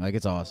your thing. Like,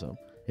 it's awesome.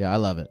 Yeah, I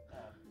love it.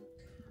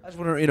 I just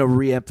want to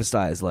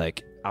re-emphasize,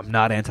 like, I'm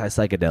not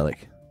anti-psychedelic.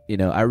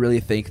 I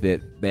really think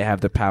that they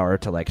have the power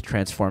to like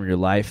transform your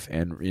life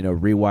and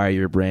rewire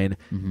your brain,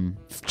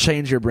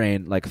 change your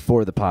brain like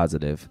for the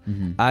positive.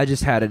 I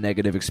just had a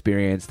negative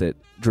experience that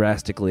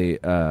drastically,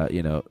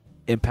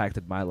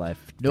 impacted my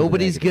life.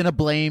 Nobody's gonna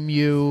blame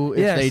you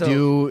if they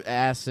do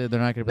acid. They're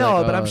not gonna. Be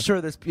but I'm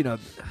sure there's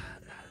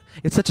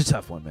it's such a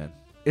tough one, man.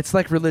 It's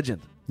like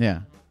religion. Yeah.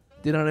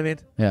 Do you know what I mean?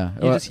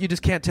 Yeah. You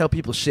just can't tell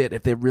people shit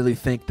if they really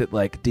think that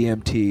like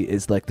DMT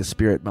is like the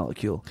spirit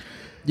molecule.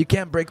 You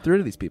can't break through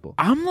to these people.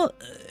 I'm a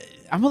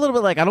little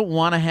bit like, I don't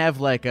want to have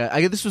like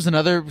this was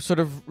another sort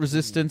of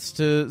resistance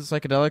to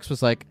psychedelics,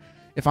 was like,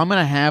 if I'm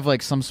gonna have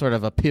like some sort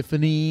of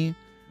epiphany,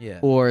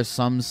 or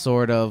some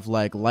sort of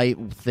like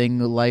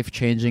life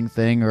changing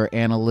thing, or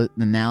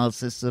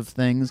analysis of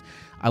things,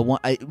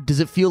 does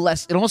it feel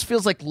less? It almost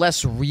feels like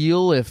less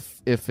real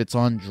if it's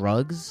on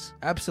drugs.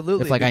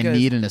 Absolutely. If like I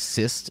need an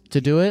assist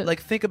to do it.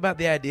 Like, think about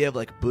the idea of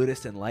like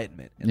Buddhist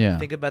enlightenment. And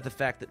think about the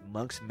fact that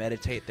monks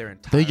meditate their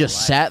entire They just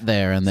life, sat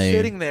there and they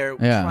sitting there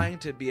trying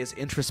to be as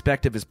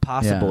introspective as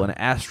possible and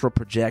astral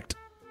project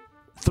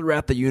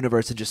throughout the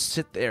universe and just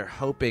sit there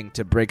hoping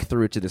to break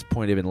through to this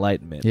point of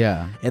enlightenment.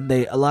 Yeah. And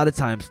they a lot of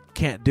times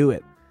can't do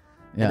it.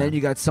 Yeah. And then you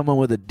got someone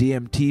with a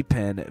DMT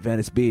pen at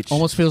Venice Beach.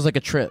 Almost feels like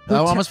a trip. It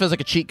almost feels like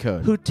a cheat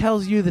code. Who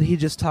tells you that he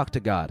just talked to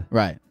God?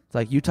 Right. It's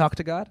like, you talked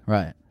to God?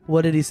 Right.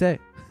 What did he say?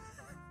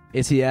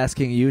 Is he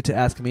asking you to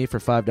ask me for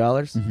 $5?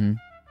 Mm-hmm.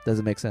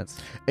 Doesn't make sense.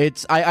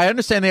 I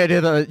understand the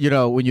idea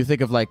that, when you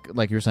think of like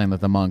you were saying, that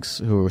the monks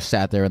who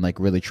sat there and like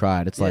really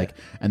tried, it's like,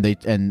 and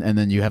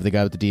then you have the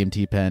guy with the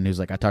DMT pen who's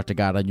like, I talked to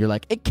God, and you're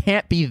like, it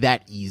can't be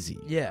that easy.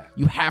 Yeah.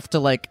 You have to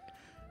like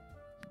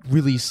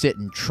really sit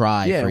and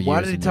try. Yeah. For Why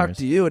years did he and talk years.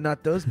 to you and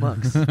not those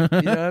monks? You know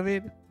what I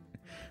mean?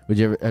 Would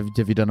you ever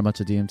have you done a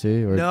bunch of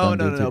DMT or No.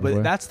 before?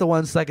 But that's the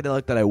one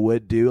psychedelic that I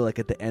would do like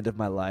at the end of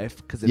my life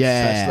because it's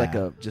such like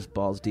a just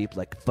balls deep,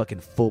 like fucking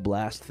full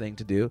blast thing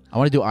to do. I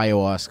want to do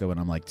ayahuasca when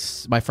I'm like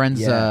my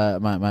friends. My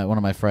one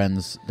of my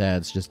friends'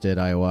 dads just did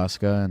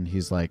ayahuasca and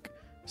he's like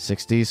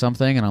 60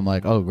 something, and I'm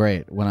like, oh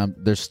great. When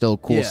there's still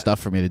cool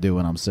stuff for me to do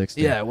when I'm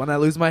 60. Yeah, when I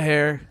lose my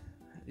hair,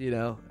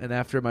 and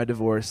after my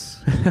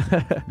divorce,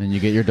 and you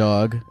get your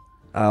dog.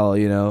 I'll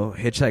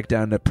hitchhike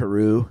down to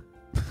Peru.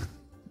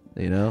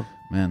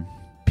 Man,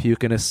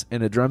 puke in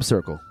a drum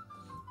circle.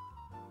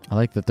 I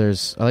like that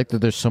there's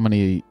so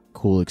many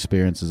cool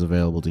experiences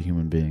available to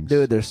human beings.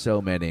 Dude, there's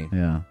so many.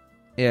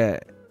 Yeah.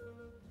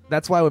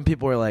 That's why when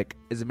people were like,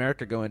 is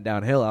America going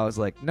downhill? I was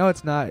like, no,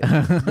 it's not.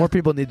 More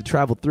people need to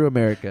travel through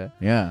America.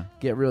 Yeah.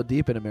 Get real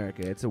deep in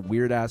America. It's a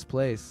weird-ass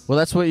place. Well,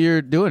 that's what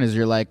you're doing is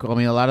you're like, I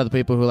mean, a lot of the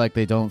people who like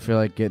they don't feel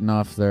like getting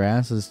off their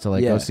asses to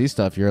like go see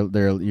stuff, you're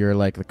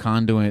like the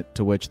conduit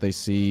to which they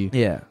see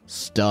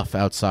stuff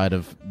outside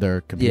of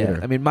their computer.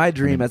 Yeah. I mean, my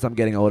dream as I'm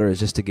getting older is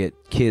just to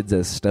get kids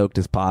as stoked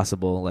as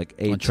possible, like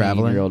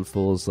 18-year-old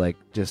fools, like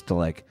just to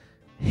like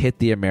hit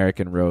the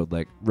American road,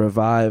 like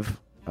revive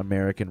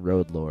American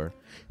road lore.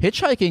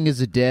 Hitchhiking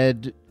is a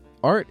dead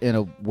art in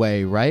a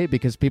way, right?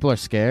 Because people are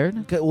scared.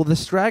 Okay, well, the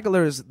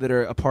stragglers that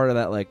are a part of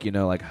that, like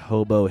like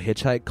hobo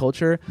hitchhike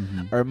culture,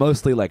 are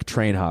mostly like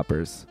train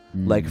hoppers,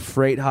 like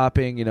freight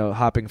hopping.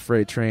 Hopping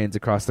freight trains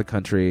across the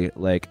country.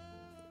 Like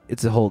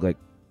it's a whole like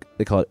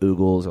they call it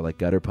oogles or like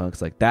gutter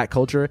punks. Like that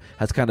culture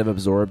has kind of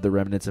absorbed the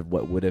remnants of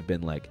what would have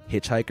been like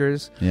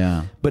hitchhikers.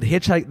 Yeah. But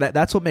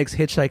that's what makes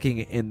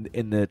hitchhiking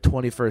in the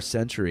 21st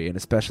century and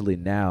especially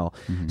now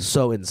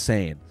so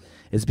insane.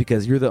 Is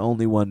because you're the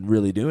only one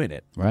really doing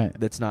it. Right.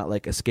 That's not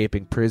like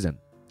escaping prison.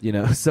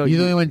 So you're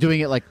the only one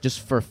doing it like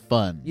just for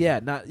fun. Yeah,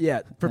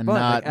 for fun.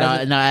 Not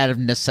out of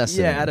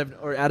necessity. Yeah,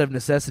 out of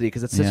necessity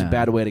because it's such a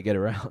bad way to get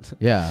around.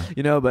 Yeah.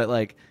 But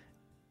like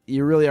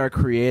you really are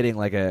creating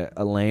like a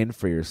lane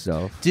for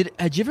yourself.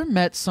 Had you ever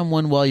met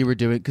someone while you were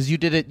doing it? Because you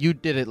did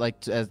it like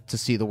to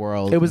see the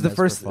world. It was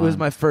It was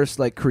my first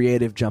like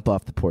creative jump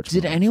off the porch.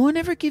 Did anyone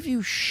ever give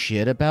you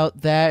shit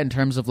about that in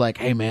terms of like,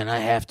 hey man, I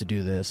have to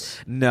do this?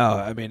 No,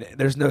 I mean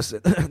there's no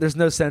sense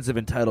of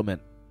entitlement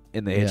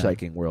in the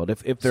hitchhiking world.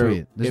 If there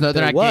was,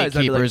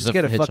 I'd be like, just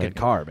get a fucking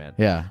car, man.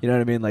 Yeah, you know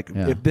what I mean. Like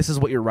if this is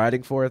what you're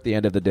riding for, at the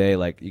end of the day,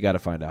 like you got to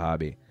find a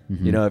hobby.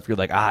 If you're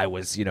like,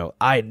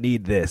 I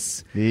need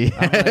this. Like,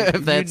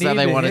 if that's how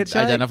they want to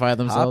identify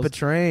themselves. Hop a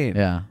train.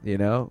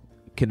 Yeah.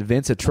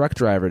 Convince a truck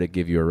driver to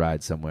give you a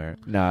ride somewhere.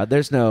 No,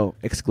 there's no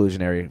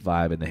exclusionary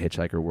vibe in the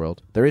hitchhiker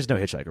world. There is no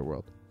hitchhiker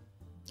world.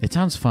 It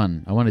sounds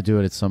fun. I want to do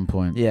it at some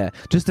point. Yeah.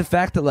 Just the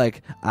fact that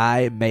like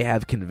I may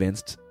have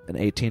convinced an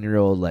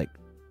 18-year-old like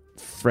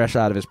fresh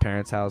out of his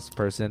parents' house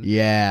person.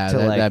 Yeah,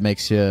 that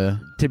makes you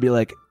to be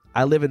like,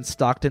 I live in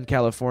Stockton,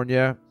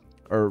 California.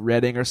 Or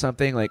Reading or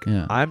something, like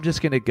I'm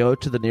just gonna go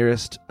to the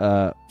nearest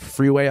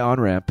freeway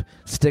on-ramp,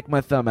 stick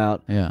my thumb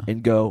out,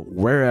 and go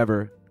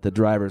wherever the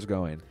driver's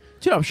going.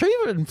 Dude, I'm sure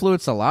you've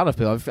influenced a lot of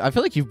people. I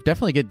feel like you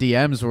definitely get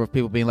DMs where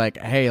people being like,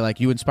 "Hey, like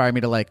you inspire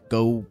me to like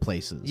go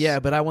places." Yeah,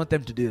 but I want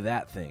them to do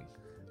that thing.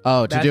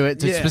 Oh, to do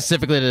it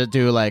specifically to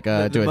do like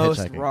the do it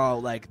most hitchhiking. Raw,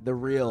 like the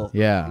real,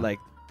 like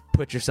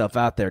put yourself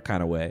out there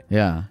kind of way.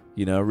 Yeah,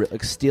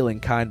 like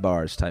stealing kind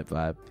bars type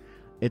vibe.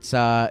 It's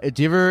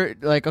do you ever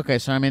like okay,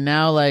 so I mean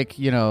now like,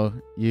 you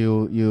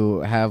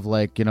have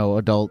like,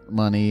 adult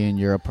money and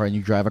you're and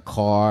you drive a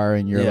car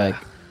and you're like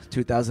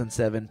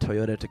 2007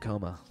 Toyota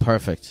Tacoma.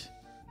 Perfect.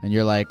 And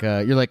you're like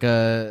you're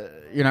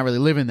not really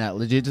living that.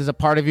 Does a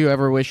part of you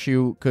ever wish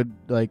you could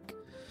like,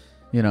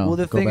 Well,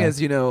 the thing back?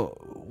 is,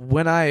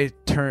 when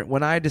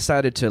I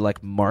decided to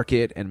like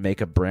market and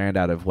make a brand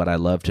out of what I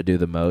love to do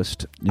the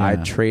most, I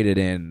traded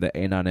in the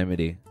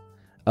anonymity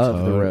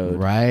of the road.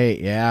 Right,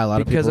 yeah. A lot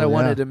of people. Because I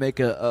wanted to make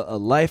a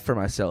life for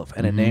myself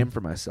and a name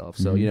for myself.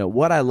 So,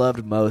 what I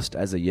loved most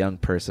as a young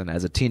person,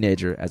 as a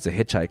teenager, as a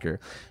hitchhiker,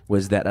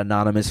 was that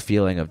anonymous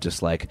feeling of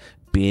just like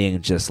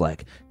being just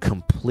like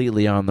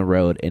completely on the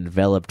road,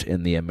 enveloped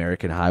in the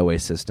American highway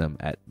system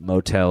at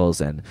motels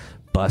and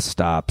bus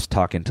stops,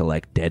 talking to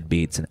like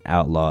deadbeats and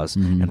outlaws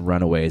and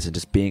runaways, and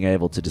just being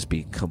able to just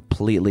be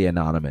completely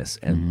anonymous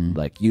and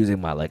like using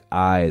my like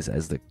eyes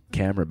as the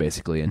camera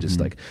basically, and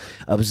just like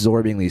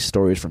absorbing these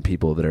stories from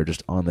people that are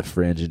just on the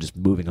fringe and just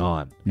moving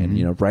on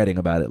and writing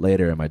about it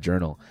later in my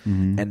journal.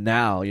 And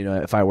now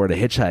if I were to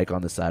hitchhike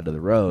on the side of the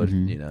road,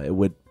 it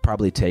would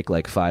probably take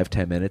like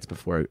 5-10 minutes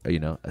before a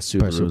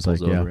Subaru pulls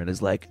like, over and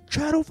is like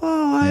Channel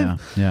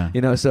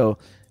 5. So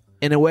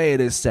in a way it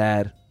is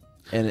sad.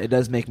 And it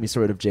does make me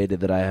sort of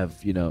jaded that I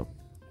have,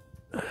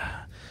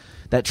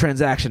 that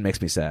transaction makes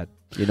me sad.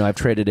 I've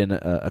traded in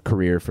a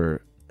career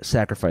for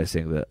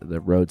sacrificing the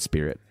road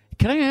spirit.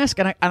 Can I ask,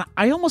 and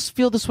I almost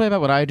feel this way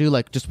about what I do,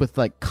 like just with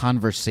like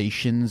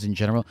conversations in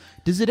general.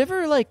 Does it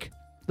ever like,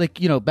 like,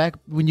 you know, back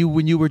when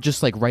you were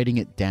just like writing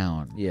it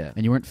down,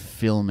 and you weren't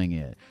filming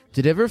it,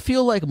 did it ever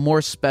feel like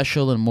more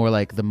special and more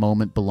like the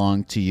moment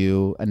belonged to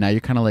you, and now you're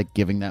kind of like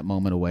giving that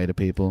moment away to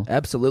people?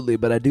 Absolutely,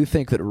 but I do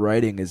think that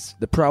writing is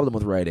the problem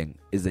with writing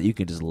is that you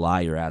can just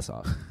lie your ass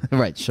off.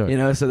 Right, sure. You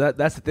know, so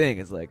that's the thing.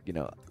 Is like, you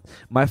know,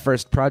 my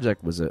first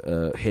project was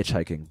a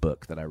hitchhiking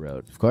book that I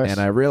wrote, of course, and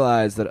I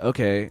realized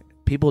that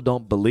people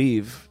don't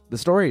believe the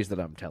stories that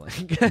I'm telling.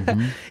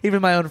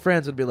 Even my own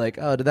friends would be like,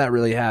 "Oh, did that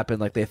really happen?"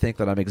 Like they think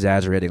that I'm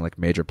exaggerating like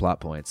major plot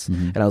points.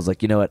 And I was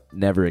like, you know what?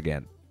 Never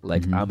again.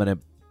 Like I'm gonna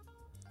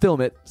film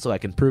it so I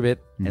can prove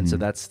it, and so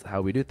that's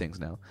how we do things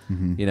now.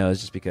 You know, it's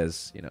just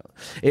because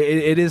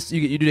it is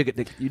you do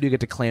get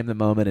to claim the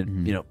moment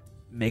and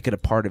make it a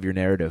part of your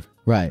narrative,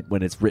 right?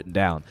 When it's written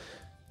down.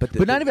 But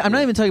I'm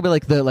not even talking about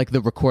like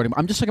the recording.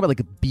 I'm just talking about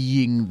like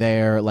being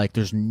there. Like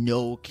there's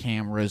no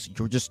cameras.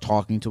 You're just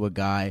talking to a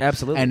guy.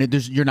 Absolutely. And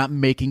you're not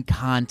making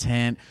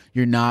content.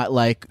 You're not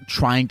like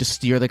trying to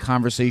steer the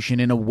conversation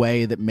in a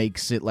way that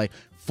makes it like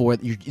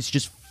it's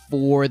just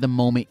for the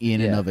moment in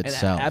and of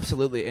itself.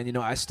 Absolutely. And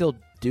I still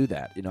do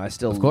that. I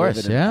still of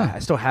course, I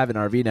still have an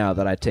RV now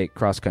that I take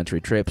cross country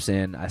trips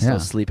in. I still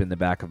sleep in the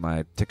back of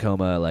my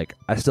Tacoma. Like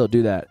I still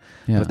do that.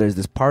 But there's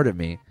this part of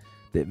me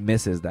that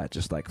misses that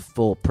just like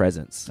full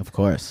presence. Of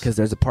course. Because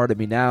there's a part of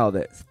me now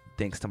that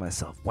thinks to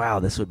myself, wow,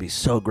 this would be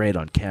so great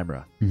on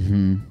camera.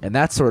 And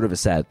that's sort of a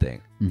sad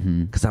thing.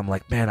 Because I'm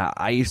like, man,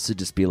 I used to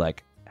just be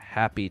like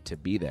happy to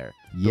be there.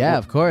 Yeah,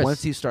 of course.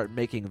 Once you start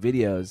making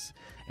videos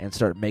and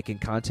start making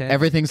content,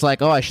 everything's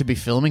like, oh, I should be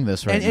filming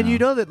this right now. And you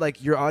know that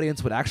like your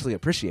audience would actually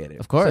appreciate it.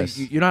 Of course.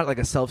 So you're not like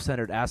a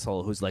self-centered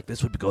asshole who's like,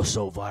 this would go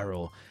so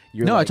viral.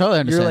 I totally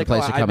understand the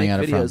place you're coming at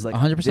it from. Like,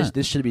 100%.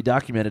 This should be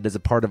documented as a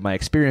part of my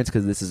experience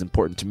because this is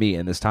important to me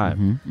in this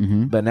time.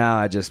 But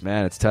now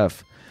it's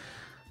tough.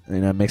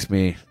 It makes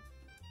me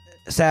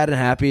sad and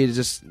happy.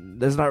 There's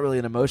not really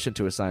an emotion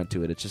to assign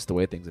to it. It's just the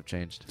way things have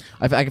changed.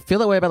 I feel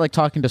that way about like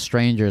talking to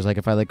strangers. Like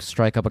if I like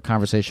strike up a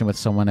conversation with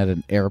someone at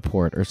an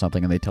airport or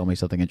something and they tell me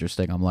something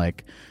interesting, I'm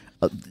like,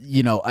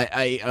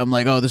 I'm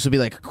like, oh, this would be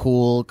like a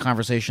cool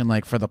conversation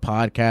like for the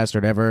podcast or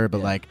whatever.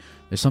 But like,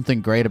 there's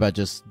something great about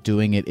just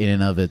doing it in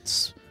and of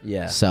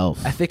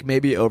itself. I think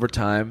maybe over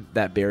time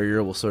that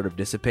barrier will sort of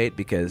dissipate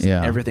because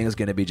everything is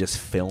going to be just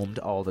filmed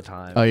all the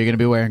time. Oh, you're going to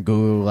be wearing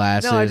Google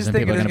glasses. No, I just and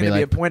think people there's are going to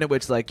be a point at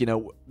which like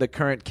the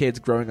current kids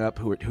growing up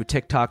who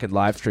TikTok and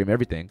live stream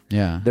everything.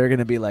 Yeah, they're going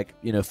to be like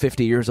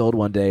 50 years old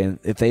one day, and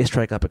if they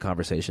strike up a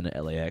conversation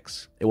at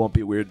LAX, it won't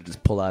be weird to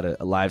just pull out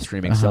a live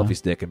streaming selfie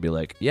stick and be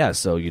like, yeah,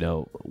 so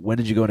when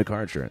did you go into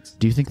car insurance?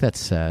 Do you think that's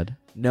sad?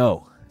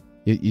 No.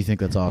 You think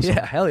that's awesome?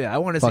 Yeah, hell yeah! I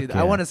want to see.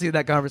 I want to see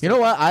that conversation. You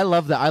know what? I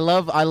love that. I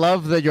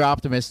love that you're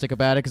optimistic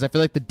about it because I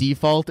feel like the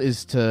default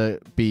is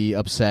to be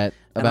upset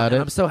about it.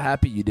 I'm so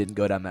happy you didn't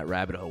go down that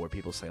rabbit hole where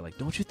people say like,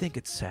 "Don't you think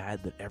it's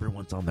sad that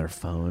everyone's on their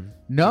phone?"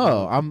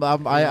 No,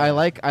 I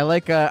like.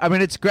 I mean,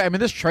 it's great. I mean,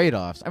 there's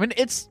trade-offs. I mean,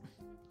 it's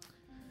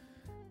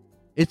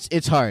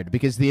hard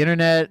because the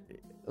internet,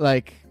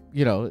 like,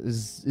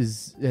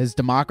 has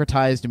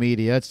democratized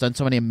media. It's done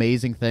so many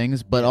amazing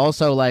things, but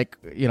also like,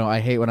 I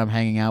hate when I'm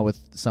hanging out with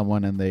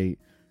someone and they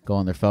go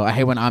on their phone. I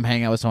hate when I'm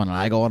hanging out with someone and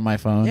I go on my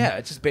phone. Yeah,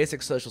 it's just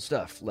basic social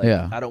stuff. Like,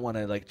 I don't want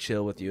to like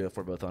chill with you if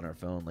we're both on our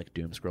phone, like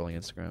doom scrolling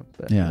Instagram.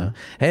 But,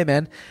 hey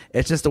man,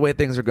 it's just the way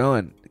things are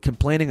going.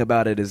 Complaining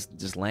about it is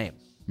just lame.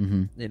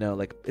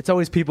 Like it's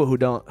always people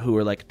who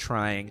are like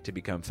trying to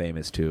become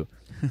famous too,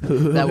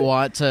 that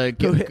want to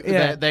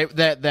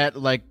that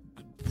like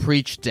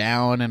preach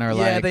down and are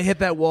like, they hit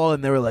that wall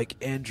and they were like,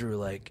 Andrew,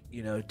 like,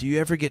 do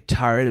you ever get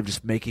tired of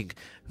just making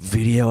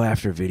video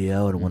after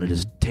video and want to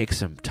just take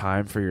some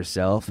time for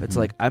yourself? It's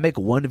like, I make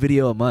one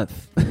video a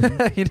month.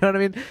 You know what I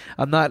mean?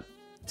 I'm not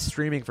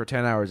streaming for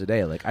 10 hours a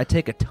day. Like, I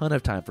take a ton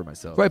of time for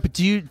myself. Right, but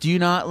do you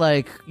not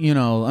like,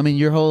 I mean,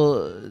 your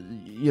whole,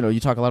 you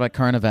talk a lot about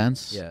current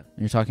events. Yeah.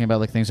 You're talking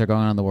about like things that are going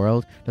on in the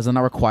world. Does it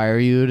not require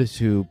you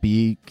to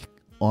be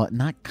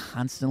not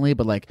constantly,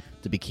 but like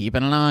to be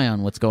keeping an eye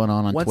on what's going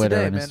on once Twitter a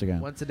day, and man. Instagram?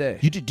 Once a day.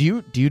 Do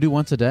you do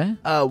once a day?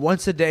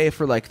 Once a day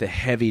for like the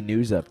heavy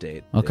news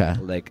update. Okay.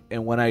 Like,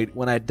 and when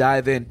I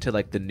dive into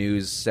like the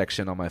news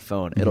section on my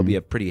phone, it'll be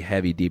a pretty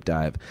heavy deep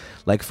dive,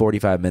 like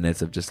 45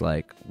 minutes of just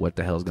like what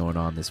the hell's going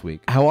on this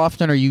week. How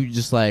often are you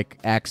just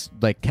like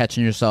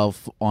catching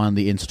yourself on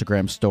the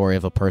Instagram story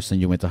of a person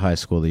you went to high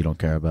school that you don't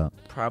care about?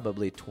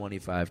 Probably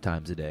 25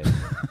 times a day.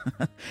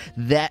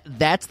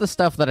 That's the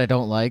stuff that I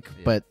don't like,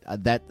 but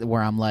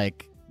where I'm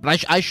like,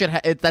 but I should.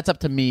 That's up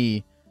to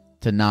me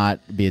to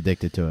not be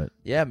addicted to it.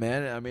 Yeah,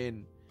 man. I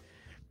mean,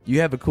 you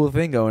have a cool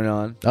thing going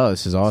on. Oh,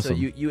 this is awesome.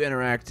 So you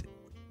interact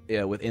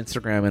with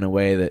Instagram in a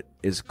way that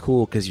is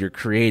cool because you're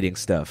creating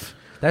stuff.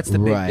 That's the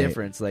big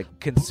difference. Like,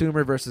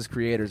 consumer versus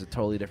creator is a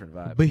totally different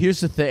vibe. But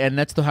here's the thing, and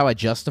that's how I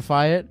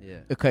justify it. Yeah.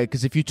 Okay,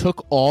 because if you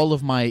took all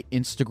of my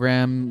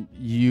Instagram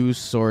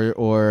use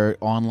or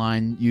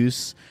online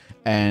use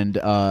and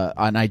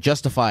I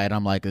justify it,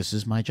 I'm like, this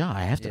is my job.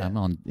 I have to. I'm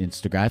on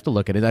Instagram. I have to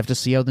look at it. I have to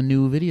see how the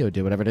new video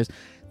did, whatever it is.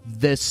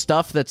 The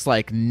stuff that's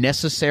like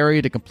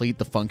necessary to complete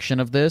the function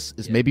of this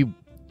is maybe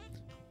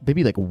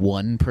maybe like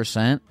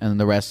 1%, and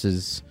the rest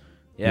is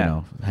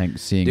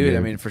seeing. Dude, I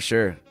mean, for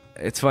sure.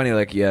 It's funny,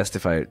 like you asked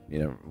if I,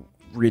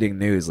 reading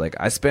news. Like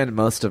I spend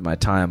most of my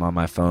time on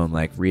my phone,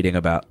 like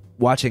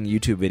watching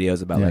YouTube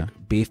videos about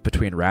like beef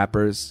between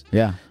rappers.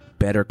 Yeah.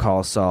 Better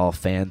Call Saul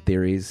fan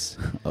theories.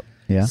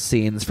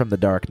 Scenes from The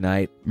Dark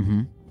Knight.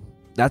 Mm-hmm.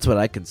 That's what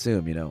I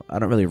consume. I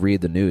don't really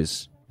read the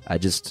news.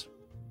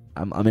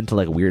 I'm into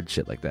like weird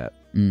shit like that.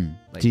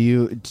 Do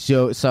you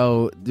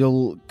so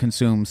you'll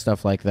consume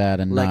stuff like that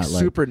and like not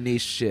super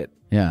niche shit?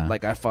 Yeah.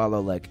 Like I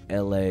follow like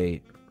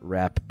L.A.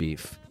 rap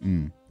beef.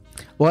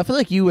 Well, I feel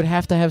like you would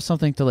have to have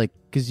something to like,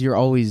 because your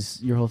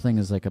whole thing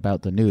is like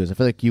about the news. I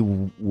feel like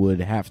you would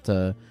have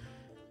to.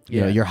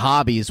 Your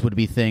hobbies would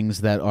be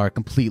things that are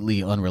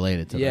completely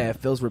unrelated to Yeah, that. it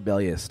feels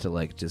rebellious to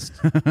like just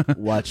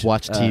watch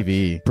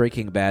TV.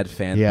 Breaking Bad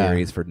fan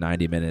theories for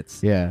 90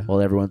 minutes. Yeah.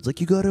 While everyone's like,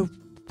 you gotta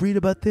read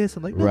about this.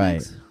 I'm like, no,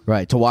 thanks.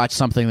 Right. To watch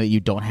something that you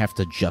don't have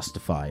to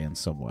justify in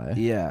some way.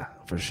 Yeah,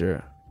 for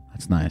sure.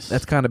 That's nice.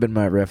 That's kind of been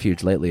my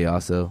refuge lately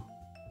also.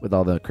 With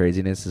all the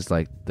craziness, is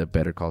like the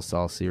Better Call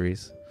Saul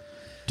series.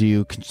 Do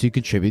you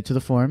contribute to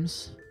the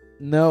forums?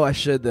 No, I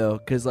should though,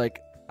 because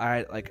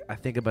I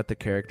think about the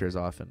characters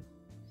often.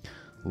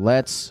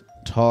 Let's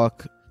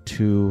talk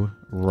to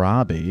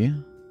Robbie.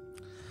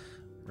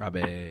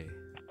 Robbie.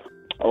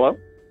 Hello?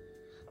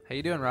 How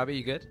you doing, Robbie?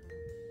 You good?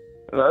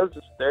 Hello,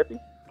 just therapy?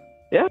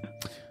 Yeah.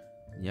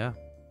 Yeah.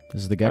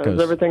 This is the Geckos.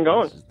 How's everything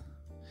going?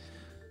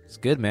 It's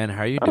good, man.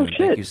 How are you doing?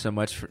 Thank you so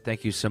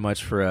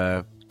much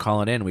for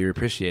calling in. We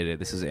appreciate it.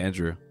 This is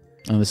Andrew.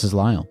 And this is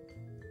Lyle.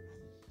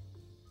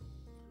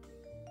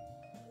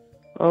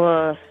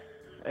 Well,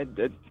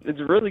 it's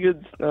really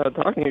good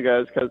talking to you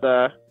guys because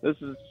this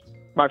is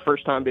my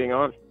first time being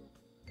on.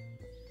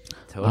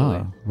 Totally.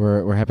 Oh,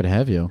 we're happy to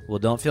have you. Well,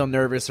 don't feel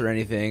nervous or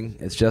anything.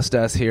 It's just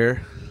us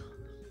here.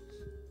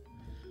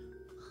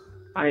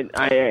 I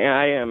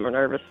am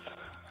nervous.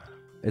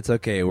 It's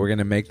okay. We're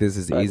gonna make this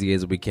as easy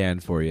as we can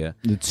for you.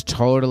 It's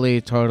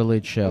totally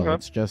chill. Okay.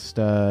 It's just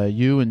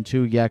you and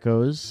two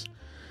geckos.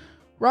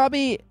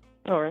 Robbie,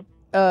 All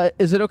right.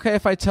 is it okay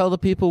if I tell the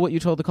people what you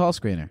told the call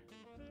screener?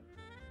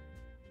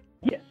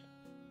 Yes.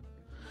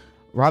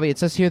 Robbie, it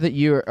says here that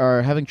you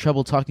are having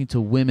trouble talking to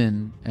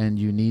women and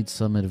you need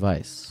some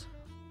advice.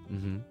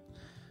 Mm-hmm.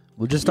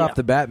 Well, just off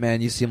the bat,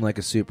 man, you seem like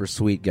a super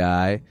sweet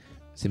guy.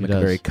 Seem like a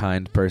very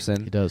kind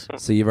person. He does.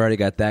 So you've already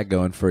got that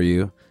going for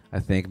you. I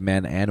think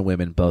men and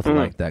women both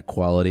like that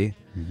quality.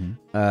 Mm-hmm.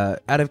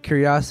 Out of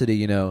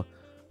curiosity,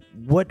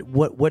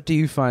 what do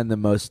you find the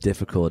most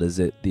difficult? Is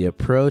it the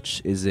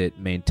approach? Is it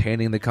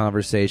maintaining the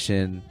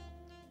conversation?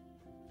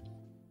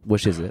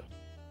 Which is it?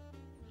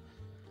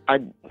 I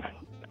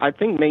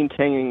think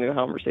maintaining the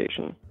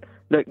conversation.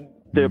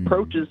 The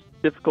approach is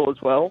difficult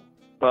as well,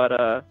 but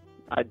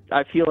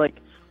I feel like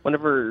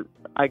whenever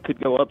I could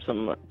go up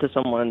to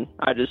someone,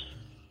 I just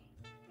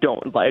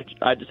don't.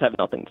 I just have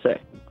nothing to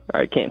say. Or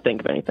I can't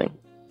think of anything.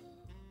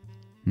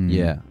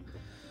 Yeah,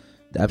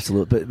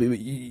 absolutely. But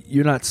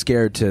you're not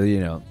scared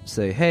to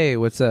say, "Hey,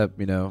 what's up?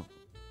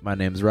 My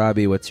name's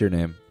Robbie. What's your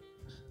name?"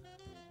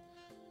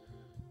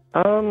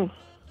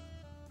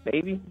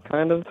 Maybe,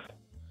 kind of.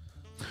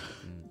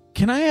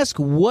 Can I ask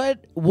what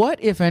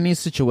if any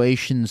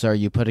situations are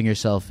you putting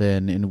yourself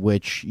in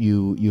which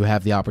you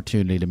have the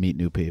opportunity to meet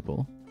new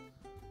people?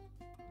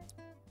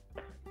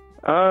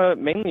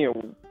 Mainly at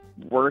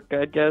work,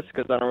 I guess,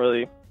 because I don't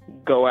really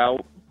go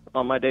out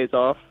on my days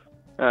off.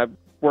 I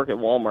work at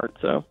Walmart,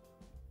 so.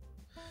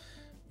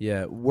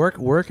 Yeah,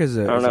 work is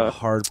a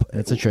hard.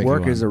 It's a tricky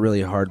work one. is a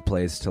really hard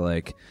place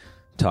to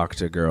talk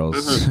to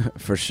girls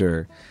for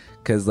sure.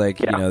 Because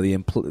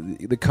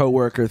the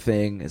coworker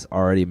thing is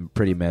already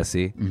pretty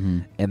messy,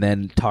 and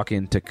then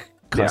talking to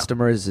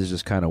customers is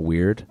just kind of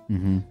weird.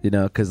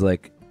 Because I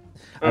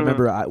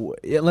remember,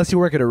 unless you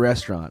work at a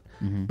restaurant,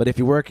 but if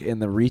you work in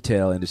the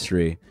retail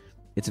industry,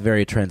 it's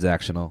very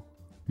transactional.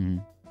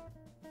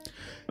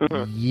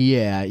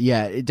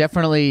 Yeah,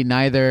 definitely.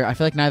 I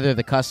feel like neither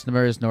the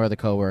customers nor the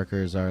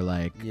coworkers are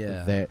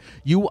there.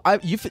 You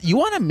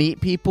want to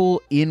meet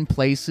people in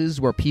places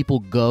where people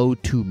go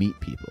to meet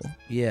people.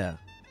 Yeah.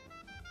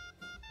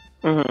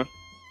 Okay.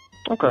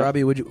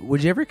 Robbie,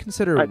 would you ever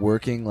consider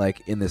working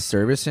in the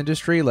service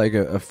industry, like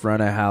a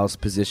front of house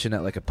position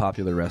at a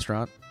popular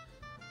restaurant?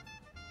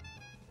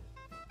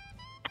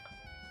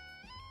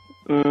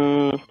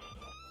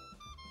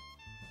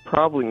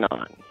 Probably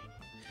not.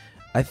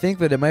 I think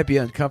that it might be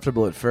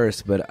uncomfortable at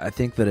first, but I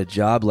think that a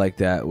job like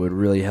that would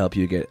really help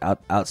you get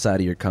outside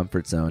of your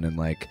comfort zone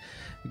and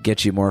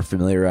get you more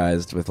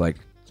familiarized with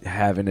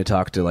having to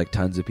talk to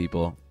tons of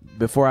people.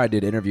 Before I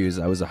did interviews,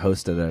 I was a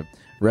host at a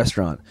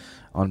restaurant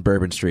on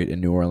Bourbon Street in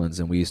New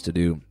Orleans, and we used to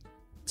do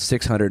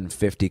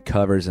 650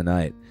 covers a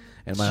night.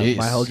 And my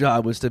whole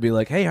job was to be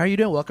like, "Hey, how you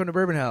doing? Welcome to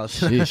Bourbon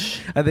House."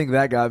 I think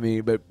that got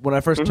me. But when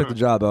I first took the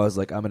job, I was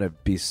like, "I'm gonna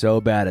be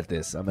so bad at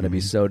this. I'm gonna be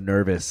so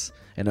nervous."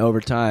 And over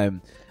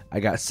time, I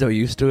got so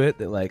used to it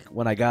that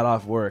when I got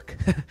off work,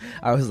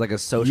 I was like a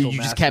social. You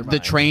just kept the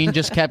train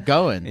just kept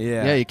going.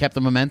 Yeah, you kept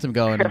the momentum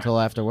going until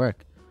after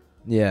work.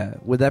 Yeah.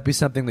 Would that be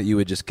something that you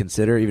would just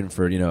consider even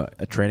for,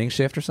 a training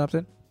shift or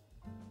something?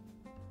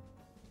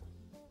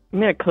 I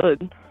mean, I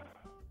could. It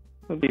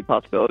would be a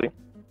possibility.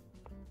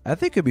 I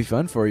think it'd be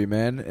fun for you,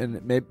 man,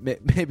 and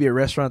maybe a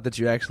restaurant that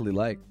you actually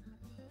like.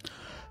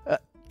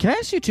 Can I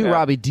ask you too,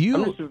 Robbie? Do you?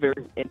 I'm just a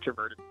very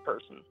introverted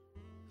person.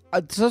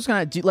 So I was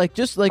gonna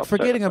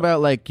forgetting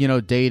about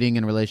dating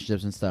and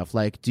relationships and stuff.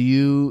 Like, do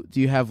you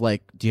have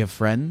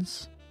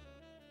friends?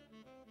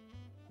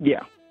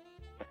 Yeah.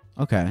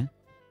 Okay.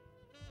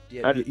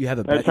 Yeah, you have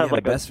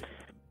a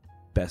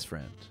best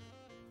friend.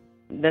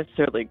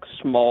 Necessarily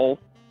small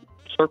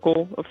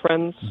circle of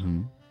friends.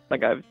 Mm-hmm.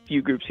 Like I have a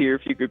few groups here,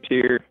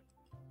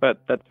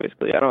 but that's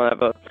basically. I don't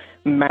have a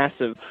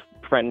massive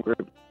friend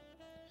group,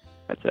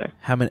 I'd say.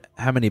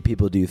 How many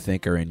people do you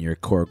think are in your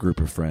core group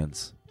of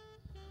friends?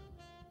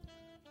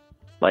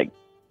 Like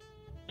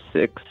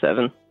 6,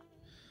 7.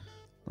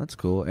 That's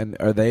cool. And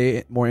are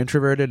they more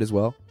introverted as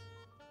well?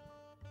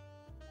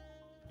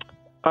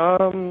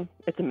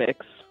 It's a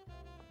mix.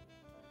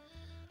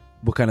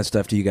 What kind of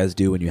stuff do you guys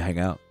do when you hang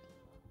out?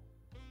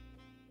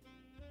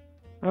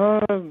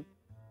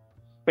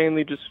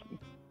 Mainly just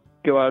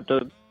go out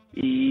to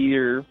eat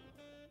or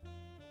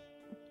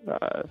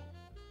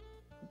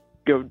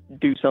go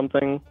do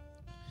something,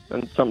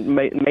 and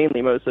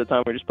mainly most of the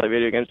time we just play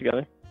video games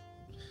together.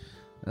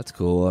 That's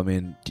cool. I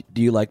mean,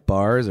 do you like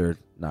bars or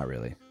not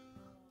really?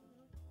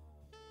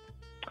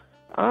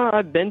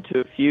 I've been to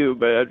a few,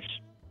 but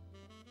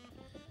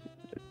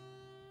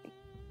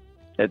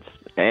it's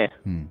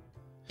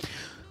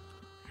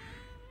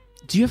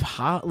Do you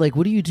have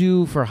what do you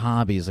do for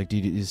hobbies? Like, do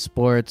you do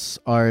sports,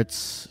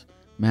 arts,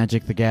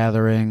 Magic the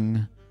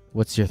Gathering?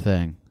 What's your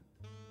thing?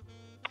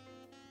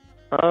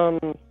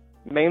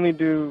 Mainly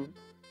do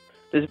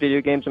just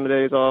video games on my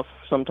days off.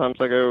 Sometimes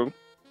I go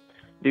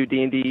do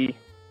D&D,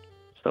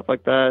 stuff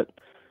like that.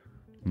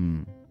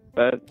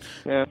 But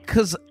yeah,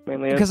 because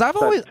I've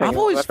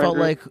always felt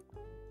like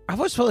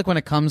when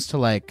it comes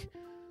to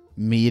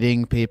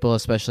meeting people,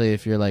 especially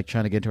if you're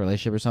trying to get into a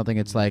relationship or something,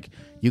 it's like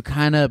you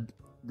kind of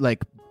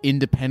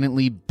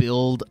independently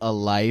build a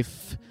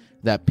life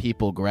that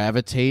people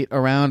gravitate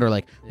around,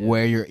 or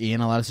where you're in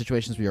a lot of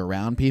situations where you're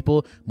around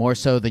people more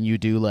so than you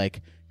do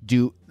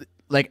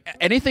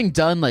anything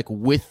done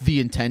with the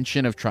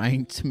intention of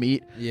trying to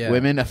meet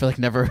women. I feel like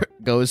never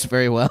goes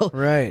very well.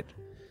 Right.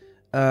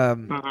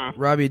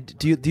 Robbie,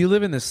 do you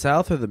live in the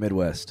South or the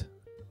Midwest?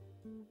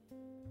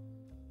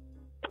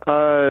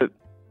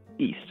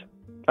 East.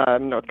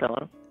 North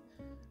Carolina.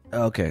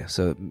 Okay,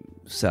 so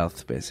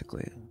South,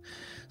 basically.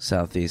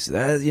 Southeast.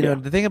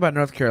 The thing about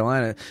North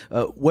Carolina,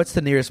 what's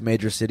the nearest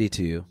major city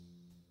to you?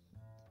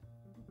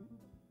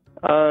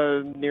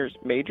 Nearest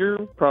major?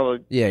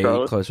 Probably Charlotte.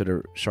 Charlotte. Closer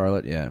to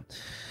Charlotte, yeah.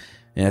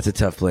 Yeah, it's a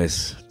tough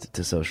place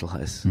to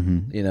socialize.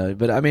 Mm-hmm.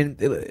 But I mean,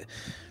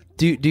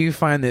 do you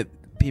find that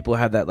people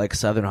have that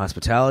Southern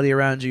hospitality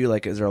around you?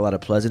 Is there a lot of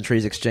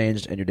pleasantries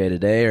exchanged in your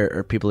day-to-day, or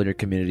are people in your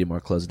community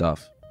more closed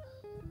off?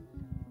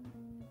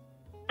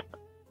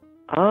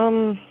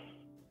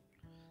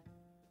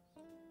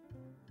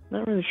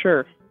 Not really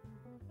sure.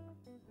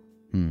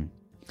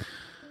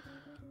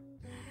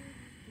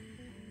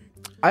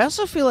 I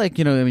also feel like,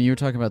 you were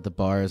talking about the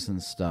bars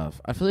and stuff.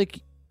 I feel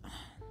like,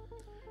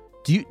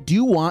 do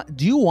you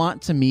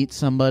want to meet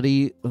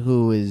somebody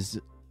who is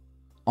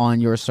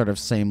on your sort of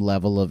same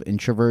level of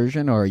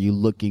introversion, or are you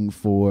looking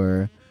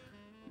for,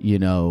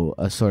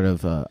 a sort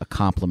of a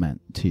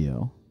compliment to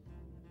you,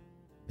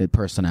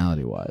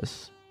 personality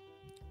wise?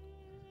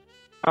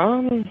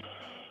 I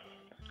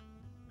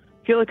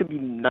feel like it'd be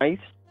nice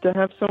to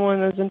have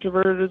someone as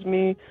introverted as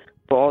me,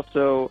 but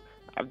also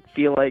I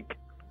feel like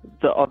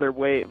the other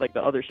way,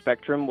 the other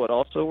spectrum would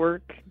also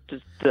work,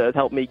 just to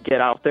help me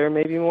get out there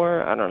maybe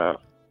more. I don't know.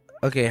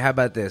 Okay, how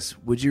about this?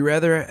 Would you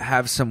rather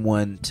have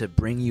someone to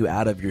bring you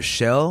out of your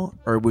shell,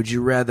 or would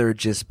you rather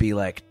just be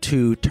like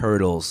two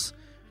turtles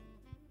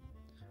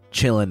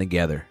chilling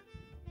together?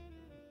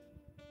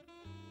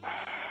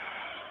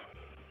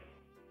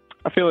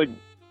 I feel like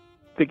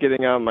the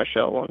getting out of my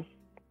shell one.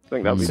 I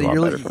think that would be a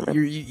lot better for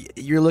me.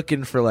 You're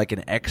looking for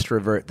an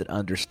extrovert that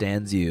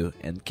understands you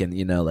and can,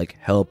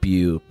 help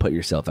you put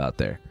yourself out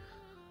there.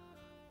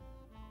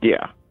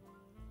 Yeah.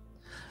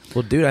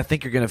 Well, dude, I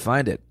think you're going to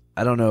find it.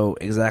 I don't know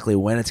exactly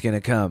when it's going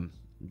to come,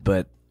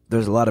 but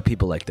there's a lot of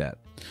people like that.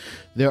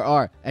 There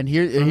are. And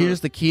here's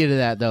the key to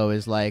that, though,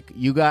 is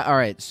you got, all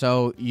right,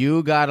 so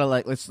you got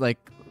to,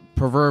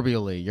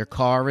 proverbially, your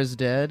car is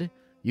dead.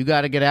 You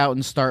got to get out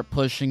and start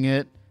pushing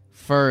it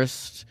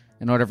first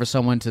in order for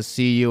someone to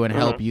see you and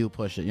help you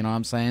push it. You know what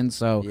I'm saying?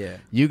 So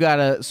you got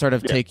to sort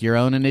of take your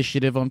own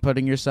initiative on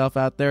putting yourself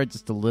out there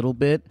just a little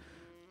bit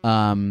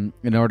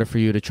in order for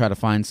you to try to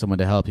find someone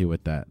to help you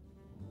with that.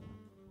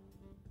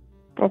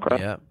 Okay.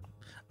 Yeah.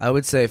 I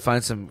would say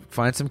find some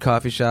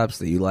coffee shops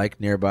that you like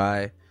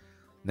nearby.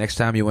 Next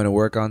time you want to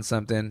work on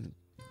something,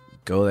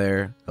 go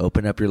there,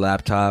 open up your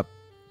laptop,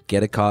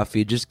 get a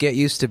coffee. Just get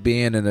used to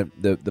being in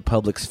the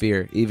public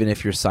sphere, even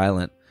if you're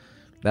silent.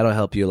 That'll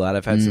help you a lot.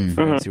 I've had some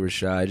friends who are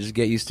shy. Just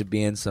get used to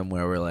being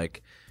somewhere where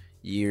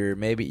you're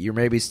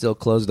maybe still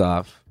closed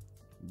off,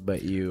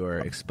 but you are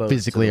exposed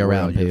physically to the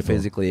around world. people. You're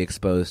physically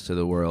exposed to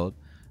the world,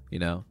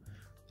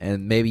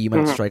 and maybe you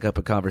might strike up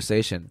a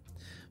conversation.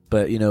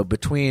 But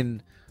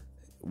between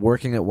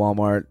working at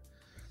Walmart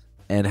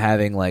and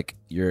having like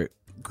your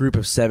group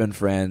of 7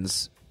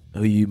 friends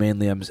who you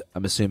mainly, I'm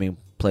assuming,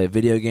 play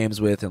video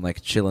games with and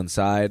like chill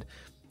inside,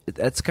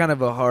 that's kind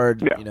of a hard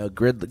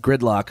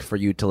gridlock for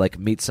you to like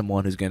meet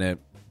someone who's gonna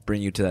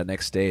bring you to that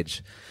next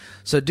stage.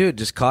 So, dude,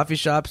 just coffee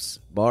shops,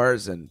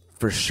 bars, and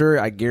for sure,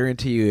 I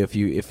guarantee you,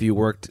 if you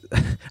worked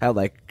at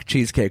like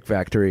Cheesecake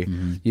Factory,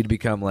 you'd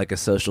become like a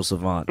social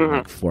savant in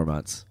like 4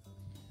 months.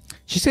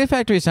 Cheesecake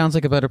Factory sounds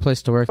like a better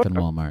place to work than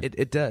Walmart.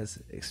 It does,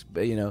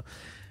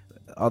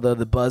 although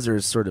the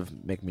buzzers sort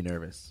of make me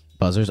nervous.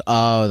 Buzzers?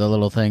 Oh, the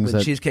little things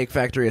when Cheesecake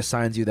Factory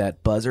assigns you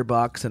that buzzer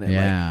box, and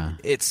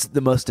it's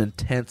the most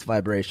intense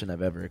vibration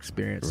I've ever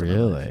experienced.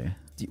 Really?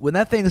 When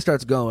that thing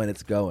starts going,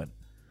 it's going.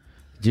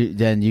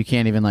 Then you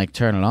can't even like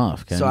turn it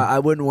off. So I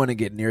wouldn't want to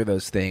get near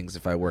those things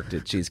if I worked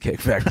at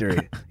Cheesecake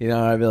Factory.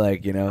 I'd be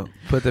like,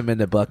 put them in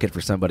the bucket for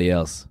somebody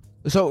else.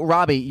 So,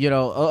 Robbie,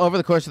 over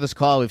the course of this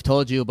call, we've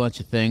told you a bunch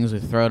of things.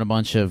 We've thrown a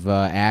bunch of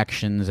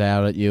actions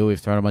out at you. We've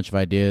thrown a bunch of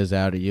ideas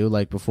out at you.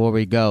 Like, before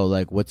we go,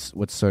 like, what's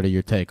sort of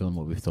your take on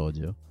what we've told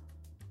you?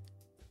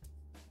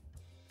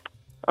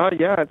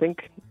 Yeah, I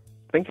think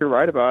you're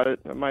right about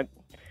it. I might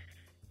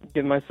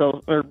give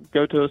myself or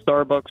go to a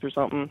Starbucks or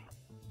something,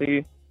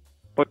 see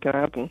what can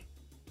happen.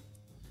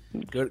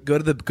 Go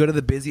to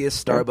the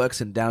busiest Starbucks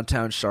in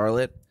downtown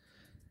Charlotte,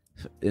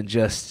 and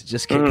just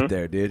kick it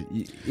there, dude.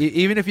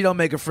 Even if you don't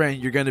make a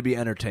friend, you're going to be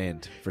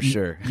entertained for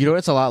sure. You know what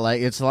it's a lot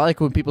like? It's a lot like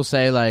when people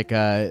say like,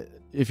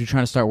 if you're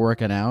trying to start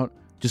working out,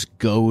 just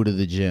go to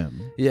the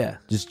gym. Yeah,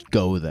 just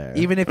go there.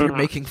 Even if you're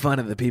making fun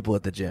of the people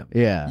at the gym,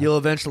 you'll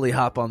eventually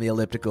hop on the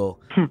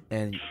elliptical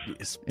and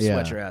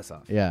sweat your ass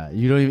off. Yeah,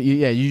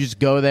 you just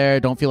go there.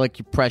 Don't feel like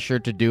you're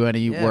pressured to do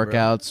any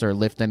workouts or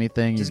lift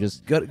anything. You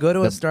just go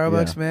to a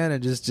Starbucks, man,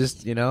 and just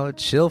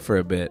chill for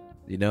a bit.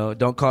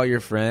 Don't call your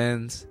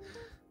friends.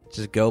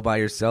 Just go by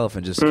yourself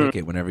and just kick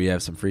it whenever you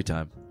have some free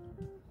time.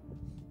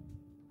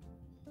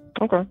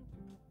 Okay.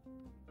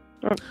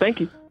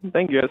 Thank you,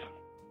 guys.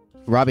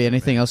 Robbie,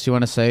 anything else you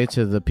want to say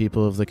to the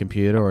people of the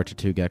computer or to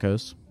Two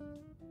Geckos?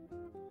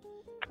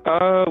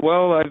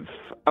 Well,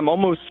 I'm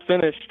almost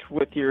finished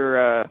with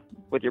your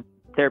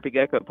Therapy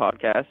Gecko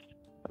podcast.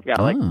 I've got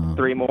like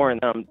 3 more,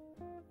 and then I'm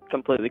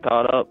completely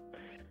caught up.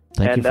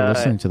 Thank you for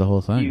listening to the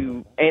whole thing.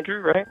 You,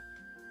 Andrew, right?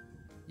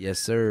 Yes,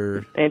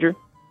 sir. Andrew.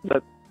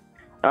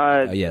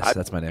 Yes,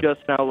 that's my name. Just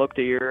now looked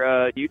at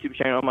your YouTube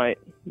channel.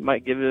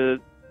 Might give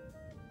it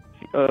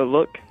a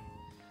look.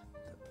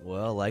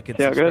 Well, like and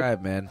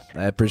subscribe, man.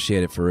 I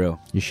appreciate it for real.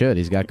 You should.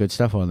 He's got good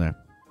stuff on there.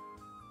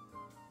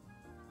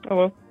 Oh,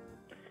 well.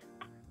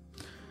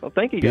 Well,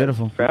 thank you guys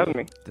for having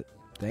me.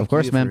 Thank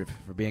you, man.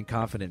 For being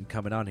confident and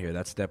coming on here.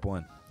 That's step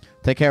 1.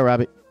 Take care,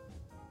 Robbie.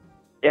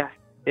 Yeah,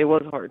 it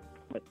was hard.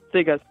 But see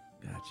you guys.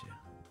 Gotcha.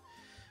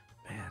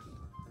 Man,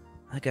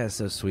 that guy's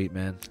so sweet,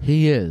 man.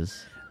 He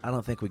is. I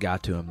don't think we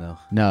got to him, though.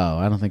 No,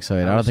 I don't think so.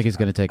 I don't think he's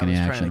going to take any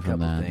action from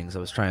that. I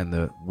was trying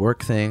the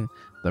work thing,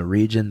 the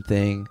region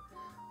thing,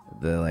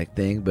 the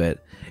thing,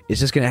 but it's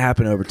just going to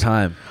happen over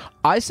time.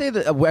 I say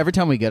that every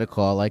time we get a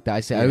call like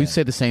that, I always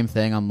say the same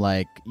thing. I'm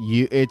like,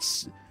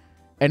 it's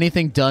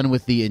anything done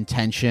with the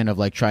intention of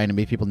like trying to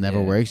meet people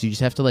never works. You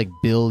just have to like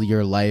build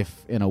your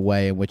life in a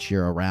way in which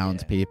you're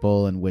around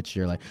people, in which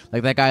you're like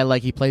that guy,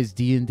 like he plays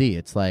D&D.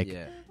 It's like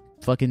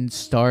fucking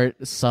start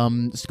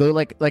some go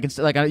like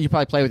you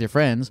probably play with your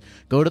friends.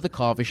 Go to the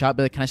coffee shop,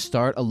 be like, can I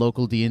start a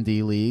local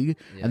D&D league?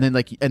 And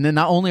then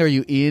not only are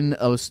you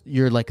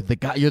you're like the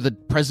guy, you're the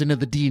president of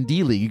the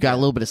D&D league. You got a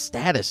little bit of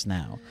status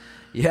now.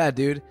 Yeah,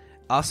 dude.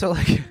 Also,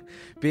 like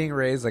being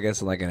raised, I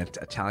guess, in like an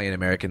Italian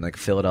American, like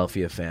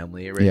Philadelphia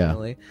family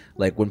originally.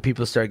 Like when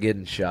people start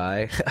getting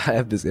shy, I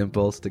have this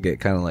impulse to get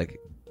kind of like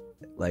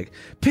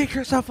pick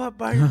yourself up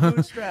by your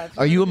bootstraps.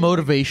 Are you a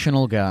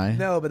motivational guy?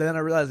 No, but then I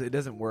realized it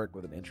doesn't work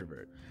with an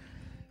introvert.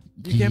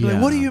 You can't be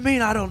like, what do you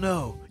mean I don't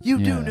know? You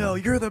do know.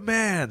 You're the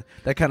man.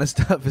 That kind of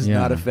stuff is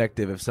not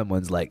effective if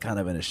someone's like kind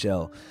of in a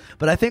shell.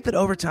 But I think that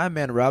over time,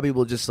 man, Robbie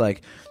will just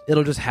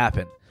it'll just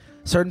happen.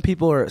 Certain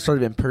people are sort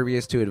of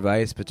impervious to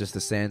advice, but just the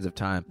sands of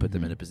time put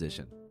them in a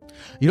position.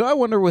 I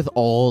wonder with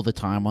all the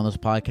time on this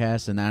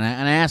podcast, and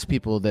I ask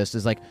people this,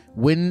 is like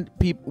when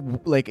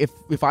people, like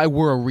if I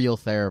were a real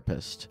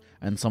therapist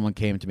and someone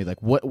came to me,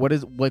 like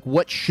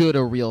what should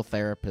a real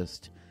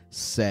therapist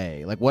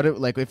say? Like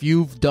if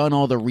you've done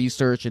all the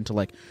research into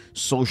like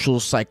social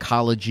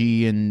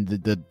psychology and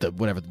the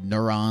whatever, the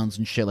neurons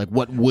and shit, like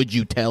what would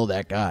you tell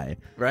that guy?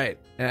 Right.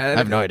 I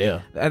have no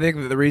idea. I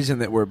think the reason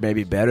that we're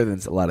maybe better than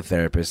a lot of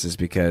therapists is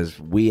because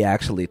we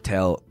actually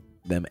tell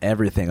them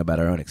everything about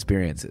our own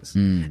experiences.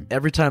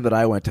 Every time that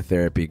I went to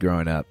therapy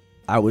growing up,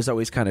 I was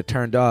always kind of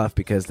turned off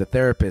because the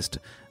therapist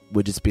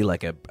would just be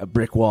like a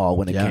brick wall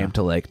when it came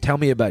to like, tell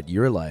me about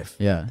your life.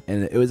 Yeah.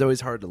 And it was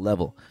always hard to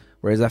level.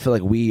 Whereas I feel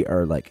like we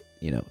are like,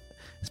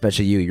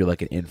 especially you're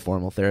like an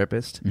informal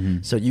therapist,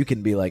 so you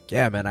can be like,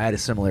 yeah, man, I had a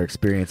similar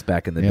experience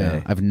back in the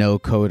day. I have no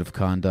code of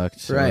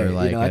conduct, right? Or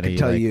like I can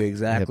tell you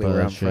exactly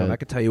where I'm from. I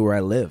can tell you where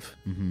I live.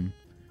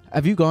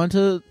 Have you gone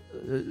to?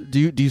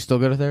 Do you still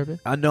go to therapy?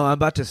 No, I'm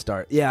about to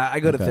start. Yeah, I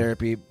go to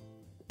therapy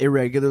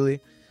irregularly.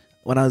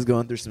 When I was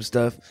going through some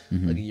stuff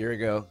like a year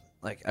ago,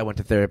 like I went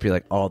to therapy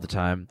like all the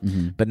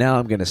time, but now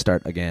I'm gonna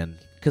start again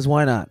because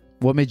why not?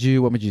 What made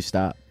you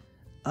stop?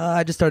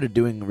 I just started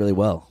doing really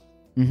well.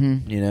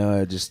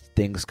 Just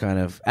things kind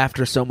of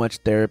after so much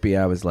therapy,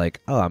 I was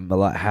like, oh, I'm a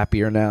lot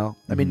happier now.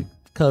 I mean,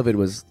 COVID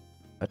was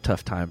a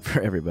tough time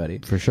for everybody,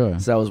 for sure.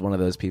 So I was one of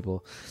those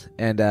people,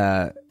 and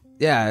I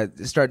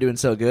started doing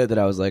so good that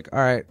I was like, all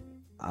right,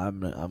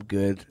 I'm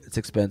good. It's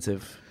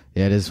expensive.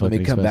 Yeah, it is. Let me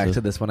come expensive. back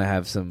to this when I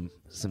have some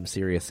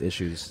serious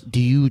issues.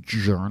 Do you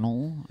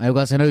journal? I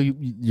know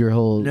your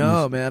whole.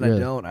 No, man, I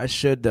don't. I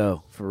should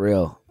though, for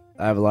real.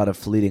 I have a lot of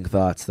fleeting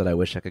thoughts that I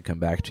wish I could come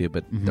back to,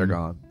 but they're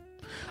gone.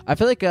 I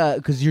feel like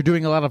because you're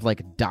doing a lot of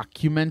like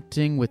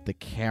documenting with the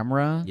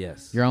camera.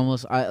 Yes, you're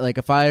almost like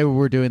if I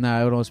were doing that,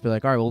 I would almost be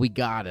like, all right, well, we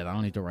got it. I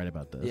don't need to write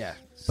about this. Yeah,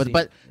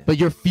 but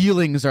your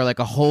feelings are like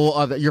a whole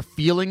other. Your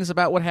feelings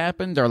about what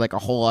happened are like a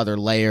whole other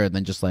layer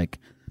than just like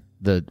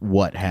the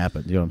what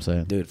happened. You know what I'm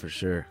saying, dude? For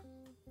sure,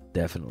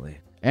 definitely.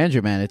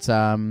 Andrew, man, it's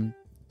been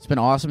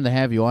awesome to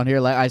have you on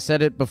here. Like I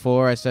said it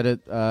before, I said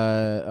it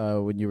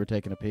when you were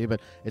taking a pee,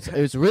 but it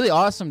was really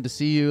awesome to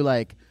see you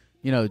like,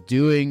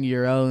 doing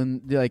your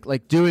own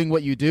like doing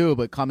what you do,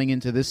 but coming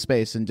into this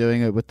space and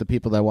doing it with the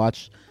people that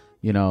watch,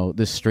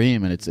 this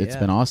stream, and it's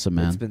been awesome,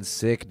 man. It's been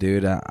sick,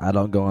 dude. I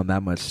don't go on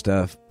that much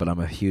stuff, but I'm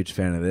a huge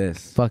fan of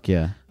this. Fuck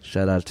yeah!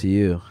 Shout out to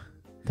you.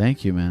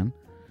 Thank you, man.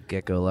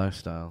 Gecko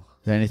Lifestyle.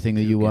 Is there anything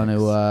that you want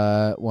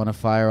to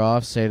fire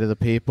off, say to the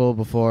people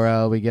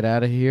before we get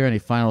out of here? Any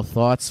final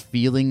thoughts,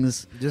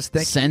 feelings,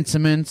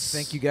 sentiments?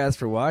 Thank you guys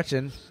for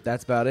watching.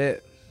 That's about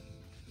it.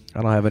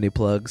 I don't have any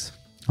plugs.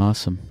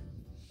 Awesome.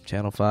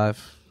 Channel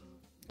 5.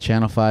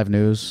 Channel 5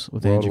 News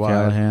with Worldwide.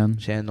 Andrew Callahan.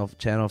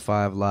 Channel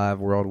 5 Live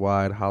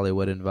Worldwide,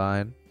 Hollywood and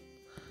Vine.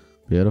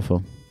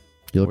 Beautiful.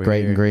 You look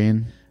great in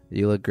green.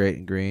 You look great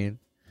in green.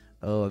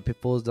 Oh,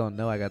 people don't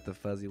know I got the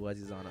fuzzy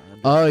wuzzies on.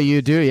 Oh,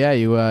 you do? Yeah,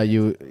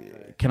 you.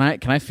 Can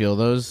I feel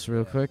those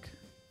real quick?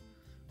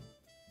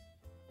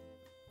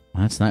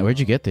 That's not. Where'd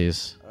you get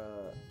these?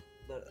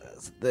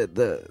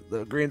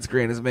 The green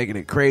screen is making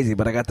it crazy,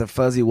 but I got the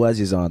fuzzy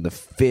wuzzies on, the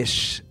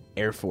Fish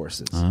Air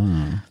Forces.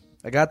 Oh.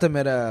 I got them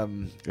at a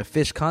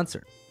Fish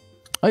concert.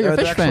 Oh, you're a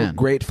Fish fan.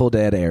 Grateful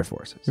Dead Air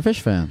Forces. You're a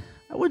Fish fan.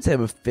 I wouldn't say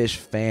I'm a Fish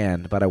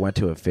fan, but I went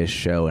to a Fish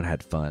show and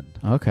had fun.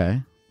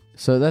 Okay,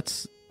 so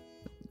that's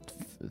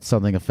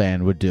something a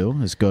fan would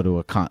do, is go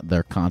to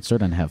their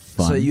concert and have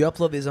fun. So you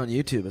upload these on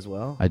YouTube as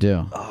well? I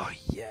do. Oh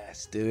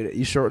yes, dude.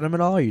 You shorten them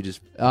at all, or you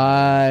just?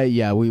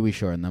 Yeah, we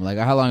shorten them. Like,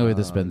 how long have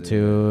this been?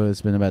 Dude.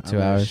 It's been about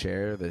 2 hours.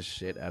 Share the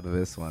shit out of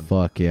this one.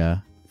 Fuck yeah.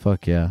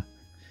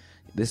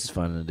 This is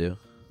fun to do.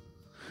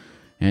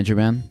 Andrew,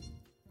 man,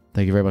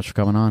 thank you very much for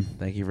coming on.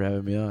 Thank you for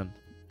having me on.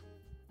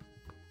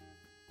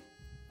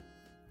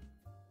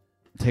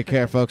 Take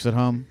care, folks at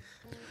home.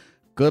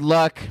 Good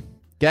luck.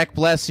 Gek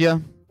bless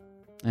you.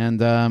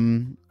 And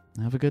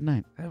have a good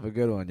night. Have a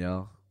good one,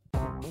 y'all.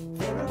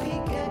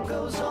 Therapy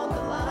Gecko's on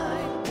the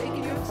line,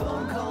 taking your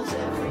phone calls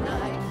every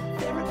night.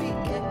 Therapy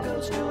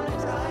Gecko's doing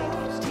it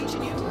right. He's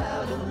teaching you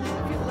how to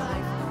live your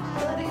life,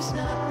 but he's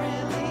not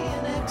really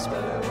an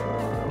expert.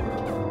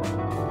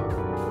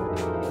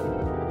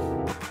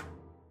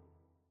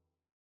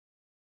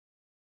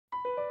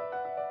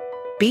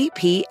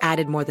 BP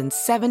added more than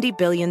 $70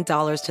 billion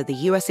to the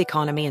U.S.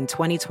 economy in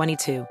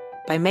 2022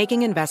 by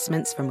making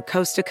investments from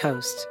coast to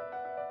coast.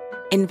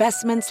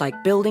 Investments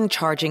like building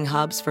charging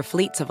hubs for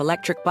fleets of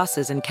electric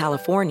buses in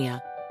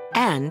California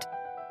and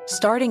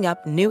starting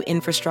up new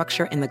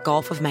infrastructure in the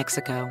Gulf of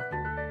Mexico.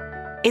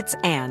 It's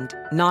and,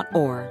 not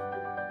or.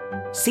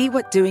 See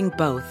what doing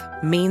both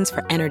means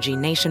for energy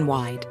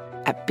nationwide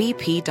at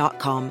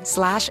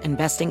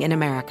bp.com/investing in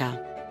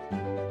America.